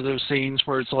really one of those scenes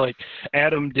where it's like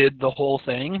Adam did the whole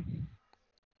thing,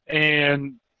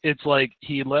 and it's like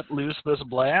he let loose this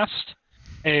blast,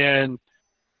 and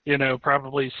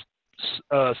probably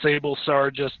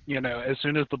Sablestar just, as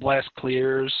soon as the blast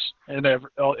clears and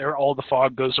all the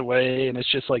fog goes away, and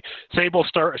it's just like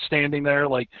Sablestar standing there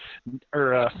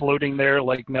or floating there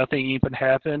like nothing even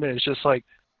happened, and it's just like,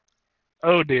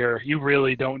 oh dear, you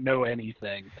really don't know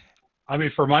anything. I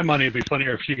mean, for my money, it'd be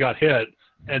funnier if she got hit,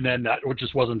 and then that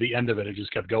just wasn't the end of it. It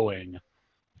just kept going.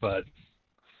 But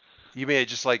You made it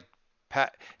just like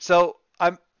pat. So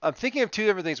I'm thinking of two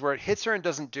different things where it hits her and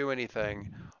doesn't do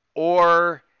anything,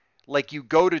 or like you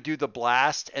go to do the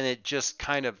blast and it just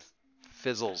kind of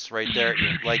fizzles right there.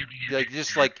 Like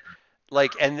just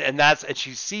and that's and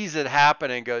she sees it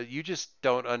happen and goes, you just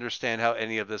don't understand how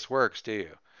any of this works, do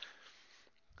you?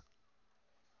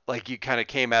 Like you kind of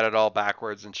came at it all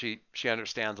backwards, and she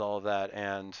understands all of that,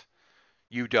 and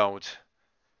you don't.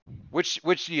 Which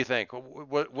do you think?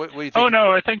 What do you Oh think?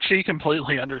 no, I think she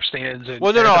completely understands, and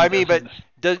Well, no. Adam I mean, but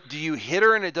doesn't. do you hit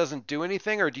her and it doesn't do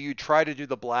anything, or do you try to do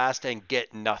the blast and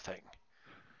get nothing?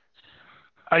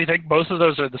 I think both of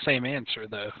those are the same answer,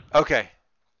 though. Okay,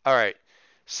 all right.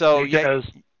 So yeah, Because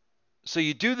so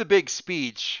you do the big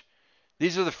speech.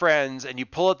 These are the friends, and you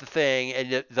pull out the thing,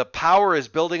 and the power is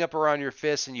building up around your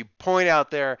fist, and you point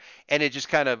out there, and it just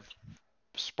kind of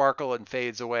sparkle and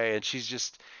fades away, and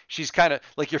she's kind of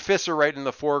like your fists are right in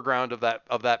the foreground of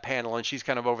that panel, and she's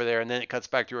kind of over there, and then it cuts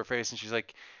back to her face, and she's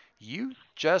like, "You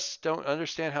just don't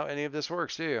understand how any of this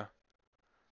works, do you?"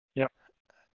 yep.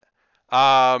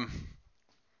 Um.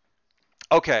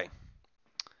 Okay.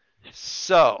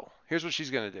 So here's what she's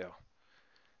gonna do.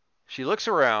 She looks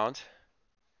around,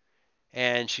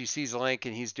 and she sees Link,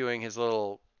 and he's doing his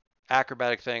little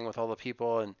acrobatic thing with all the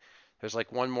people, and there's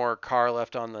like one more car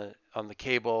left on the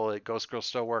cable. Ghost Girl's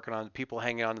still working on people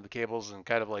hanging onto the cables and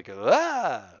kind of like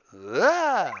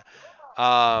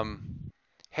um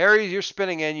Harry, you're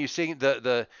spinning in. You see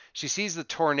the she sees the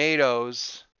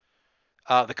tornadoes.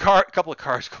 A couple of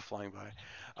cars go flying by.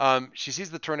 She sees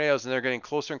the tornadoes and they're getting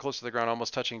closer and closer to the ground,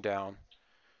 almost touching down,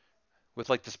 with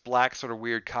like this black sort of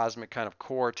weird cosmic kind of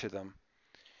core to them.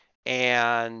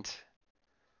 And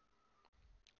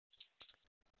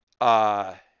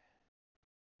uh,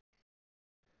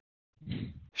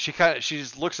 she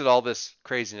just looks at all this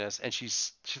craziness and she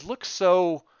looks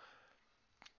so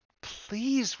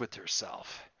pleased with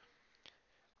herself.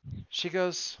 She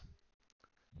goes,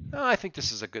 "Oh, I think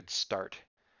this is a good start."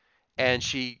 And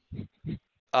she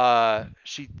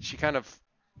kind of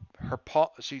her paw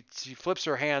she flips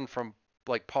her hand from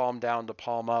like palm down to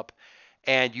palm up,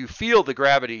 and you feel the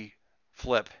gravity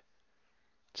flip.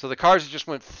 So the cars that just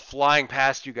went flying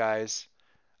past you guys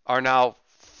are now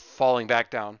falling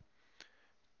back down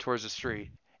towards the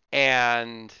street,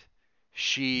 and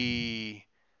she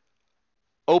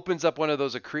opens up one of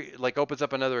those opens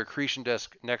up another accretion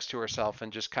disk next to herself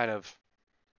and just kind of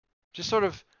just sort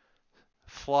of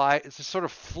it just sort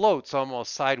of floats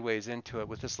almost sideways into it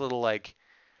with this little like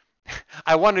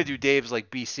I want to do Dave's like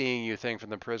be seeing you thing from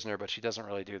The Prisoner, but she doesn't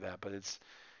really do that. But it's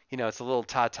it's a little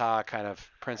ta-ta kind of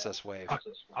princess wave.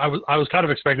 I was kind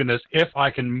of expecting this. If I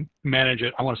can manage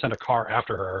it, I want to send a car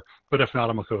after her. But if not,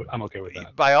 I'm okay with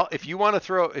that. By all, if you want to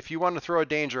throw a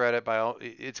danger at it, by all,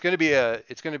 it's going to be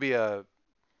a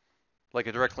like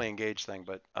a directly engaged thing.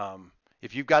 But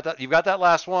if you've got that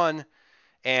last one,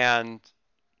 and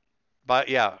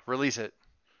yeah, release it,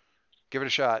 give it a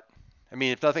shot. I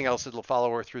mean, if nothing else, it'll follow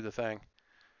her through the thing.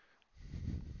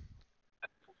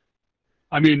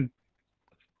 I mean,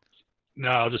 no,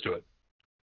 I'll just do it.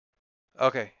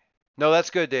 Okay. No, that's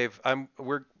good, Dave.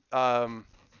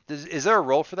 Is there a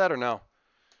role for that or no?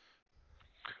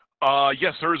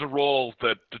 Yes, there is a role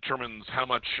that determines how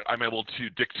much I'm able to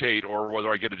dictate or whether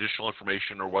I get additional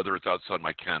information or whether it's outside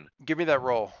my ken. Give me that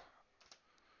role.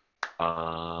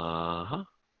 Uh-huh.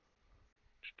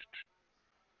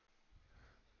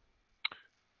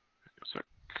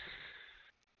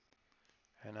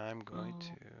 And I'm going to...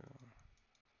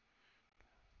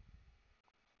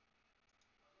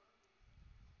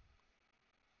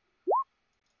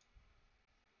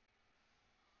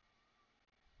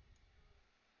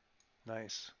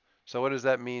 Nice. So what does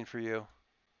that mean for you?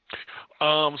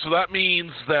 So that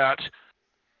means that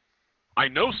I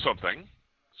know something,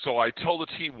 so I tell the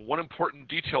team one important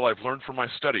detail I've learned from my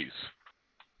studies.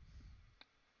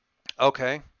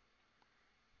 Okay.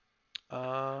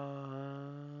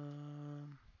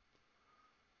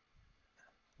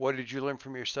 What did you learn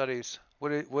from your studies? What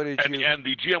did you? And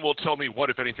the GM will tell me what,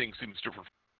 if anything, seems different.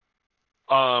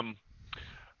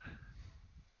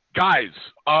 Guys,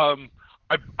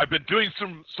 I've been doing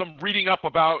some reading up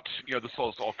about, this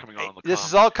is all coming on the This comms.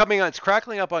 is all coming on. It's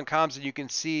crackling up on comms, and you can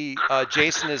see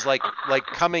Jason is like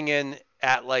coming in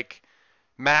at like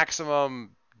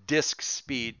maximum disc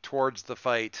speed towards the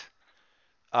fight.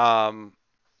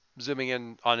 Zooming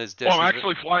in on his disc. Oh, I'm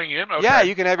actually flying in? Okay. Yeah,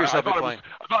 you can have yourself flying.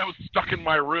 I thought I was stuck in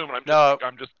my room, and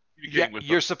I'm just communicating with them.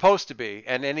 You're supposed to be,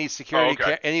 and any security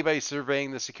anybody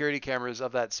surveying the security cameras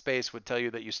of that space would tell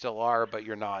you that you still are, but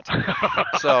you're not.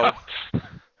 So,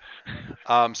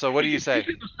 so what do you say? You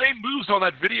see the same moves on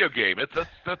that video game.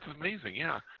 That's amazing.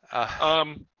 Yeah.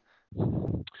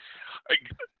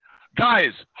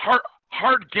 Guys,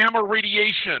 hard gamma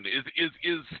radiation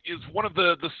is one of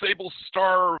the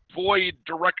Sablestar Void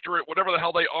Directorate, whatever the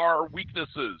hell they are,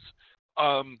 weaknesses.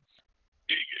 Can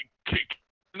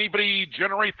anybody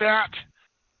generate that?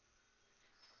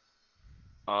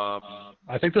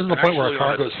 I think this is the point where our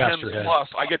car goes past your head. Plus,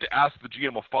 I get to ask the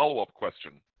GM a follow-up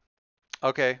question.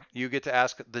 Okay, you get to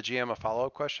ask the GM a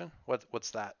follow-up question.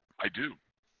 What's that? I do.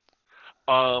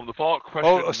 The follow-up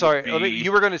question. Oh, sorry. Would be,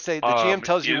 you were going to say the GM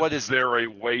tells you what is. Is there a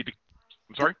way to?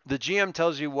 I'm sorry. The GM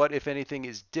tells you what, if anything,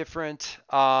 is different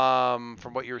from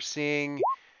what you're seeing.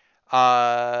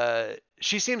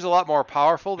 She seems a lot more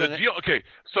powerful than. Okay,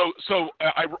 so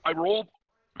I roll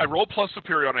plus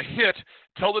superior on a hit.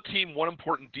 Tell the team one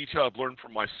important detail I've learned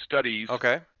from my studies.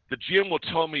 Okay. The GM will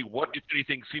tell me what, if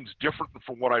anything, seems different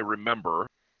from what I remember.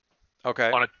 Okay.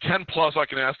 On a 10 plus, I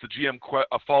can ask the GM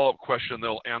a follow-up question.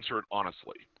 They'll answer it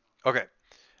honestly. Okay.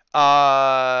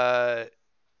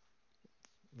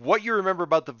 What you remember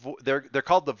about they're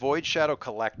called the Void Shadow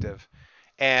Collective,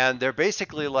 and they're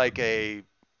basically like a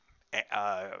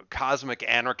cosmic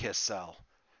anarchist cell.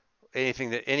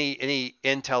 Anything that any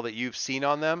intel that you've seen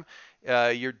on them,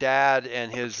 your dad and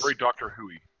his very Doctor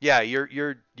Who-y. Yeah,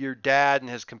 your dad and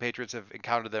his compatriots have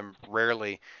encountered them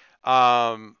rarely.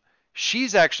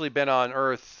 She's actually been on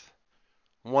Earth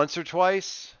once or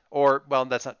twice, or well,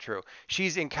 that's not true.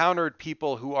 She's encountered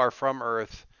people who are from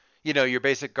Earth. Your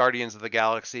basic Guardians of the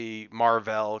Galaxy,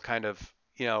 Marvel kind of,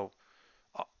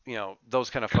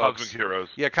 those kind of folks. Cosmic heroes.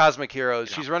 Yeah, cosmic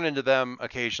heroes. Yeah. She's run into them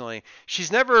occasionally.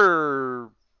 She's never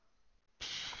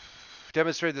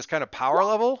demonstrated this kind of power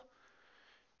level.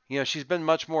 She's been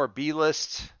much more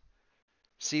B-list,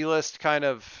 C-list kind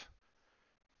of,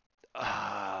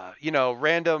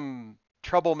 random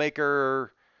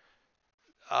troublemaker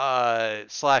 /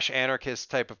 anarchist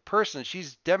type of person.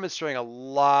 She's demonstrating a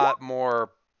lot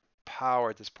more power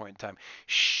at this point in time.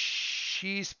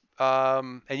 She's,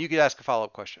 and you could ask a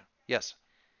follow-up question. Yes.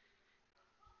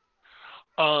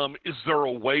 Is there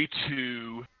a way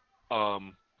to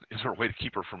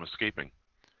keep her from escaping?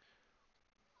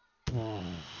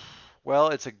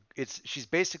 Well, she's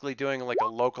basically doing like a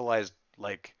localized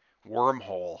like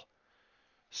wormhole.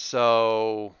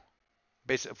 So,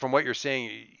 from what you're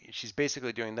saying, she's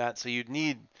basically doing that. So you'd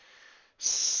need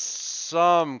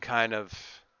some kind of.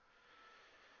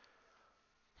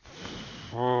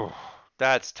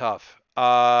 That's tough.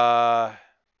 I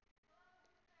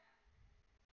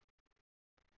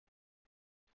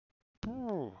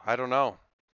don't know.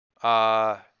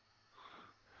 So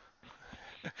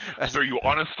are you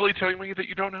honestly telling me that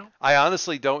you don't know? I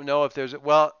honestly don't know if there's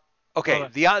okay.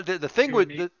 The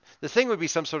thing would be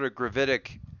some sort of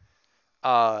gravitic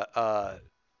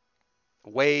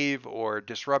wave or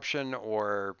disruption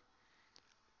or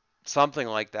something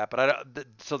like that. But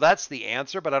so that's the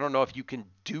answer. But I don't know if you can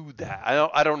do that.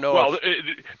 I don't know. Well,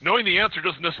 knowing the answer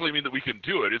doesn't necessarily mean that we can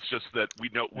do it. It's just that we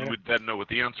would then know what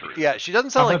the answer is. Yeah, she doesn't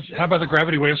sound how about the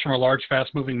gravity waves from a large,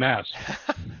 fast-moving mass?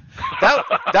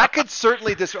 that could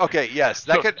certainly okay, yes,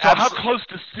 that could. So how close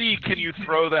to C can you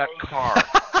throw that car?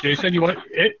 Jason,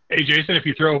 hey Jason, if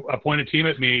you throw a pointed team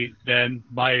at me, then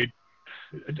my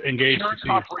engage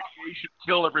radiation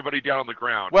kill everybody down on the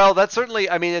ground. Well, that's certainly.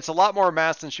 I mean, it's a lot more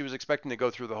mass than she was expecting to go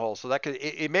through the hole. So that could.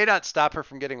 It may not stop her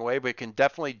from getting away, but it can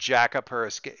definitely jack up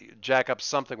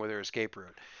something with her escape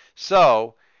route.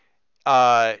 So,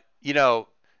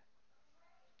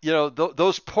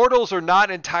 those portals are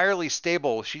not entirely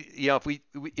stable. If we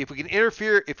can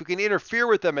interfere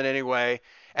with them in any way,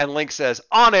 and Link says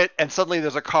on it, and suddenly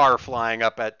there's a car flying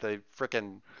up at the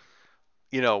frickin',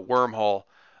 wormhole.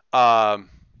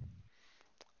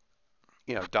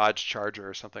 Dodge Charger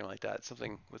or something like that,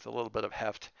 something with a little bit of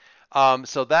heft.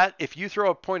 So that if you throw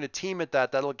a pointed team at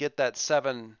that'll get that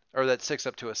 7 or that 6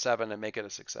 up to a 7 and make it a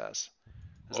success.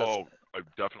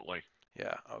 Definitely.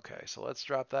 Yeah. Okay. So let's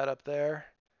drop that up there.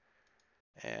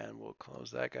 And we'll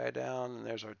close that guy down. And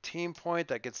there's our team point.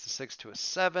 That gets the 6 to a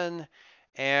 7.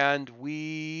 And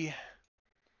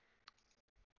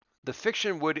the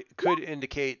fiction could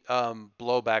indicate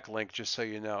blowback link, just so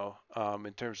you know,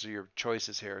 in terms of your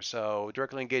choices here. So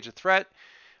directly engage a threat.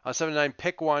 On 7-9,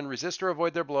 pick one, resist or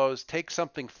avoid their blows, take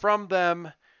something from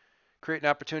them, create an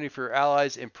opportunity for your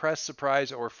allies, impress,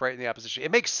 surprise, or frighten the opposition.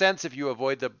 It makes sense if you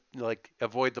avoid the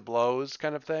blows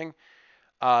kind of thing.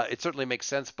 It certainly makes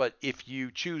sense, but if you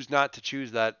choose not to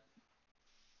choose that,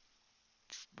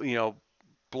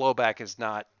 blowback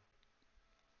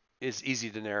is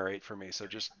easy to narrate for me. So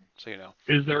just so you know.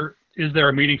 Is there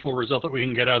a meaningful result that we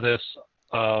can get out of this,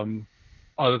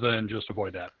 other than just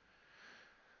avoid that?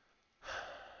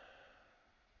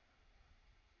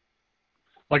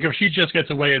 Like if she just gets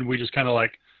away and we just kind of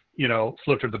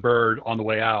flip her the bird on the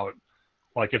way out,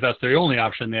 like if that's the only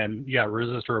option, then yeah,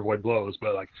 resist or avoid blows.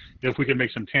 But like if we can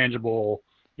make some tangible,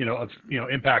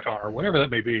 impact on her, whatever that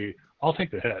may be, I'll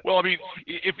take the hit. Well, I mean,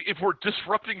 if we're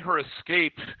disrupting her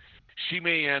escape, she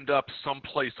may end up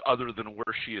someplace other than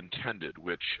where she intended,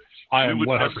 which I we am would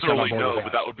 100% necessarily on board know, with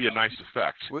but that. that would be a nice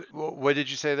effect. What did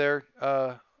you say there,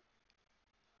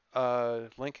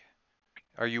 Link?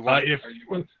 Are you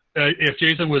If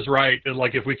Jason was right,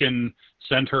 like if we can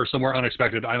send her somewhere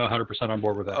unexpected, I'm 100% on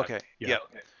board with that. Okay. Yeah. Yep.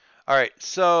 All right.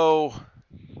 So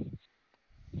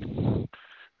I'm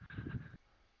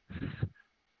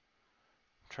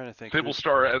trying to think.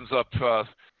 Sablestar ends up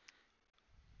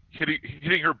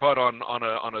hitting her butt on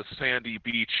a sandy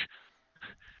beach.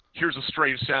 Hears a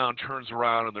strange sound, turns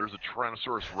around, and there's a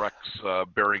Tyrannosaurus Rex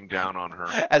bearing down on her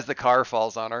as the car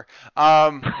falls on her.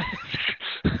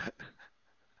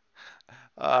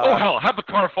 Oh hell! Have the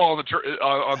car fall on the T-Rex.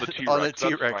 On the That's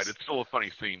T-Rex. fine. It's still a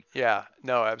funny scene. Yeah.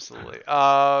 No. Absolutely.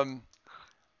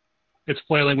 It's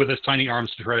flailing with its tiny arms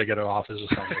to try to get it off. Is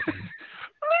just kind of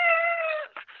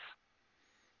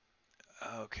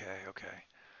Okay.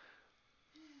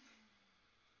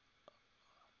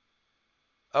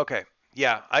 Okay.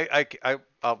 Yeah.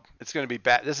 It's going to be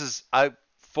bad. This is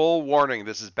full warning.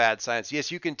 This is bad science.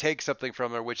 Yes, you can take something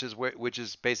from her, which is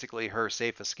basically her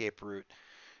safe escape route,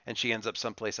 and she ends up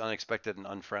someplace unexpected and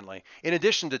unfriendly. In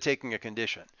addition to taking a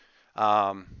condition.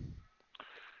 Angry.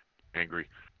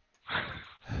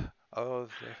 Oh,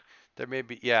 there may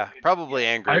be. Yeah, probably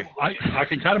angry. I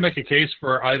can kind of make a case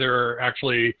for either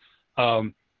actually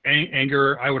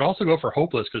anger. I would also go for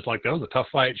hopeless because that was a tough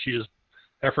fight. She just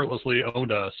effortlessly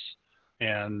owned us,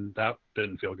 and that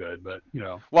didn't feel good. But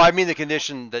Well, I mean the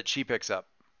condition that she picks up.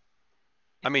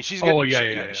 I mean she's. Oh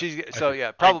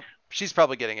yeah. Probably she's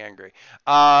probably getting angry.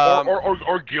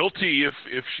 Or guilty if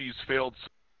she's failed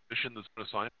mission that's been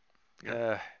assigned.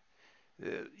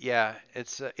 Yeah,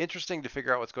 it's interesting to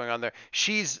figure out what's going on there.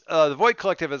 The Void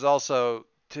Collective is also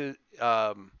to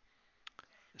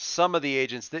some of the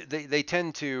agents. They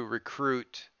tend to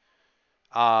recruit.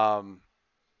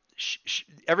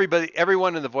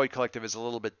 Everyone in the Void Collective is a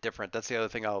little bit different. That's the other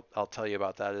thing I'll tell you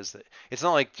about that is that it's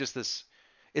not like just this.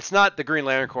 It's not the Green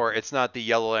Lantern Corps. It's not the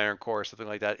Yellow Lantern Corps or something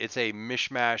like that. It's a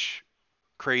mishmash,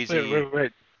 crazy.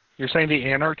 Wait. You're saying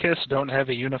the anarchists don't have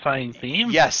a unifying theme?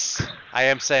 Yes, I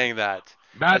am saying that.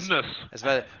 Madness.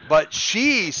 But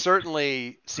she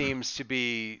certainly seems to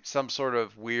be some sort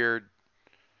of weird.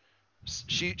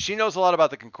 She knows a lot about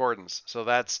the Concordance, so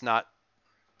that's not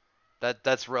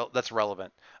that's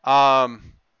relevant.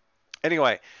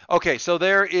 Anyway, okay, so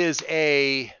there is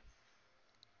a.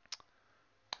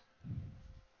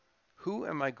 Who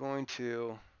am I going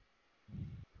to?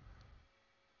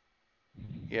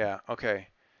 Yeah. Okay.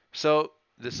 So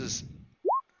this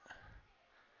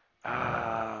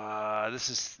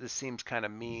seems kind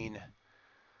of mean,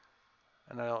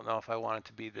 and I don't know if I want it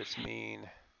to be this mean.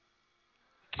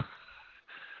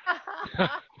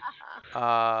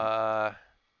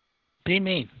 Be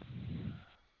mean.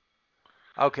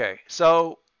 Okay,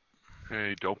 so.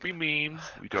 Hey, don't be mean.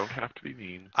 We don't have to be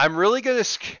mean. I'm really gonna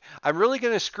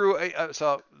screw.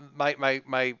 So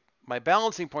my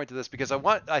balancing point to this, because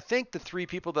I think the three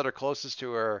people that are closest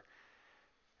to her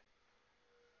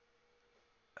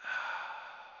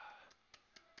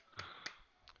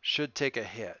should take a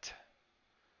hit.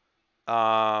 But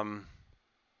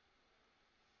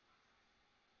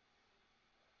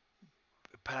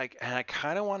I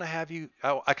kind of want to have you.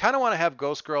 I kind of want to have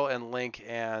Ghost Girl and Link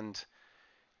and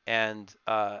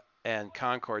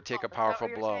Concord take a powerful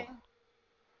blow.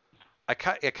 I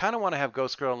kind of want to have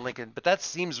Ghost Girl and Lincoln, but that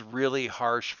seems really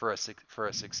harsh for a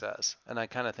success, and I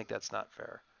kind of think that's not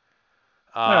fair.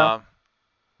 That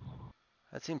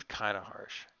seems kind of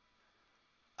harsh.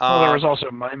 Well, there was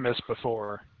also my miss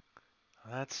before.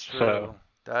 That's true. So.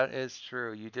 That is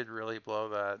true. You did really blow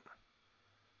that.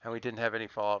 And we didn't have any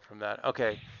fallout from that.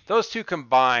 Okay, those two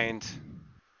combined.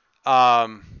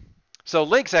 Um, so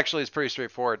Link's actually is pretty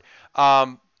straightforward.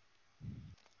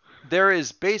 There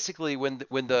is basically when the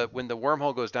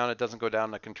wormhole goes down, it doesn't go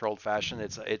down in a controlled fashion.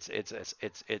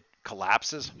 It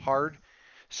collapses hard.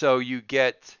 So you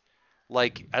get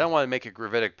like I don't want to make a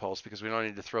gravitic pulse because we don't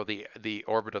need to throw the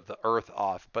orbit of the Earth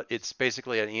off, but it's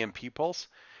basically an EMP pulse.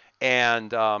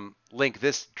 And Link,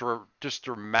 this just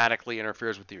dramatically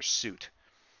interferes with your suit.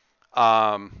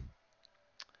 Um,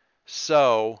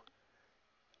 so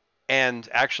and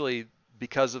actually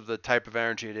because of the type of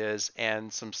energy it is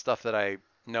and some stuff that I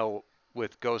know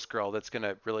with Ghost Girl that's going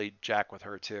to really jack with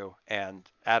her too. And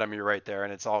Adam, you're right there,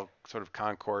 and it's all sort of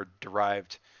Concord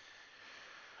derived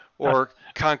or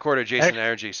Concord adjacent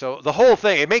energy. So the whole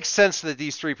thing, it makes sense that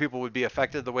these three people would be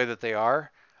affected the way that they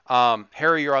are.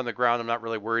 Harry, you're on the ground. I'm not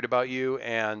really worried about you.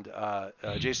 And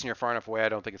Jason, you're far enough away. I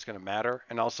don't think it's going to matter.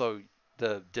 And also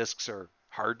the discs are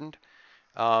hardened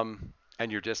and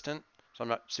you're distant. So I'm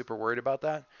not super worried about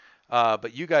that.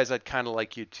 But you guys, I'd kind of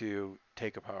like you to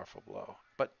take a powerful blow.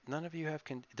 But none of you have.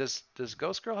 Does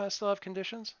Ghost Girl still have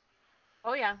conditions?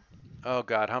 Oh yeah. Oh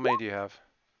God, how many do you have?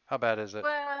 How bad is it?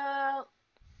 Well,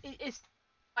 is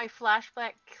my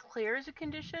flashback clear as a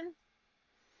condition?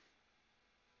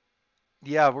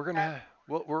 Yeah, we're gonna.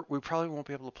 Well, we probably won't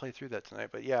be able to play through that tonight,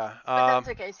 but yeah. But that's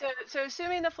okay. So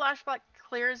assuming the flashback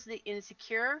clears the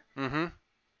insecure, Mm-hmm.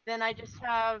 then I just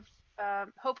have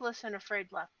hopeless and afraid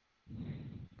left.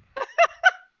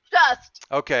 Just.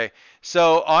 Okay,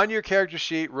 so on your character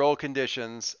sheet, roll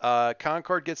conditions.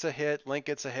 Concord gets a hit. Link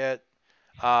gets a hit.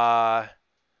 I'm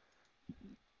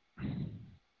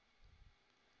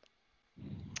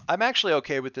actually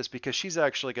okay with this because she's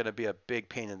actually going to be a big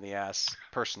pain in the ass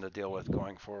person to deal with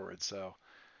going forward. So,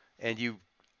 and you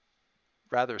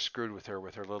rather screwed with her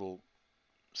little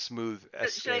smooth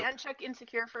escape. Should I uncheck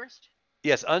insecure first?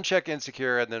 Yes, uncheck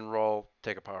insecure and then roll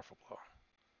take a powerful blow.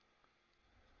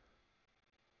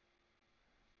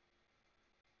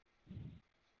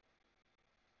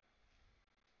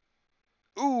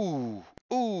 Ooh,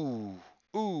 ooh,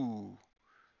 ooh.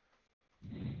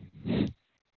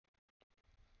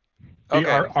 Okay.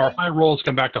 Our high rolls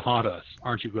come back to haunt us.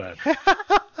 Aren't you glad?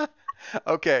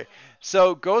 Okay.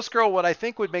 So Ghost Girl, what I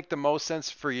think would make the most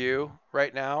sense for you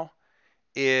right now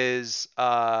is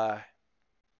you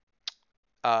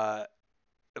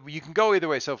can go either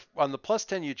way. So on the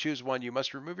 +10, you choose one. You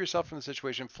must remove yourself from the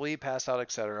situation, flee, pass out,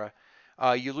 etc.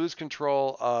 You lose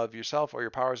control of yourself or your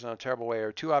powers in a terrible way,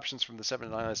 or two options from the 7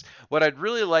 to 9 list. What I'd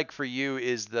really like for you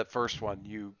is the first one.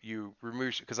 You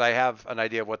remove, because I have an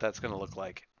idea of what that's going to look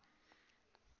like.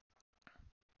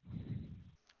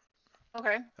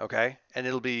 Okay. Okay, and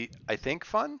it'll be, I think,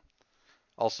 fun,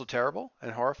 also terrible and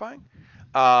horrifying,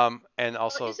 and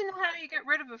also. Well, isn't that how you get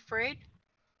rid of afraid?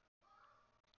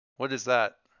 What is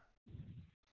that?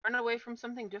 Run away from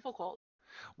something difficult.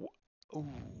 Ooh.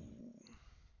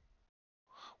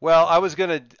 Well, I was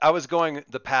going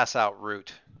the pass out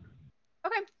route.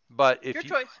 Okay. But if Your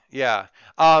choice. Yeah.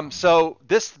 So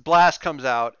this blast comes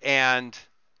out and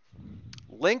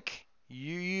Link,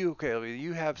 you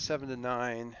have 7 to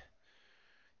 9.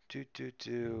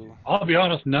 I'll be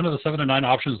honest, none of the 7 to 9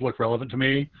 options look relevant to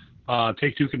me.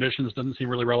 Take two conditions doesn't seem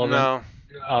really relevant.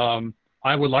 No.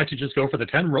 I would like to just go for the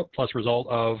 10 plus result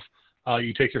of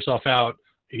you take yourself out.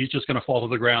 He's just going to fall to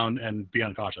the ground and be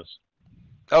unconscious.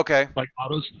 Okay. Like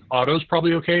Otto's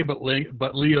probably okay, but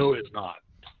Leo is not.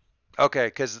 Okay,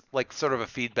 because like sort of a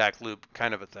feedback loop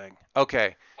kind of a thing.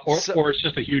 Okay. Or it's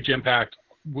just a huge impact,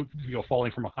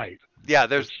 falling from a height. Yeah,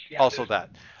 there's also that.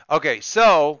 Okay,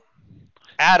 so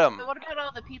Adam. So what about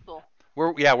all the people?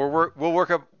 We'll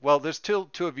work up. Well, there's two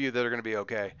of you that are going to be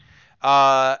okay.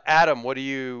 Adam, what are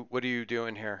you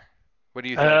doing here? What do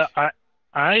you think?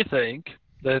 I think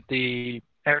that the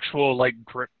actual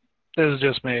this is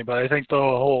just me, but I think the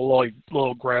whole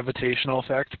little gravitational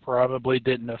effect probably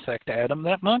didn't affect Adam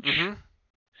that much. Mm-hmm.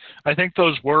 I think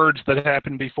those words that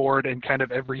happened before it and kind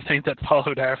of everything that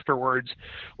followed afterwards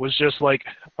was just like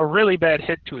a really bad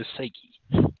hit to his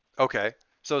psyche. Okay,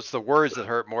 so it's the words that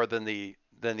hurt more than the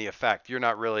effect. You're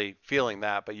not really feeling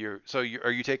that, but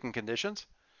are you taking conditions?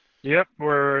 Yep,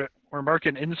 we're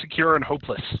marking insecure and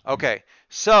hopeless. Okay,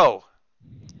 so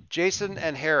Jason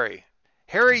and Harry.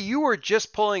 Harry, you were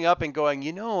just pulling up and going,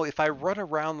 if I run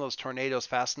around those tornadoes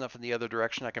fast enough in the other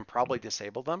direction, I can probably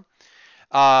disable them.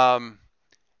 And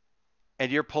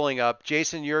you're pulling up.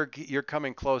 Jason, you're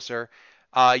coming closer.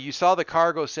 You saw the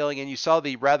cargo sailing, and you saw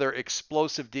the rather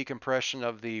explosive decompression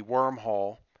of the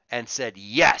wormhole and said,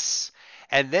 yes.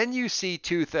 And then you see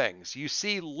two things. You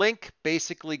see Link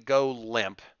basically go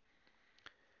limp.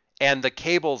 and the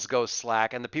cables go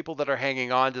slack, and the people that are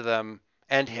hanging on to them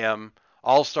and him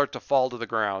all start to fall to the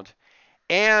ground.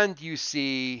 And you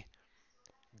see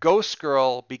Ghost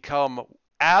Girl become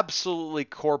absolutely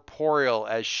corporeal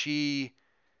as she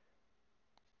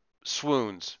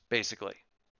swoons, basically.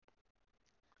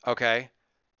 Okay?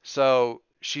 So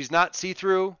she's not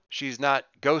see-through, she's not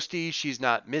ghosty, she's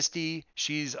not misty,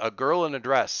 she's a girl in a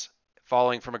dress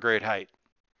falling from a great height.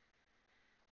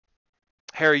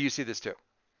 Harry, you see this too.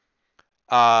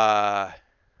 Uh,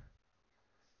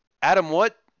 Adam,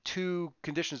 what 2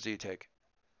 conditions do you take?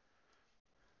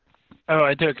 Oh,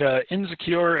 I took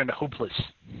insecure and hopeless.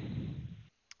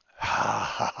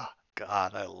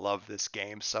 God, I love this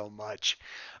game so much.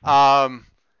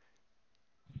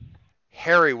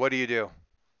 Harry, what do you do?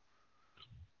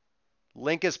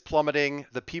 Link is plummeting.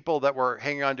 The people that were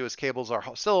hanging onto his cables are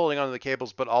still holding onto the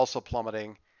cables, but also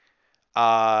plummeting.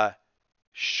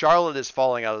 Charlotte is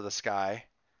falling out of the sky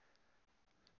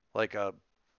like a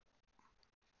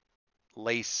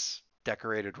lace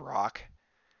decorated rock.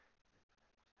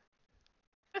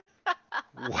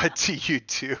 What do you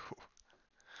do?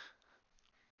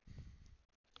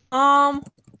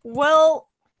 Well,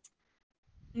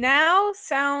 now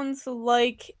sounds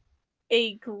like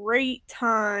a great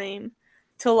time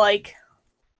to Learn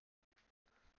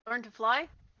to fly?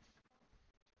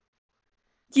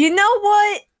 you know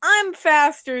what? I'm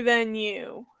faster than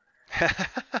you.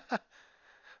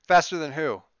 Faster than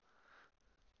who?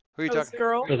 Who are you Ghost talking?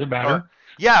 Girl. Does it matter?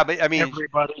 Yeah, but I mean,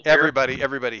 Everybody here.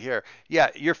 everybody here. Yeah,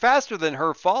 you're faster than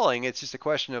her falling. It's just a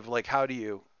question of like, what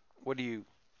do you?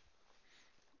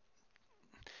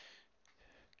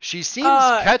 She seems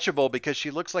catchable because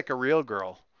she looks like a real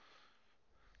girl.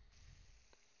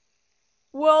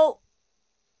 Well,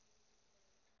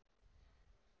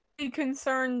 I'm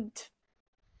concerned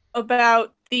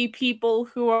about the people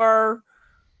who are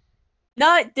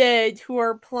not dead, who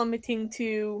are plummeting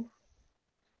to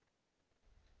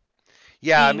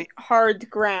Yeah, I the mean, hard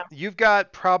ground. you've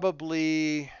got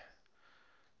probably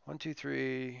 1, 2,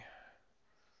 3,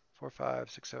 4,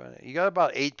 5, 6, 7, 8. You got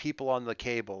about 8 people on the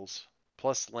cables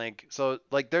plus Link. So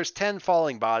like, there's 10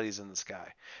 falling bodies in the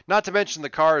sky. Not to mention the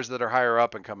cars that are higher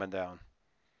up and coming down.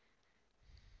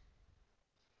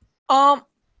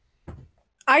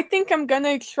 I think I'm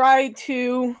gonna try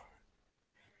to,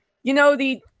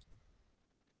 the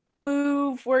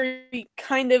move where he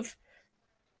kind of,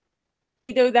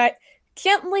 that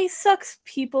gently sucks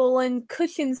people and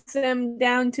cushions them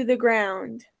down to the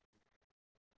ground.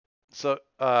 So,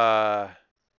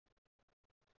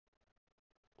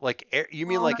 like air, you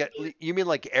mean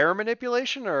like air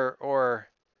manipulation or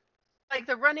Like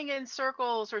the running in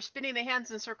circles or spinning the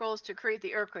hands in circles to create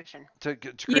the air cushion. to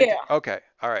create? Yeah. Okay.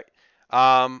 All right.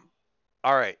 All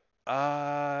right.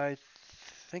 I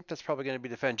think that's probably going to be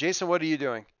defend. Jason, what are you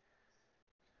doing?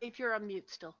 If you're on mute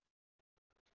still.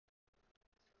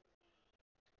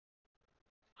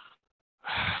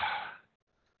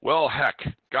 Well, heck,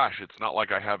 gosh, it's not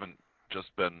like I haven't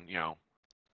just been,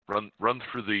 run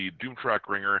through the Doomtrack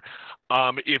ringer.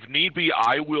 If need be,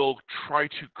 I will try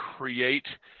to create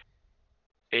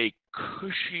a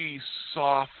cushy,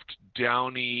 soft,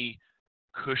 downy,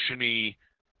 cushiony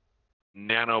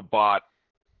nanobot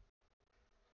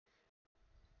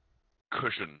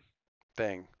cushion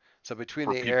Thing. So between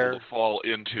for the people air to fall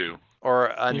into. or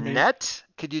a net?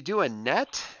 Could you do a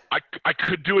net? I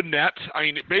could do a net. I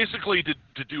mean, basically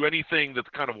to do anything that's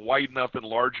kind of wide enough and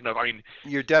large enough. I mean,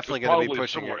 You're definitely going to be probably a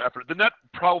pushing similar it. effort. The net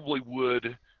probably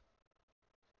would,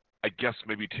 I guess,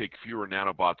 maybe take fewer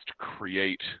nanobots to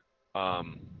create.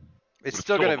 It's But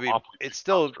still going to an be. awfully It's big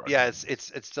still. construct. Yeah.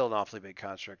 It's still an awfully big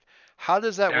construct. How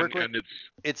does that work? And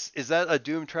Is that a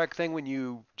Doomtrack thing when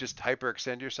you just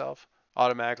hyperextend yourself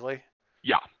automatically?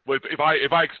 yeah. If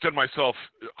I extend myself,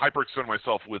 hyperextend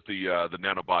myself with the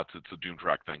nanobots, it's a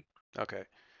Doomtrack thing. Okay.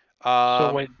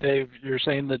 So wait, Dave, you're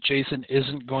saying that Jason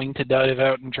isn't going to dive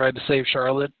out and try to save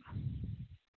Charlotte?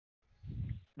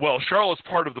 Well, Charlotte's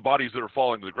part of the bodies that are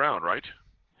falling to the ground, right?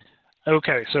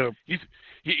 Okay, so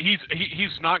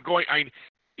He's not going. I mean,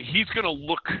 he's going to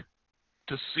look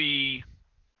to see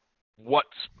what's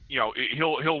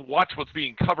he'll watch what's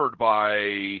being covered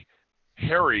by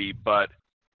Harry, but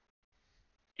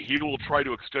he will try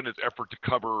to extend his effort to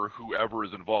cover whoever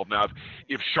is involved. Now,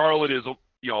 if Charlotte is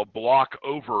a block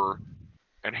over,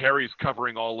 and Harry's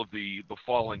covering all of the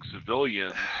falling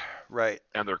civilians, right,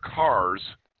 and their cars.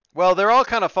 Well, they're all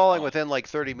kind of falling within like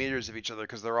 30 meters of each other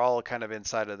because they're all kind of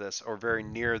inside of this or very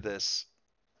near this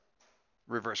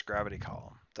reverse gravity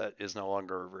column that is no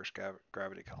longer a reverse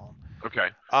gravity column. Okay.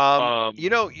 So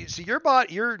your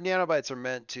nanobites are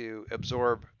meant to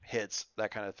absorb hits,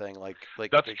 that kind of thing. Like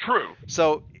that's true.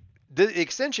 So the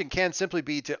extension can simply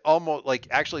be to almost like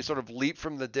actually sort of leap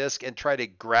from the disc and try to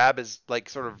grab as like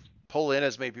sort of pull in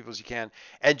as many people as you can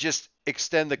and just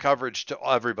extend the coverage to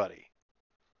everybody.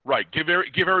 Right. Give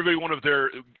everybody one of their,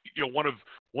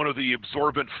 one of the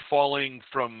absorbent falling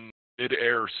from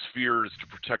mid-air spheres to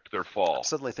protect their fall. I'm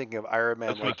suddenly thinking of Iron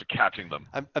Man, as opposed to catching them.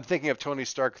 I'm thinking of Tony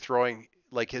Stark throwing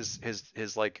like his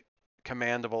like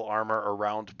commandable armor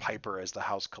around Piper as the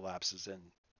house collapses in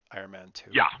Iron Man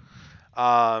 2. Yeah.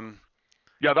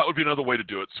 Yeah, that would be another way to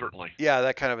do it, certainly. Yeah,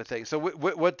 that kind of a thing. So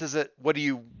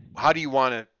how do you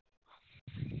want to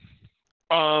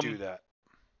do that?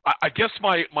 I guess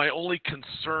my only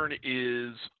concern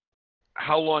is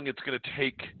how long it's going to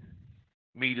take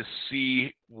me to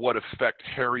see what effect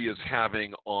Harry is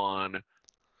having on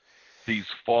these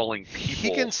falling people.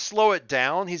 He can slow it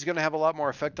down. He's going to have a lot more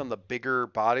effect on the bigger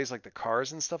bodies, like the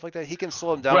cars and stuff like that. He can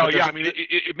slow them down. Well, yeah, I mean,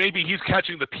 maybe he's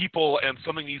catching the people, and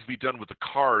something needs to be done with the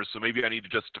cars. So maybe I need to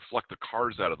just deflect the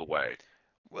cars out of the way.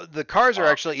 Well, the cars are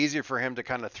actually easier for him to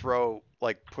kind of throw,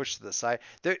 like push to the side.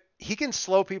 He can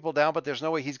slow people down, but there's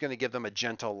no way he's going to give them a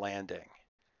gentle landing.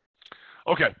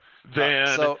 Okay,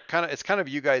 then. So it's kind of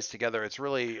you guys together. It's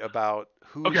really about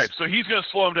who's. Okay, so he's going to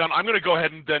slow them down. I'm going to go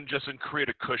ahead and then just create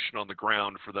a cushion on the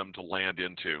ground for them to land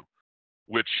into,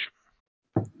 which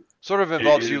sort of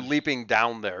involves you leaping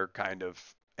down there, kind of,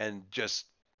 and just.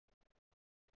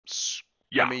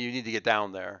 Yeah. I mean, you need to get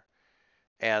down there,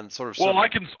 and sort of. Well,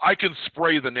 I can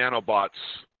spray the nanobots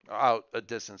out a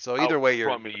distance. So either way,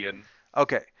 you're from me and.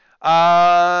 Okay.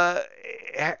 Let's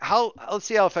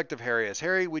see how effective Harry is.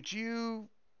 Harry, would you?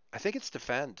 I think it's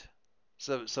defend.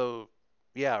 So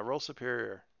yeah, roll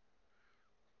superior.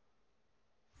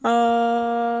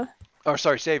 Oh,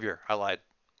 sorry, savior. I lied.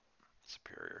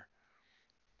 Superior.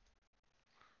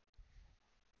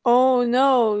 Oh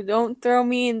no! Don't throw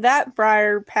me in that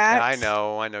briar patch. Yeah, I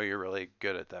know. You're really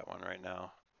good at that one right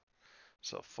now.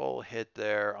 So full hit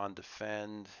there on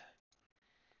defend.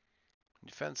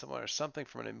 Defend someone or something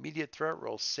from an immediate threat.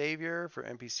 Roll savior for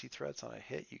NPC threats on a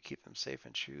hit. You keep them safe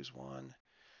and choose one.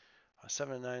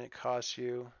 7 and 9 it costs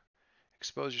you.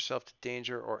 Expose yourself to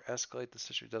danger or escalate the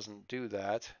situation. Doesn't do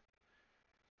that.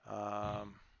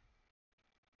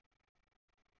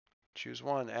 Choose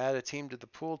one. Add a team to the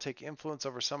pool. Take influence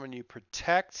over someone you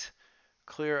protect.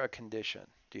 Clear a condition.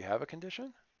 Do you have a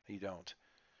condition? You don't.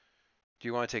 Do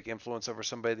you want to take influence over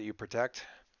somebody that you protect?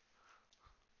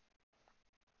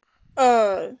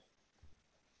 Do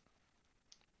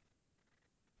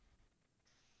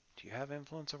you have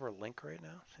influence over Link right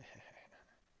now?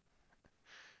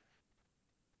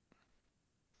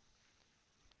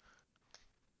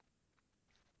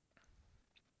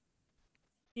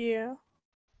 Yeah.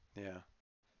 Yeah.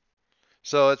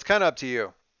 So it's kind of up to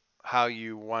you how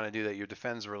you want to do that. Your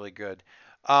defense is really good.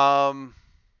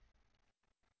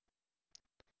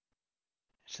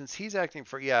 Since he's acting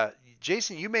for,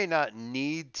 Jason, you may not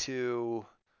need to.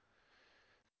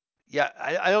 Yeah,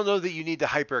 I don't know that you need to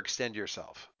hyperextend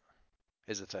yourself.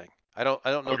 Is the thing. I don't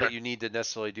know that you need to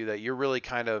necessarily do that. You're really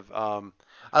kind of.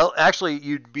 Actually,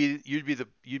 you'd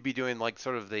be doing like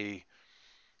sort of the.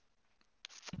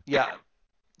 Yeah,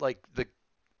 like the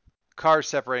car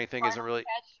separating thing isn't really.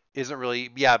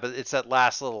 Yeah, but it's that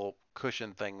last little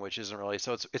cushion thing, which isn't really.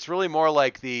 So it's really more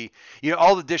like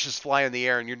all the dishes fly in the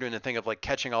air, and you're doing the thing of like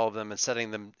catching all of them and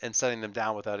setting them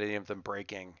down without any of them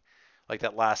breaking, like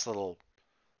that last little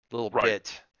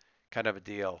bit, kind of a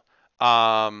deal.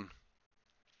 How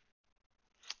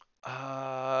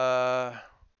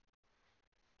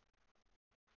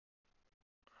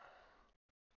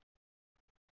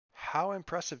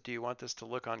impressive do you want this to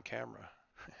look on camera?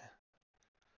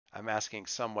 I'm asking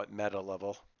somewhat meta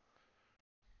level.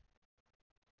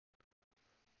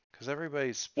 Because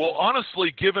everybody's... Well,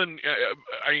 honestly, given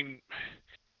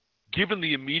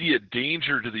the immediate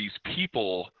danger to these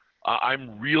people,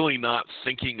 I'm really not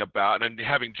thinking about, and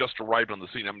having just arrived on the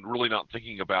scene, I'm really not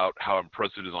thinking about how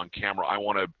impressive it is on camera. I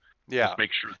want to just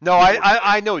make sure. No,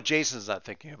 I know Jason's not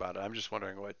thinking about it. I'm just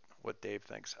wondering what Dave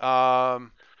thinks. I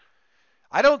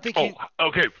don't think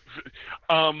okay.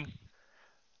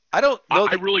 I don't know.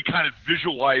 I really kind of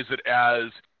visualize it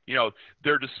as,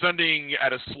 they're descending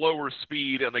at a slower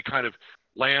speed and they kind of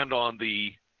land on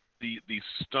the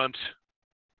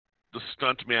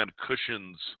stuntman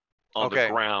cushions on the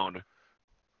ground.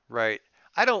 Right.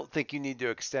 I don't think you need to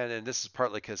extend, and this is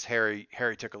partly because Harry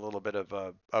took a little bit of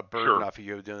a burden off of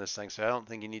you doing this thing, so I don't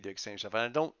think you need to extend yourself. And I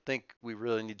don't think we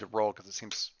really need to roll because it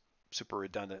seems super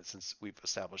redundant since we've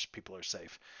established people are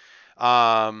safe.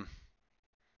 And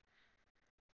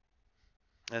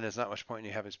there's not much point in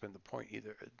you having spend the point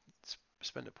either.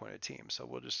 Spend a point a team. So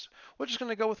we're just going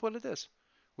to go with what it is,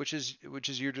 which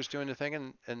is you're just doing the thing,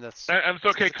 and that's. And it's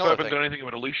okay the because I color haven't thing. done anything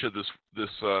with Alicia this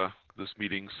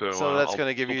meeting, so that's I'll going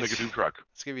to give still you. take a Doom truck.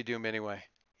 It's going to be Doom anyway.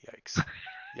 Yikes!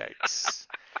 Yikes!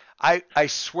 I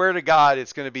swear to God,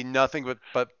 it's going to be nothing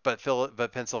but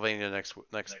Pennsylvania next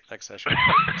session.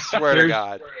 Swear to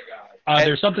God.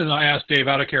 There's something I asked Dave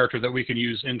out of character that we can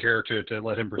use in character to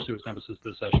let him pursue his nemesis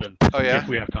this session. Oh yeah. If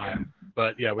we have time,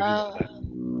 but yeah, we can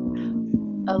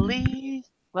do that. Alicia,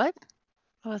 what?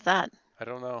 What was that? I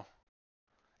don't know.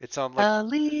 It sounds like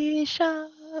Alicia.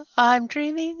 I'm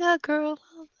dreaming a girl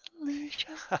of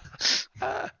Alicia.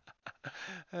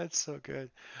 That's so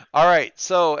good. All right,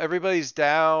 so everybody's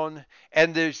down,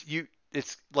 and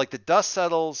it's like the dust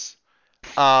settles.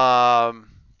 I'm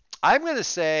gonna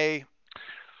say,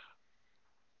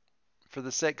 for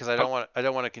the sake, because I don't want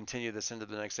to continue this into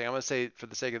the next thing. I'm gonna say, for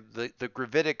the sake of the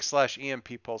gravitic /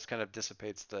 EMP pulse kind of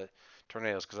dissipates the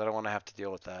tornadoes, because I don't want to have to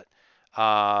deal with that.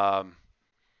 How's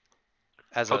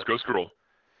Ghost Girl?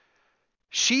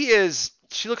 She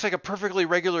looks like a perfectly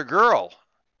regular girl.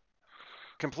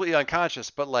 Completely unconscious,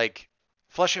 but like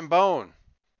flesh and bone.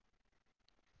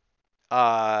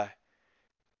 And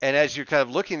as you're kind of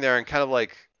looking there and kind of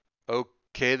like,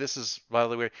 okay, this is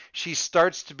wildly weird. She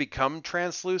starts to become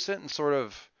translucent and sort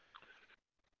of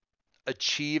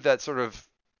achieve that sort of,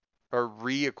 or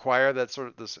reacquire that sort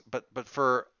of this. But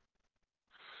for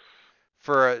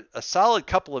a solid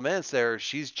couple of minutes there,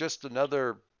 she's just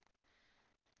another.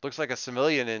 Looks like a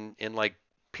civilian in like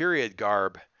period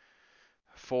garb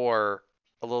for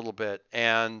a little bit,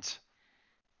 and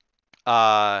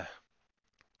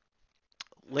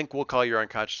Link will call your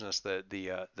unconsciousness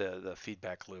the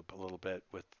feedback loop a little bit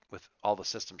with all the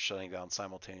systems shutting down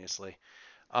simultaneously.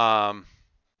 In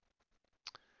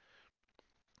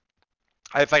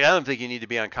fact, I don't think you need to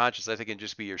be unconscious. I think it can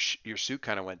just be your suit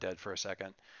kind of went dead for a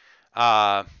second.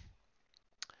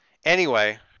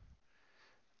 Anyway.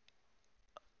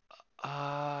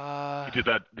 He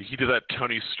did that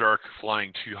Tony Stark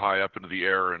flying too high up into the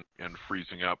air and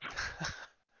freezing up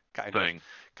kind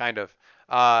of.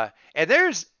 And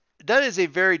that is a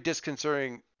very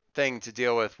disconcerting thing to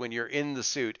deal with when you're in the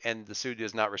suit and the suit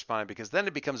is not responding, because then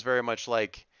it becomes very much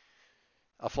like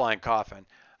a flying coffin.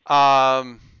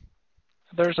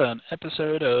 There's an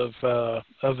episode of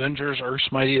Avengers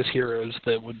Earth's Mightiest Heroes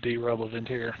that would be relevant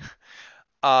here.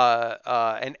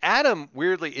 And Adam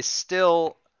weirdly is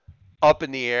still up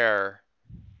in the air,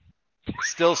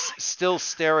 still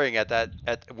staring at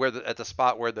the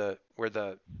spot where the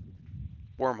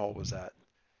wormhole was at,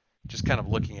 just kind of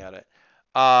looking at it.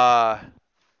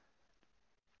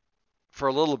 For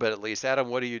a little bit at least. Adam,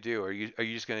 what do you do? Are you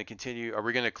just going to continue? Are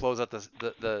we going to close out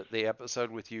the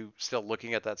episode with you still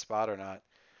looking at that spot or not?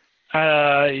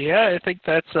 Yeah, I think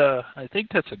that's a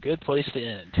good place to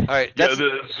end. All right.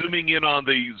 Zooming in on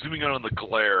the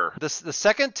glare. The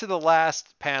second to the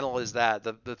last panel is that.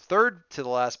 The third to the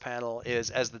last panel is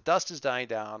as the dust is dying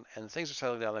down and things are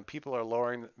settling down and people are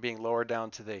being lowered down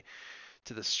to the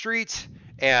street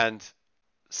and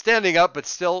standing up, but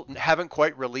still haven't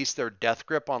quite released their death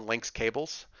grip on Link's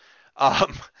cables.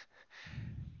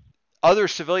 Other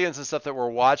civilians and stuff that were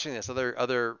watching this,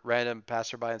 other random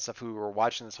passerby and stuff who were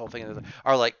watching this whole thing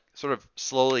are like sort of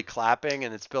slowly clapping,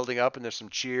 and it's building up, and there's some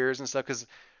cheers and stuff because,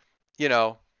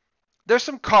 there's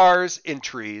some cars in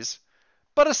trees,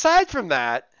 but aside from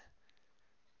that,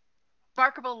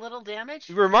 remarkably little damage.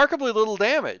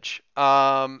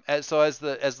 As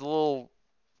the little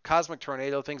cosmic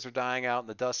tornado things are dying out and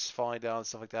the dust is falling down and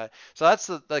stuff like that. So that's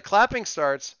the clapping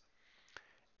starts,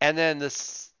 and then the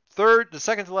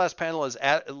second to last panel is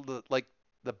at the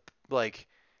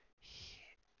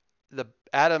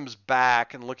Adam's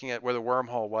back and looking at where the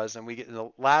wormhole was, and we get in the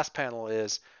last panel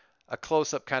is a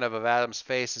close up kind of Adam's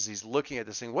face as he's looking at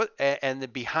this thing. And then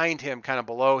behind him, kind of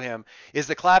below him, is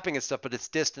the clapping and stuff, but it's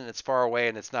distant, it's far away,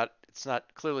 and it's not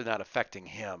clearly not affecting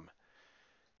him.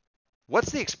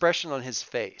 What's the expression on his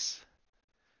face?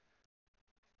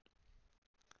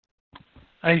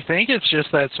 I think it's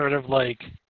just that sort of like,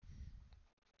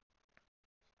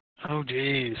 oh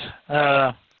geez,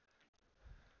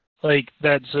 like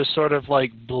that's a sort of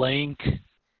like blank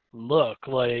look.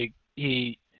 Like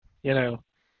he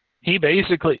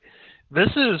basically,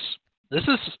 this is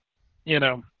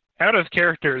out of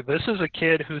character. This is a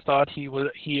kid who thought he was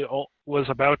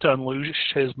about to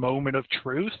unleash his moment of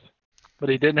truth, but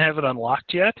he didn't have it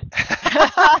unlocked yet.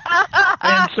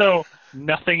 And so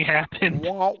nothing happened.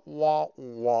 Wah, wah,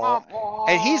 wah.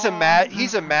 And he's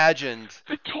imagined.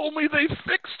 They told me they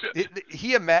fixed it.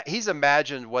 He's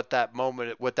imagined what that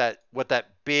moment, what that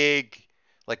big,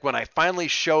 like when I finally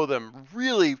show them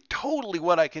really totally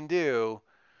what I can do.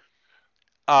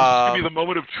 This is gonna be the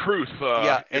moment of truth.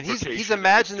 Yeah, and he's invocation,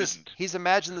 imagined and it this didn't. he's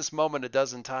imagined this moment a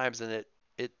dozen times, and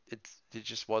it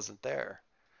just wasn't there.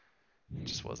 It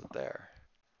just wasn't there.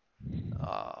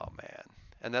 Oh man,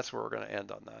 and that's where we're gonna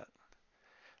end on that.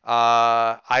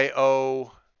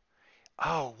 IO.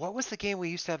 Oh, what was the game we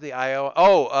used to have the IO?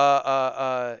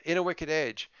 Oh, In a Wicked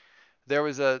Age. There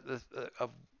was a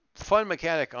fun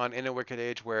mechanic on In a Wicked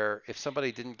Age where if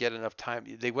somebody didn't get enough time,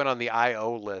 they went on the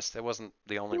IO list. It wasn't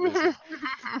the only reason.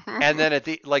 And then at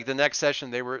the next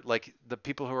session, they were like the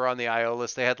people who were on the IO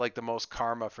list. They had like the most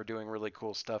karma for doing really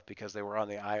cool stuff because they were on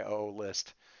the IO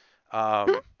list,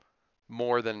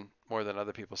 more than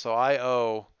other people. So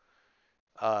IO,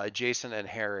 Jason and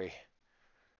Harry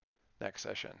next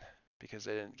session because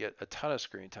they didn't get a ton of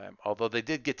screen time. Although they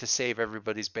did get to save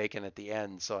everybody's bacon at the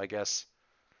end, so I guess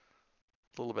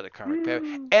a little bit of karmic pay.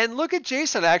 And look at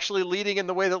Jason actually leading in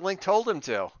the way that Link told him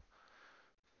to,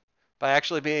 by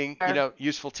actually being,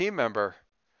 useful team member.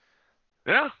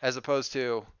 Yeah. As opposed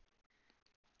to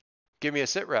give me a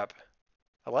sit rep.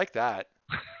 I like that.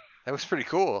 That was pretty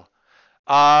cool.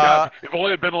 Yeah, if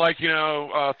only it had been like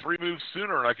 3 moves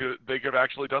sooner, they could have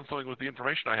actually done something with the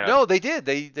information I had. No, they did.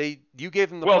 You gave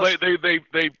them the. Well, plus. they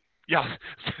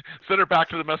sent her back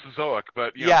to the Mesozoic,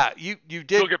 but you did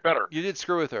still get better. You did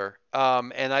screw with her,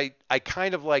 and I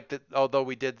kind of liked that. Although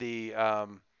we did the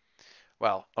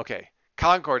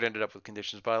Concord ended up with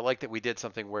conditions, but I like that we did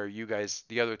something where you guys,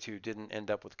 the other two, didn't end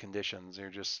up with conditions. You're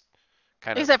just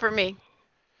kind of. Except for me.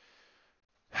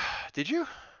 Did you?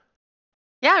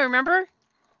 Yeah, remember?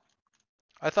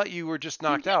 I thought you were just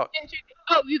knocked out.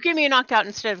 Oh, you gave me a knockout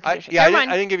instead of conditions. I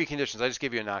didn't give you conditions. I just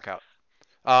gave you a knockout.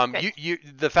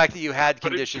 The fact that you had but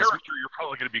conditions. In character, you're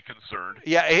probably going to be concerned.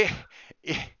 Yeah,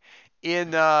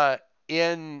 in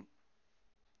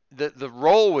the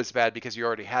roll was bad because you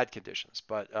already had conditions,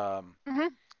 but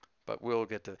we'll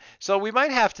get to. So we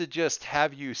might have to just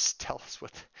have you tell us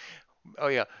what. Oh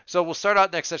yeah. So we'll start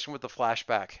out next session with the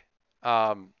flashback.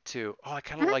 I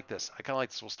kind of like this.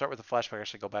 We'll start with the flashback.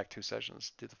 Actually, go back 2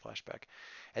 sessions, do the flashback,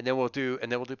 and then we'll do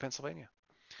Pennsylvania.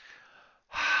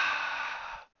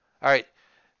 All right.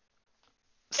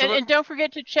 So and don't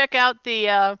forget to check out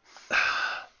the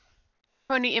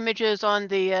pony images on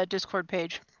the Discord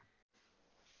page.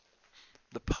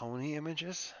 The pony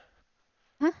images?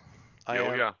 Yeah.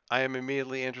 I am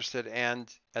immediately interested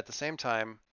and at the same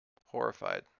time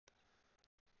horrified.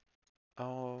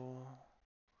 Oh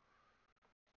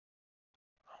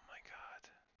my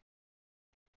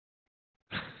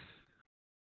god.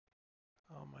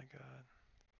 Oh my god.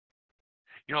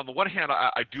 On the one hand,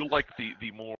 I do like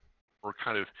the more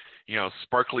kind of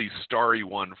sparkly, starry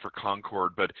one for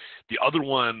Concord, but the other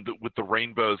one with the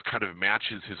rainbows kind of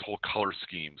matches his whole color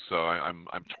scheme. So I'm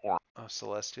torn. Oh,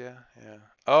 Celestia, yeah.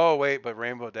 Oh wait, but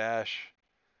Rainbow Dash.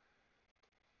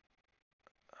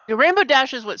 The Rainbow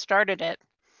Dash is what started it.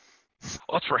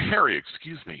 Oh, that's for Harry.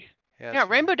 Excuse me. Yeah,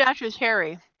 Rainbow Dash is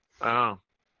Harry. Oh.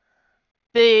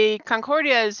 The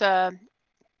Concordia is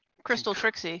Crystal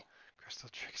Trixie. Crystal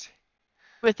Trixie.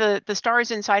 With the stars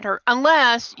inside her,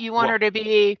 unless you want her to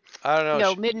be, I don't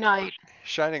know, midnight.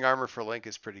 Shining Armor for Link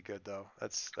is pretty good though.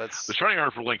 That's the Shining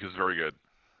Armor for Link is very good.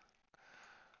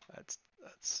 That's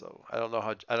so. I don't know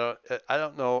how. I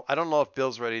don't know if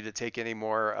Bill's ready to take any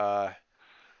more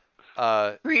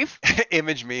grief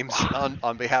image memes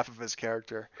on behalf of his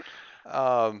character.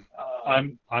 I'm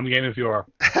game if you are.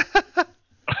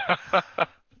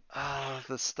 Oh,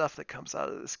 the stuff that comes out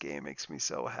of this game makes me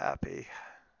so happy.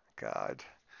 God.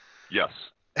 Yes.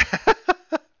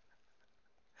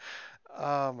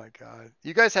 Oh my God.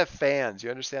 You guys have fans. You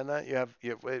understand that? You have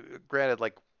granted,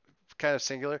 like, kind of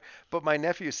singular, but my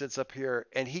nephew sits up here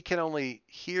and he can only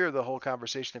hear the whole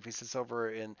conversation if he sits over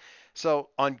in. So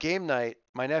on game night,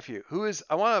 my nephew, who is,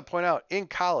 I want to point out, in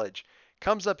college,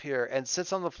 comes up here and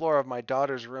sits on the floor of my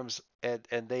daughter's rooms and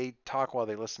they talk while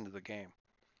they listen to the game.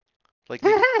 Like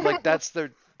that's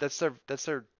their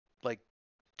like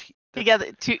together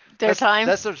their time.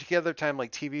 That's their together time,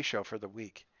 like TV show for the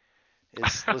week,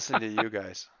 is listening to you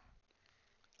guys.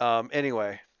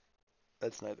 Anyway,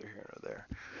 that's neither here nor there.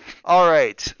 All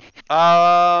right.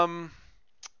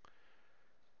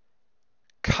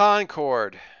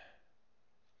 Concord.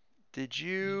 Did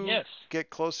you get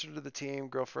closer to the team,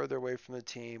 grow further away from the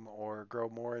team, or grow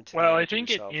more into? Well, I think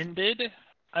it ended.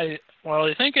 I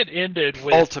think it ended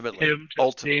with him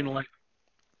just being like,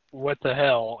 "What the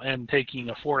hell?" and taking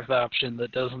a fourth option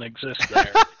that doesn't exist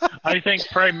there. I think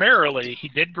primarily he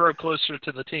did grow closer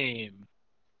to the team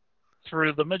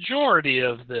through the majority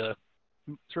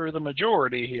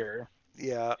here.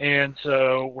 Yeah. And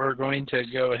so we're going to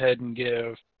go ahead and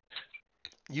give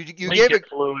you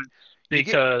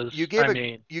because you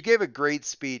gave a great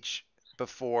speech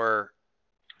before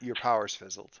your powers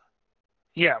fizzled.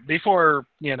 Yeah, before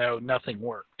nothing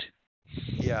worked.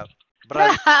 Yeah,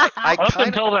 but I up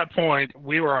until that point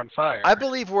we were on fire. I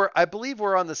believe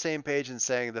we're on the same page in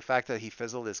saying the fact that he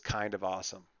fizzled is kind of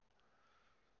awesome.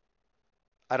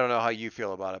 I don't know how you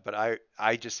feel about it, but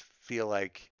I just feel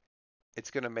like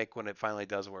it's gonna make when it finally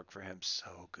does work for him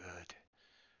so good.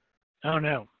 Oh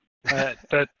no, that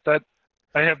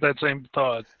I have that same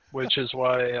thought, which is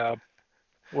why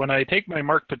when I take my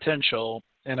mark potential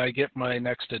and I get my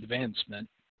next advancement,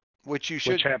 which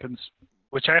happens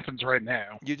right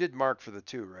now. You did mark for the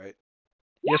 2, right?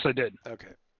 Yes, I did.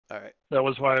 Okay, all right. That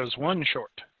was why I was 1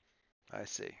 short. I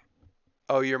see.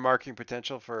 Oh, you're marking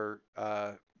potential for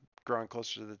growing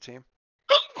closer to the team?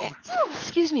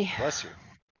 Excuse me. Bless you.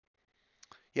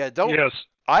 Yeah, don't. Yes.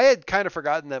 I had kind of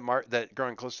forgotten that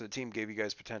growing close to the team gave you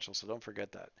guys potential, so don't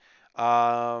forget that.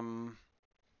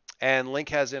 And Link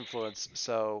has influence,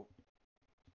 so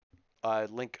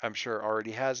Link, I'm sure,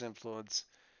 already has influence.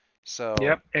 So.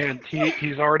 Yep, and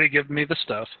he's already given me the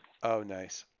stuff. Oh,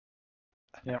 nice.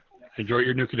 Yep. Enjoy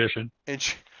your new condition.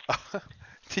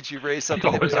 Did you raise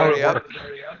something that was already up?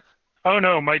 Oh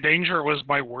no, my danger was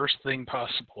my worst thing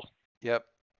possible. Yep.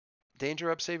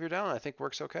 Danger up, savior down, I think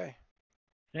works okay.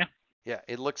 Yeah. Yeah,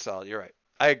 it looks solid. You're right.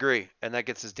 I agree. And that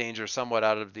gets his danger somewhat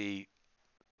out of the.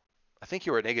 I think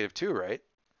you were at -2, right?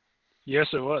 Yes,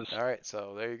 it was. All right,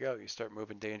 so there you go. You start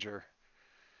moving danger.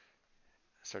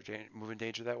 Moving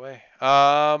danger that way.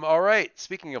 All right.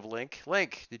 Speaking of Link,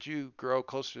 did you grow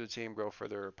closer to the team, grow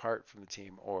further apart from the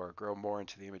team, or grow more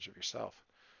into the image of yourself?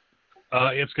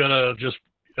 It's gonna just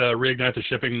reignite the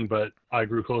shipping, but I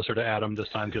grew closer to Adam this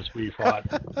time because we fought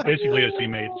basically as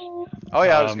teammates. Oh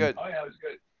yeah, it was good.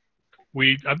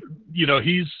 We,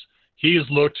 he's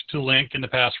looked to Link in the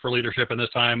past for leadership, and this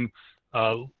time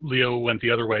Leo went the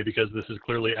other way because this is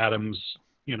clearly Adam's,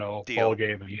 ball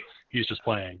game, and he's just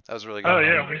playing. That was really good. Oh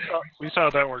yeah, we saw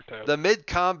that worked out. The mid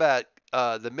combat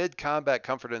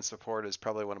comfort and support is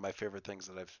probably one of my favorite things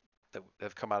that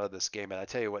have come out of this game. And I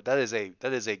tell you what, that is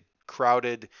a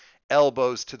crowded,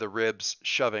 elbows to the ribs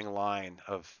shoving line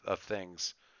of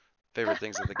things. Favorite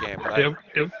things of the game.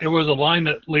 It was a line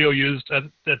that Leo used at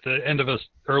the end of a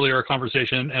earlier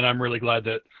conversation, and I'm really glad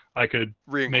that I could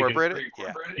reincorporate it.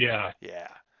 Yeah.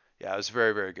 It was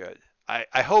very, very good.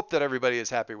 I hope that everybody is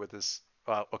happy with this.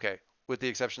 Well, okay, with the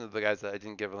exception of the guys that I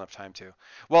didn't give enough time to.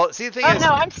 Well, see, the thing is,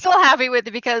 no, I'm still happy with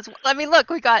it because look,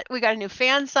 we got a new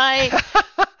fan site.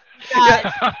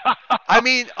 I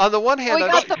mean, on the one hand, we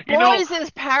got the boys as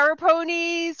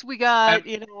paraponies. We got,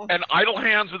 and Idle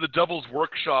Hands with the Devil's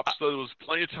Workshop, so there was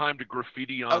plenty of time to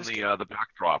graffiti on the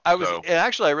backdrop. And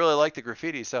actually, I really like the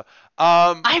graffiti. So,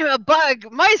 I'm a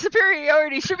bug. My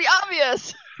superiority should be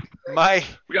obvious. We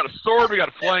got a sword. We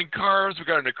got flying cars. We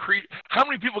got an accretion. How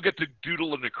many people get to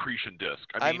doodle an accretion disc?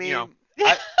 I mean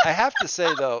I have to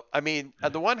say, though, I mean,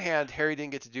 on the one hand, Harry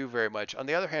didn't get to do very much. On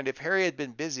the other hand, if Harry had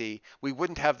been busy, we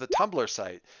wouldn't have the Tumblr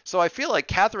site. So I feel like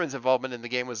Catherine's involvement in the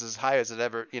game was as high as it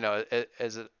ever,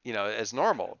 as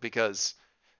normal, because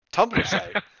Tumblr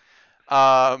site.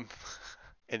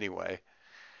 Anyway.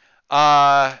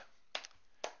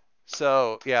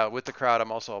 So, yeah, with the crowd,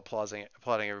 I'm also applauding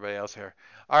everybody else here.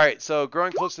 All right, so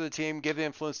growing close to the team, give the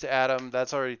influence to Adam.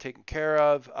 That's already taken care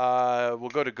of. We'll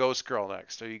go to Ghost Girl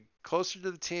next. Are you closer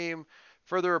to the team,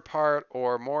 further apart,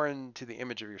 or more into the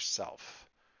image of yourself?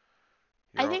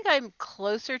 I think I'm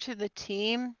closer to the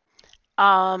team.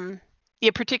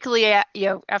 Particularly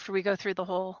after we go through the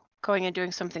whole going and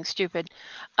doing something stupid.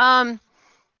 And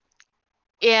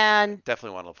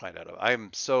definitely want to find out.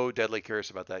 I'm so deadly curious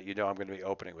about that. I'm going to be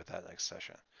opening with that next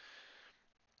session.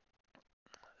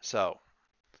 So,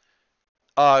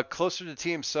 closer to the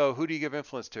team. So, who do you give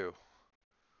influence to?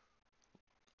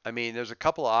 I mean, there's a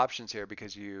couple of options here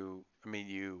because you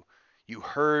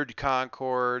heard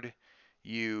Concord,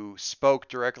 you spoke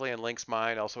directly in Link's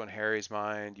mind, also in Harry's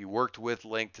mind. You worked with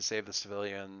Link to save the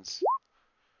civilians.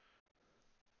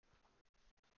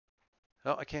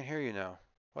 Oh, I can't hear you now.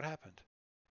 What happened?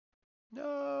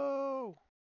 No.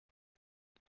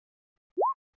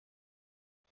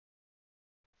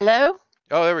 Hello?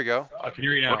 Oh, there we go. I can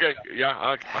hear you now. Okay, yeah,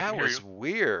 I can That hear was you.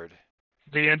 weird.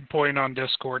 The endpoint on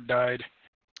Discord died.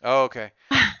 Oh, okay.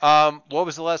 What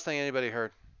was the last thing anybody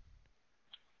heard?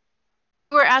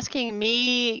 You were asking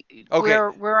me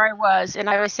where I was, and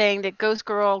I was saying that Ghost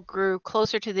Girl grew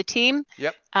closer to the team.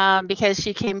 Yep. Because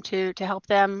she came to help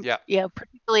them. Yeah.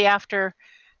 Particularly after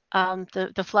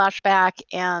the flashback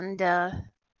and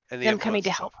them coming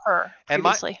to help her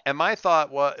previously. And my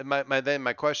thought was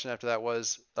my question after that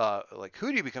was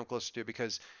who do you become closer to?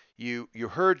 Because You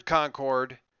heard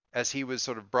Concord as he was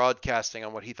sort of broadcasting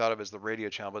on what he thought of as the radio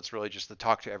channel, but it's really just the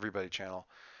talk to everybody channel,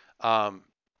 kind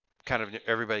of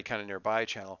everybody kind of nearby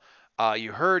channel.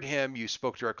 You heard him. You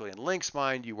spoke directly in Link's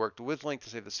mind. You worked with Link to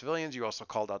save the civilians. You also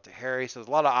called out to Harry. So there's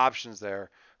a lot of options there.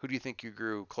 Who do you think you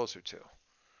grew closer to,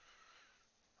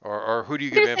 or who do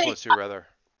you give influence to rather?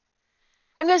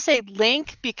 I'm going to say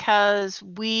Link because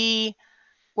we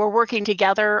were working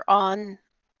together on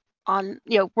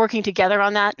working together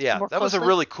on that. Yeah, that was a closely.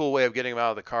 really cool way of getting them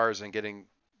out of the cars and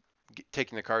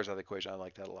taking the cars out of the equation. I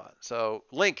like that a lot. So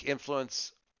Link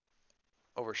influence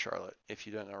over Charlotte if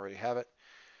you don't already have it.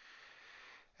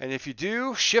 And if you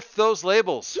do, shift those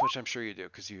labels, which I'm sure you do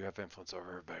because you have influence over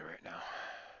everybody right now.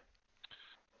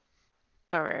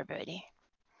 Over everybody.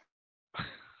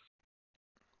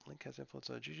 Link has influence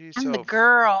on Gigi. I'm So the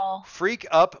girl. Freak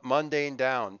up, mundane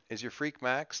down. Is your freak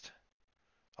maxed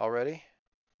already?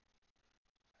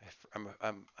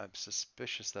 I'm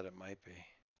suspicious that it might be.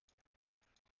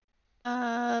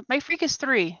 My freak is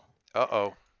 3.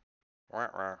 Uh-oh.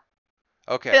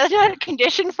 Okay. Is that a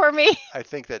condition for me? I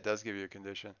think that does give you a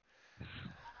condition.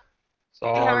 You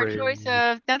have a choice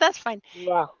of no, that's fine.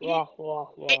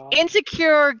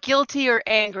 Insecure, guilty, or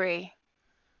angry.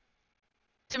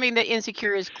 Assuming that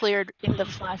insecure is cleared in the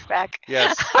flashback.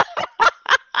 Yes.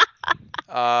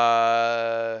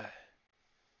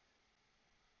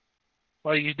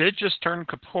 Well, you did just turn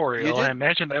corporeal. You did? I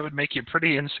imagine that would make you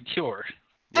pretty insecure.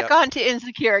 Back on to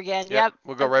insecure again. Yep.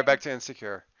 We'll go right back to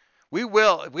insecure. We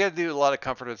got to do a lot of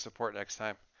comfort and support next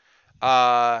time.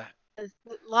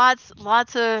 Lots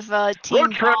of team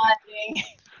bonding.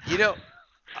 You know,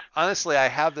 honestly, I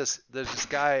have this. There's this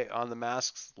guy on the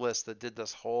masks list that did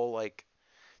this whole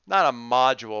not a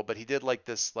module, but he did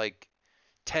this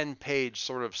 10-page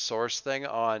sort of source thing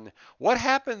on what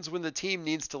happens when the team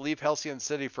needs to leave Halcyon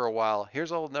City for a while.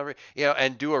 Here's all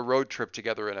and do a road trip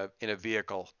together in a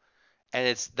vehicle,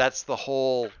 and that's the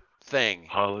whole thing.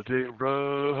 Holiday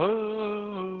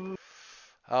Road.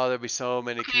 Oh, there'd be so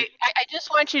many. Okay, I just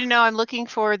want you to know I'm looking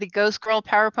for the Ghost Girl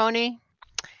Power Pony.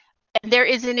 And there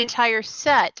is an entire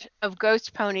set of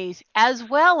Ghost Ponies as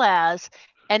well as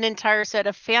an entire set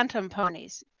of Phantom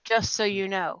Ponies, just so you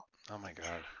know. Oh my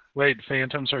god. Wait,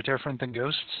 phantoms are different than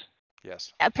ghosts?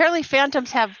 Yes. Apparently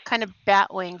Phantoms have kind of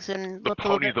bat wings and The look a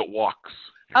little pony bit... that walks.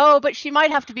 Oh, but she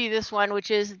might have to be this one,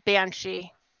 which is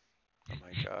Banshee. Oh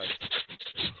my god.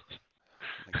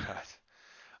 Oh my god.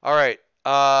 All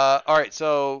right.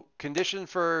 So condition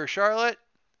for Charlotte,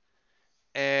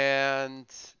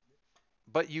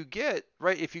 but you get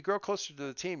right if you grow closer to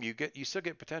the team, you still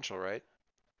get potential, right?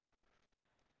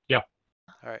 Yeah.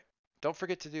 All right. Don't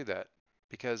forget to do that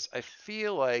because I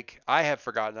feel like I have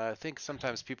forgotten. I think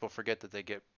sometimes people forget that they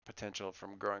get potential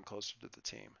from growing closer to the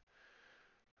team.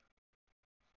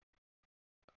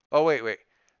 Oh wait.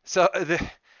 So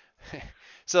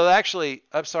so actually,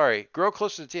 I'm sorry. Grow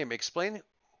closer to the team. Explain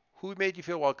who made you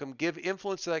feel welcome, give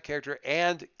influence to that character,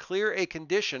 and clear a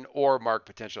condition or mark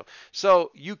potential.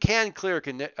 So you can clear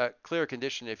a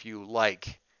condition if you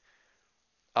like,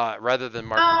 rather than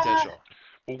mark potential.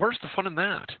 Well, where's the fun in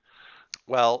that?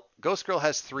 Well, Ghost Girl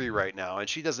has 3 right now, and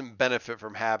she doesn't benefit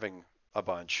from having a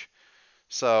bunch.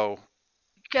 So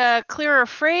clear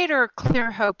afraid or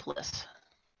clear hopeless?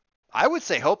 I would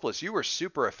say hopeless. You were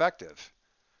super effective.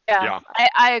 Yeah.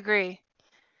 I agree.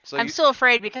 So I'm still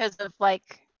afraid because of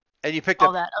and you picked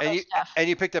all up that other stuff. And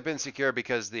you picked up insecure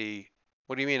because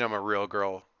what do you mean I'm a real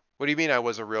girl? What do you mean I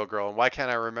was a real girl? And why can't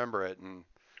I remember it? And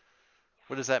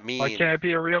what does that mean? Why can't I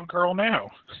be a real girl now?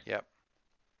 Yep.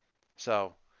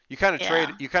 So you kind of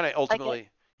traded. You kind of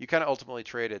ultimately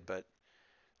traded, but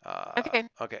Okay.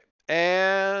 Okay.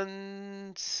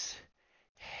 And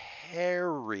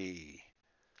Harry.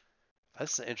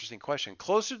 That's an interesting question.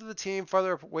 Closer to the team,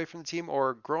 farther away from the team,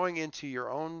 or growing into your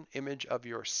own image of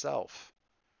yourself?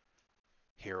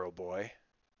 Hero boy.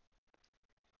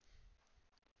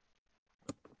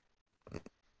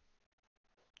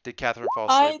 Did Catherine fall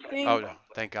asleep? Oh no,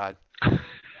 thank God.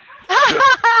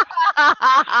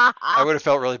 I would have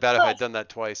felt really bad if I'd done that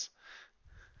twice.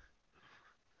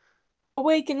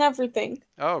 Awake and everything.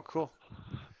 Oh, cool.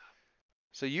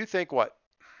 So you think what?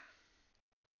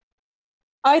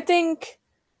 I think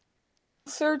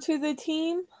closer to the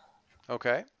team.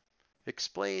 Okay.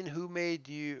 Explain who made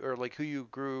you, or who you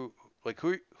grew,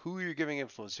 who you're giving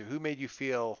influence to. Who made you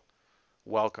feel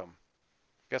welcome?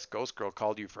 I guess Ghost Girl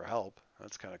called you for help.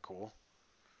 That's kind of cool.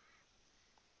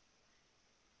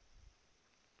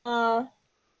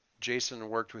 Jason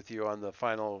worked with you on the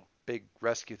final big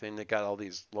rescue thing that got all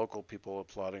these local people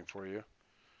applauding for you.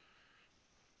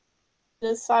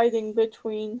 Deciding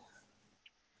between.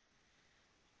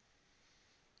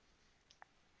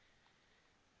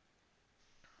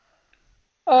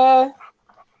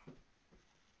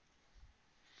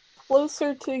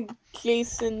 Closer to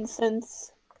Jason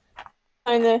since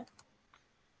kind of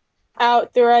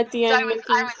out there at the So end.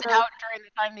 I was out during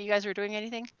the time that you guys were doing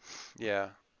anything. Yeah.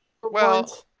 There Well,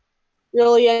 weren't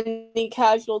really any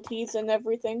casualties and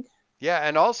everything. yeah,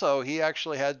 and also he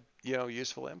actually had,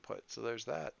 useful input. So there's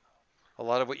that. A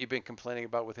lot of what you've been complaining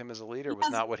about with him as a leader was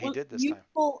not what he did this time.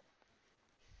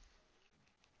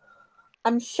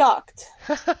 I'm shocked.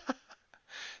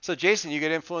 So Jason, you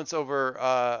get influence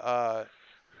over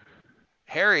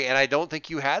Harry, and I don't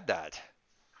think you had that.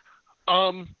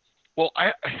 Well,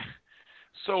 I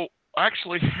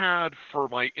actually had for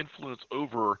my influence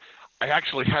over, I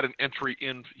actually had an entry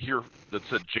in here that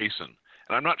said Jason,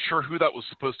 and I'm not sure who that was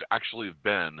supposed to actually have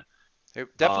been. It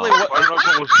definitely I don't know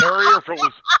if it was Harry or if it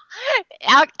was.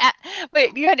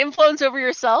 Wait, you had influence over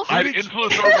yourself? I had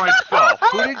influence over myself.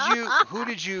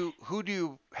 Who do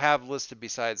you have listed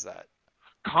besides that?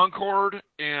 Concord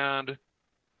and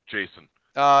Jason.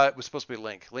 It was supposed to be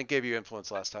Link. Link gave you influence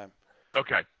last time.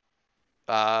 Okay.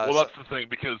 Well, that's the thing,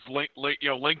 because Link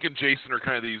and Jason are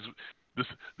kind of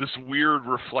this weird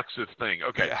reflexive thing.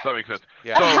 Okay, Yeah. so that makes sense.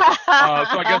 Yeah.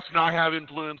 So I guess now I have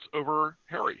influence over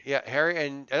Harry. Yeah, Harry,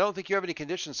 and I don't think you have any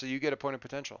conditions, so you get a point of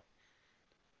potential.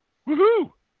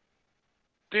 Woohoo!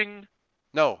 Ding.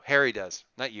 No, Harry does,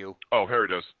 not you. Oh, Harry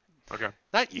does. Okay.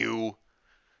 Not you.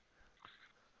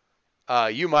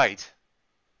 You might.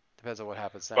 Depends on what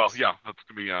happens next. Well, yeah, that's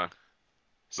gonna be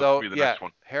so be the yeah, next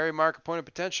one. Harry, Mark, a point of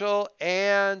potential,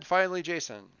 and finally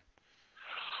Jason.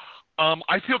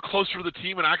 I feel closer to the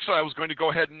team, and actually, I was going to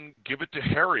go ahead and give it to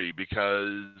Harry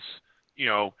because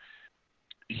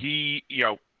he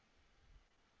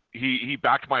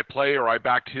backed my play, or I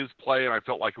backed his play, and I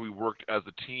felt like we worked as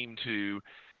a team to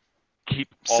keep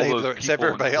all those people,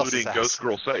 including Ghost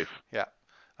Girl, safe. Yeah.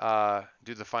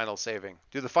 Do the final saving.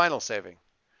 Do the final saving.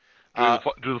 Do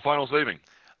the final saving.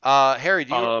 Harry,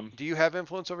 do you have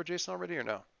influence over Jason already or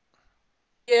no?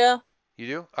 Yeah. You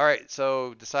do? All right.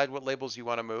 So decide what labels you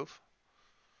want to move.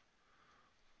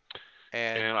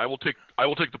 And I will take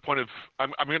the point of.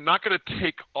 I'm not going to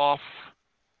take off.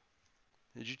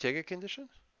 Did you take a condition?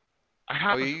 I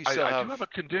have. Oh, I do have a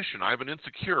condition. I have an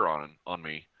insecure on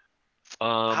me.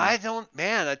 I don't,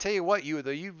 man. I tell you what, you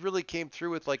really came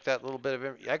through with like that little bit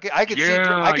of. I could see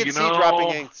dropping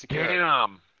insecure.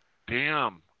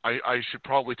 Damn. I should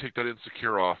probably take that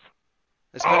insecure off.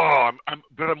 I'm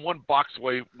one box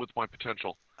away with my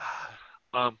potential.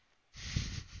 I'll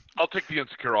take the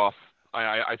insecure off.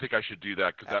 I think I should do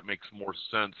that because that makes more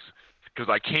sense. Because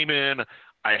I came in,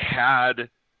 I had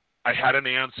an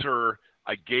answer.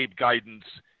 I gave guidance.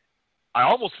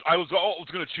 I was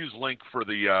going to choose Link for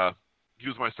the. He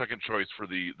was my second choice for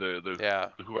the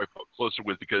who I felt closer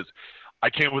with, because I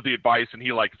came with the advice and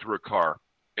he threw a car,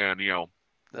 and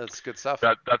that's good stuff.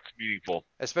 That's meaningful,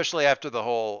 especially after the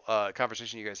whole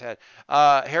conversation you guys had.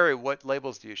 Harry, what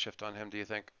labels do you shift on him, do you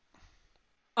think?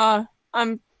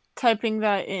 I'm typing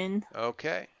that in.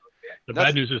 Okay. The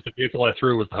bad news is the vehicle I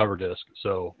threw was the hover disc,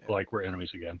 so we're enemies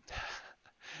again.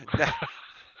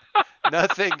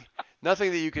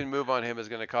 Nothing that you can move on him is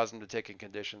going to cause him to take a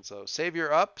condition. So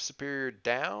savior up, superior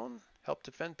down, help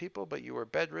defend people, but you were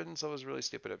bedridden, so it was really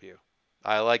stupid of you.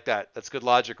 I like that. That's good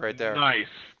logic right there. Nice.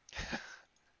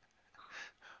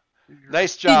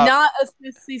 Nice job. Did not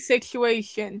assist the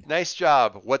situation. Nice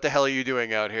job. What the hell are you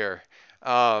doing out here?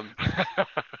 I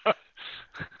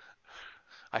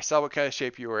saw what kind of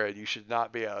shape you were in. You should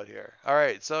not be out here. All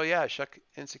right. So yeah, Shuck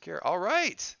insecure. All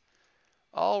right.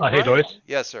 Hey, Joyce.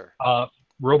 Yes, sir.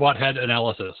 Robot head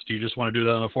analysis. Do you just want to do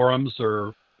that on the forums,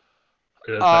 or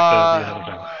is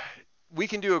we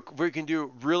can do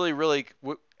really, really.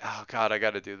 Oh God, I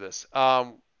got to do this.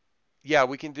 Yeah,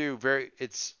 we can do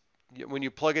it's when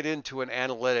you plug it into an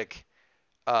analytic,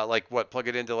 plug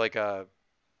it into like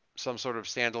some sort of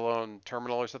standalone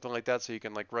terminal or something like that, so you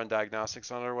can run diagnostics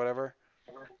on it or whatever.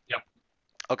 Yep.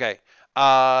 Okay.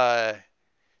 That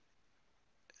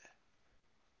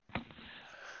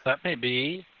may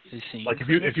be. If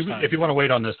you want to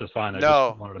wait on this, that's fine. I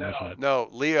just wanted to mention it. No,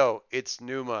 Leo, it's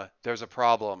Numa. There's a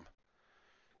problem.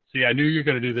 See, I knew you were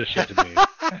going to do this shit to me.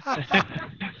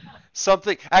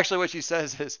 Something. Actually, what she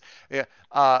says is,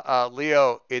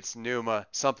 Leo, it's Numa.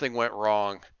 Something went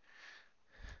wrong.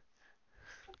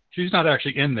 She's not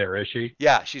actually in there, is she?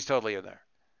 Yeah, she's totally in there.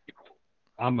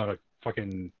 I'm gonna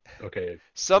fucking okay.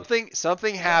 Something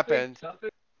happened,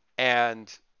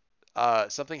 and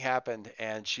something happened,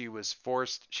 and she was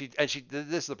forced. This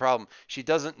is the problem. She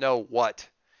doesn't know what.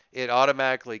 It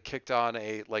automatically kicked on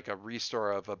a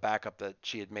restore of a backup that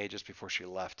she had made just before she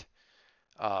left.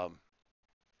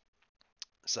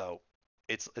 So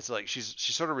it's like she's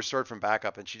sort of restored from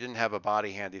backup, and she didn't have a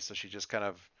body handy, so she just kind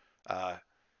of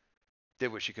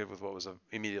did what she could with what was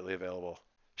immediately available.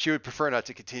 She would prefer not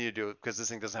to continue to do it because this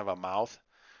thing doesn't have a mouth.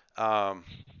 Part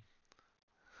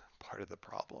of the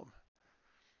problem.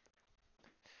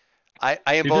 I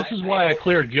am See, both. this is why I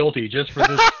cleared guilty just for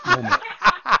this moment.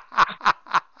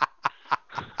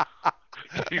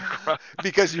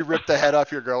 Because you ripped the head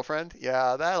off your girlfriend?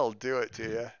 Yeah, that'll do it to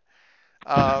you.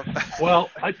 Well,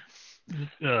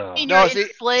 No, see,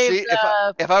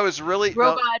 if I was really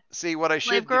robot see what I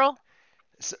slave should girl.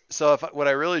 so if what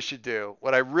I really should do,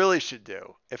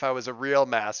 if I was a real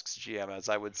Masks GM, is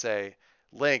I would say,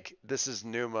 Link, this is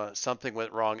Numa, something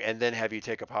went wrong, and then have you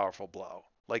take a powerful blow.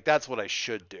 Like that's what I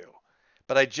should do.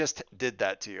 But I just did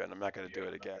that to you, and I'm not going to do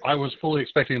it again. I was fully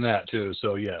expecting that too,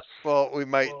 so yes. Well, we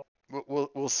might.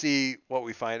 We'll see what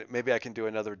we find. Maybe I can do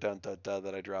another dun dun dun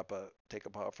that I take a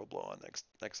powerful blow on next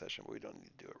session, but we don't need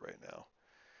to do it right now.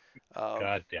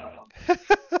 God damn it.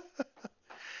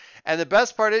 And the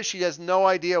best part is she has no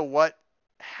idea what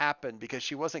happened because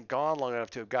she wasn't gone long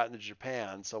enough to have gotten to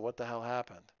Japan. So what the hell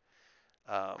happened?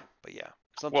 But yeah.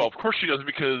 Well, of course she doesn't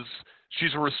because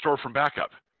she's a restore from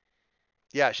backup.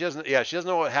 Yeah, she doesn't. Yeah, she doesn't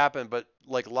know what happened, but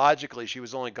like logically, she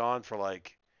was only gone for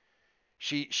like.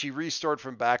 She restored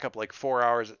from backup like 4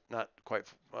 hours, not quite.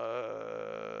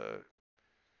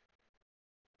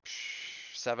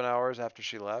 7 hours after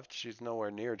she left. She's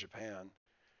nowhere near Japan.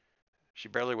 She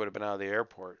barely would have been out of the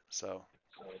airport. So.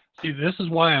 See, this is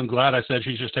why I'm glad I said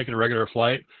she's just taking a regular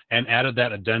flight and added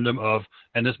that addendum of,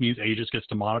 and this means Aegis gets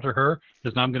to monitor her.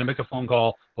 Because now I'm going to make a phone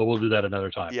call, but we'll do that another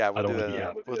time. Yeah, we'll do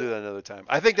that another time.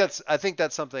 I think that's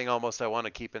something almost I want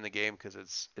to keep in the game because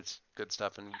it's good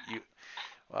stuff, and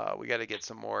we got to get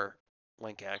some more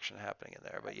Link action happening in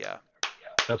there. But yeah,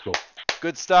 that's cool.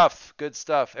 Good stuff. Good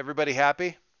stuff. Everybody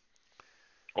happy?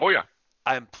 Oh yeah.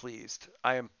 I'm pleased.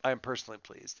 I am personally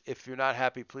pleased. If you're not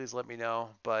happy, please let me know.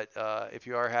 But if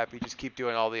you are happy, just keep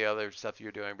doing all the other stuff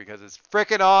you're doing because it's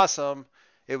freaking awesome.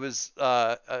 It was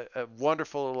a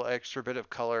wonderful little extra bit of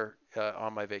color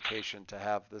on my vacation to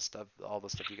have this stuff, all the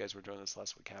stuff you guys were doing this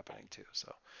last week happening too.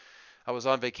 So I was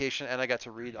on vacation and I got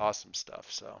to read awesome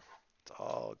stuff. So it's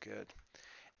all good.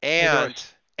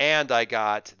 And I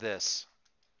got this.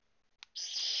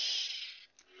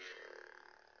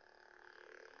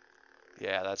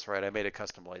 Yeah, that's right. I made a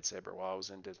custom lightsaber while I was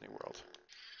in Disney World.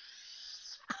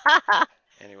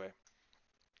 Anyway.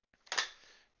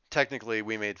 Technically,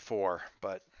 we made 4,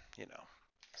 but, you know.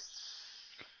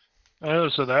 Oh,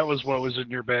 so that was what was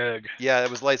in your bag. Yeah, it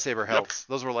was lightsaber hilts. Yep.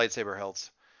 Those were lightsaber hilts.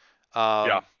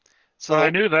 Yeah. So I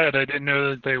knew that. I didn't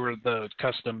know that they were the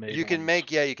custom made. You can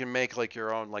make like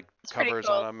your own like covers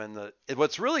on them, and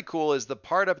what's really cool is the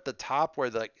part up at the top where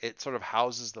it sort of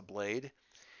houses the blade.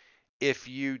 If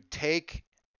you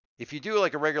do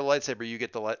like a regular lightsaber, you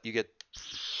get the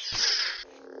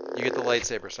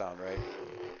lightsaber sound, right?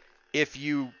 If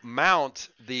you mount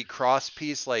the cross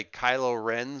piece like Kylo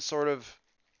Ren sort of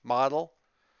model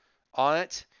on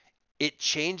it, it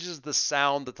changes the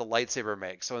sound that the lightsaber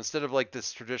makes. So instead of like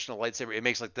this traditional lightsaber, it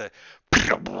makes like the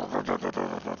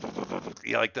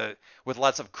with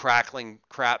lots of crackling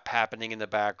crap happening in the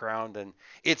background, and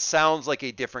it sounds like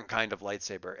a different kind of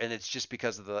lightsaber. And it's just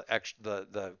because of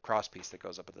the cross piece that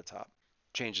goes up at the top,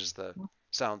 changes the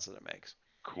sounds that it makes.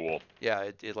 Cool.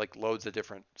 Yeah, it like loads a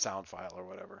different sound file or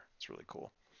whatever. It's really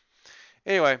cool.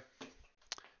 Anyway,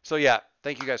 so yeah,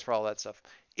 thank you guys for all that stuff.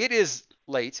 It is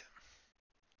late.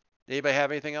 Anybody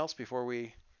have anything else before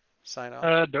we sign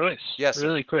off? Joyce. Yes.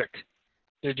 Really quick.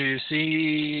 Did you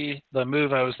see the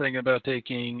move I was thinking about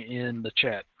taking in the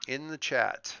chat? In the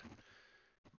chat.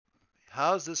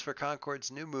 How's this for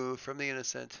Concord's new move from the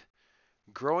Innocent?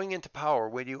 Growing into power.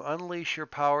 When you unleash your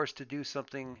powers to do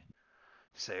something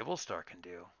Sablestar can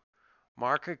do.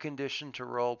 Mark a condition to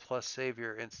roll plus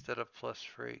Savior instead of plus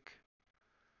Freak.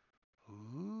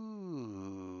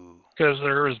 Ooh. Because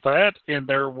there was that, and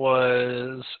there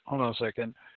was, hold on a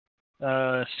second.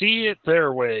 See it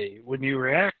their way. When you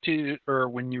react to, or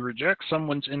when you reject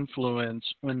someone's influence,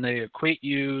 when they equate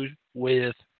you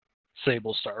with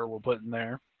Sablestar, we'll put in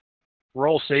there.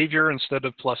 Roll Savior instead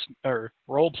of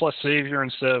roll plus Savior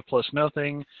instead of plus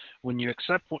nothing. When you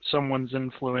accept someone's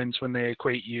influence, when they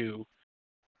equate you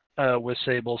with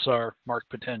Sablestar, mark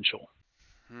potential.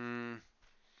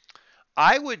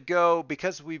 I would go,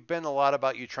 because we've been a lot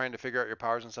about you trying to figure out your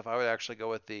powers and stuff, I would actually go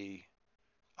with the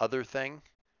other thing.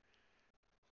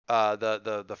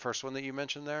 The first one that you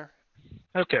mentioned there.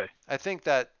 Okay. I think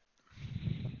that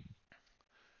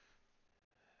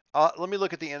let me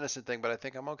look at the Innocent thing, but I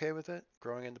think I'm okay with it.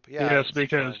 Growing into yes,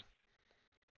 because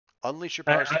unleash your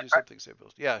powers to do something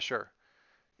Sablestar. Yeah, sure.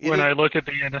 when I look at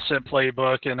the Innocent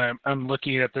playbook and I'm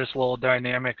looking at this little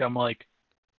dynamic, I'm like,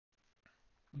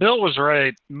 Bill was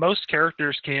right. Most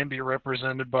characters can be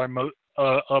represented by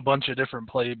a bunch of different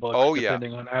playbooks,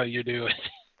 depending on how you do it.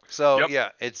 So yeah,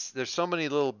 there's so many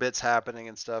little bits happening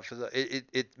and stuff.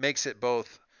 It makes it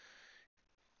both.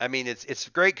 I mean, it's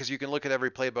great because you can look at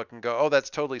every playbook and go, oh, that's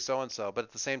totally so and so. But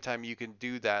at the same time, you can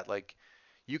do that. Like,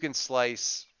 you can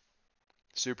slice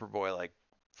Superboy like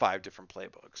 5 different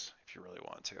playbooks if you really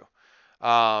want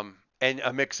to, and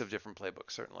a mix of different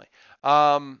playbooks certainly.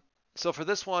 So for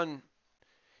this one,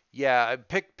 yeah,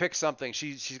 pick something.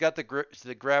 She's got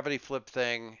the gravity flip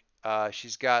thing.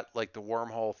 She's got like the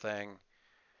wormhole thing.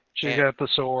 She's got the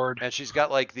sword. And she's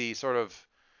got like the sort of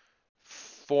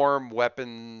form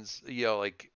weapons,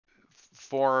 like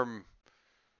form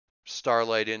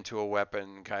Starlight into a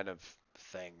weapon kind of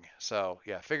thing. So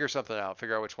yeah, figure something out.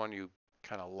 Figure out which one you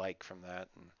kind of like from that.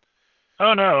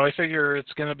 Oh no, I figure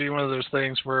it's going to be one of those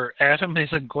things where Adam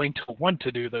isn't going to want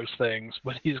to do those things,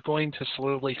 but he's going to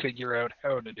slowly figure out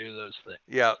how to do those things.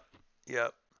 Yep.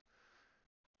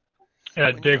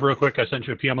 Yeah, Dave, real quick, I sent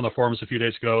you a PM on the forums a few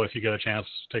days ago. If you get a chance,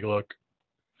 take a look.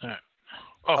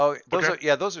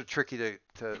 Those are tricky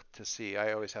to see.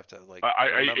 I always have to like.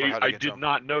 I did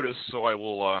not notice, so I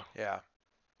will. Yeah,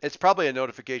 it's probably a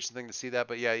notification thing to see that,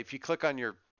 but yeah, if you click on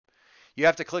you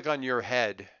have to click on your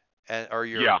head or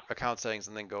your account settings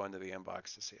and then go into the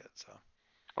inbox to see it. So.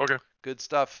 Okay. Good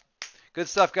stuff,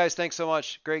 guys. Thanks so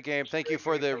much. Great game. Thank you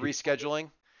for the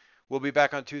rescheduling. We'll be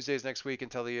back on Tuesdays next week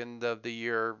until the end of the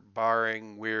year,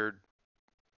 barring weird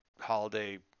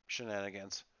holiday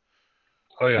shenanigans.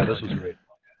 Oh yeah, this was great.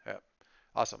 Yeah.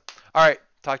 Awesome. All right.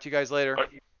 Talk to you guys later.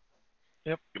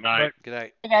 Yep. Good night. Good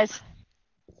night. Hey guys.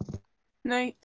 Night.